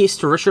 Rest in peace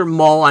to Richard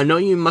Mole. I know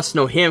you must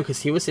know him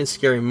because he was in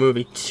Scary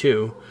Movie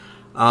 2.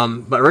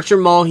 But Richard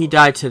Mole, he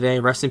died today.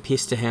 Rest in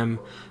peace to him.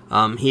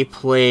 He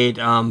played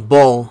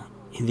Bull,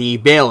 the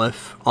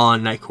bailiff,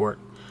 on Night Court.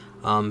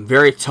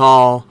 Very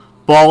tall,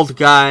 bald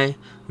guy.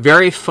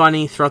 Very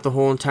funny throughout the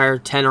whole entire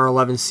 10 or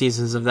 11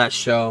 seasons of that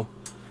show.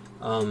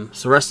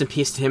 So rest in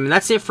peace to him. And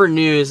that's it for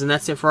news, and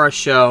that's it for our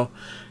show.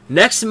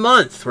 Next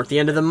month, we're at the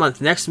end of the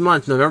month. Next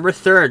month, November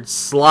 3rd,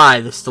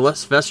 Sly, the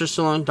Sylvester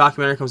Stallone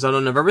documentary, comes out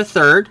on November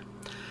 3rd.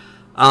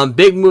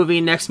 Big movie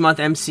next month,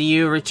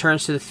 MCU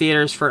returns to the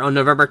theaters on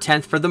November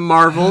 10th for The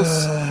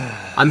Marvels.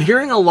 I'm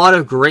hearing a lot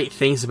of great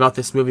things about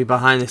this movie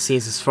behind the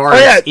scenes as far Oh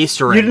yeah, as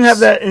Easter eggs. you didn't have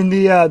that in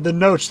the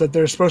notes that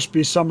there's supposed to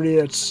be somebody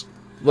that's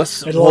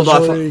Let's hold off.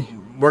 allegedly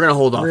We're gonna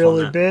hold off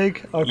really on that.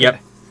 big. Okay.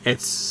 Yep,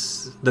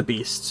 it's the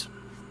Beast.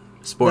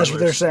 Spoilers. That's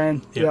what they're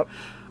saying. Yep.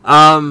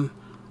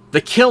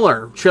 The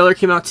Killer trailer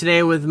came out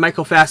today with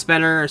Michael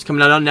Fassbender. It's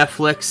coming out on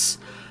Netflix.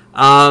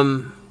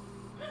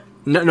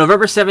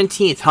 November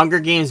 17th, Hunger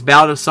Games: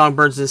 Ballad of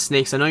Songbirds and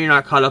Snakes. I know you're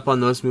not caught up on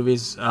those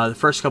movies. The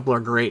first couple are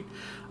great.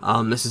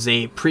 This is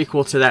a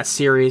prequel to that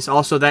series.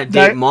 Also, that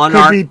date,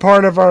 Monarch could be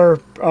part of our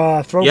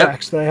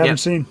throwbacks that I haven't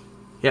seen.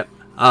 Yep.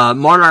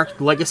 Monarch: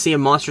 Legacy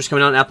of Monsters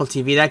coming out on Apple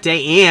TV that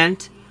day,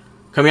 and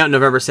coming out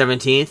November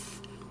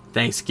 17th,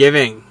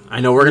 Thanksgiving. I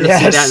know we're going to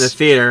see that in the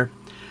theater.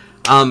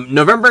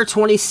 November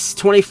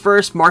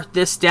 21st, mark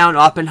this down,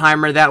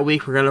 Oppenheimer that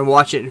week. We're going to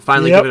watch it and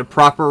finally give it a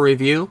proper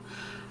review.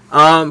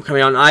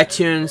 Coming out on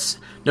iTunes.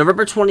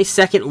 November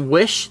 22nd,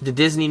 Wish, the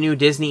new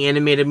Disney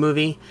animated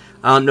movie.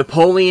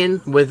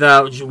 Napoleon with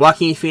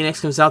Joaquin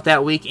Phoenix comes out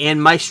that week,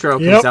 and Maestro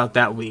comes out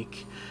that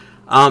week.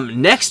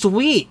 Next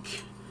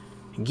week,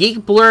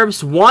 Geek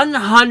Blurb's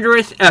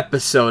 100th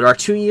episode, our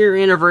 2-year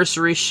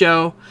anniversary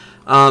show.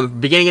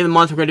 Beginning of the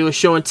month, we're going to do a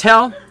show and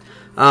tell.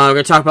 We're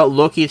going to talk about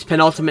Loki's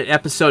penultimate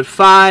episode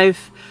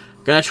 5.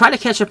 Going to try to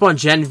catch up on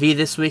Gen V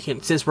this week,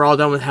 and since we're all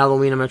done with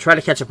Halloween, I'm going to try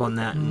to catch up on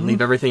that and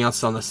leave everything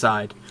else on the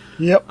side.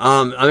 Yep.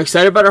 I'm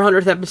excited about our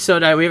 100th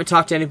episode. We haven't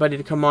talked to anybody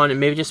to come on, and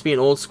maybe just be an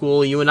old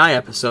school you and I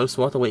episode, so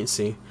we'll have to wait and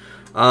see.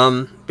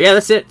 But yeah,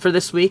 that's it for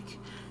this week,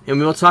 and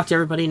we will talk to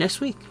everybody next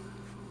week.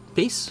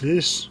 Peace.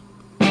 Peace.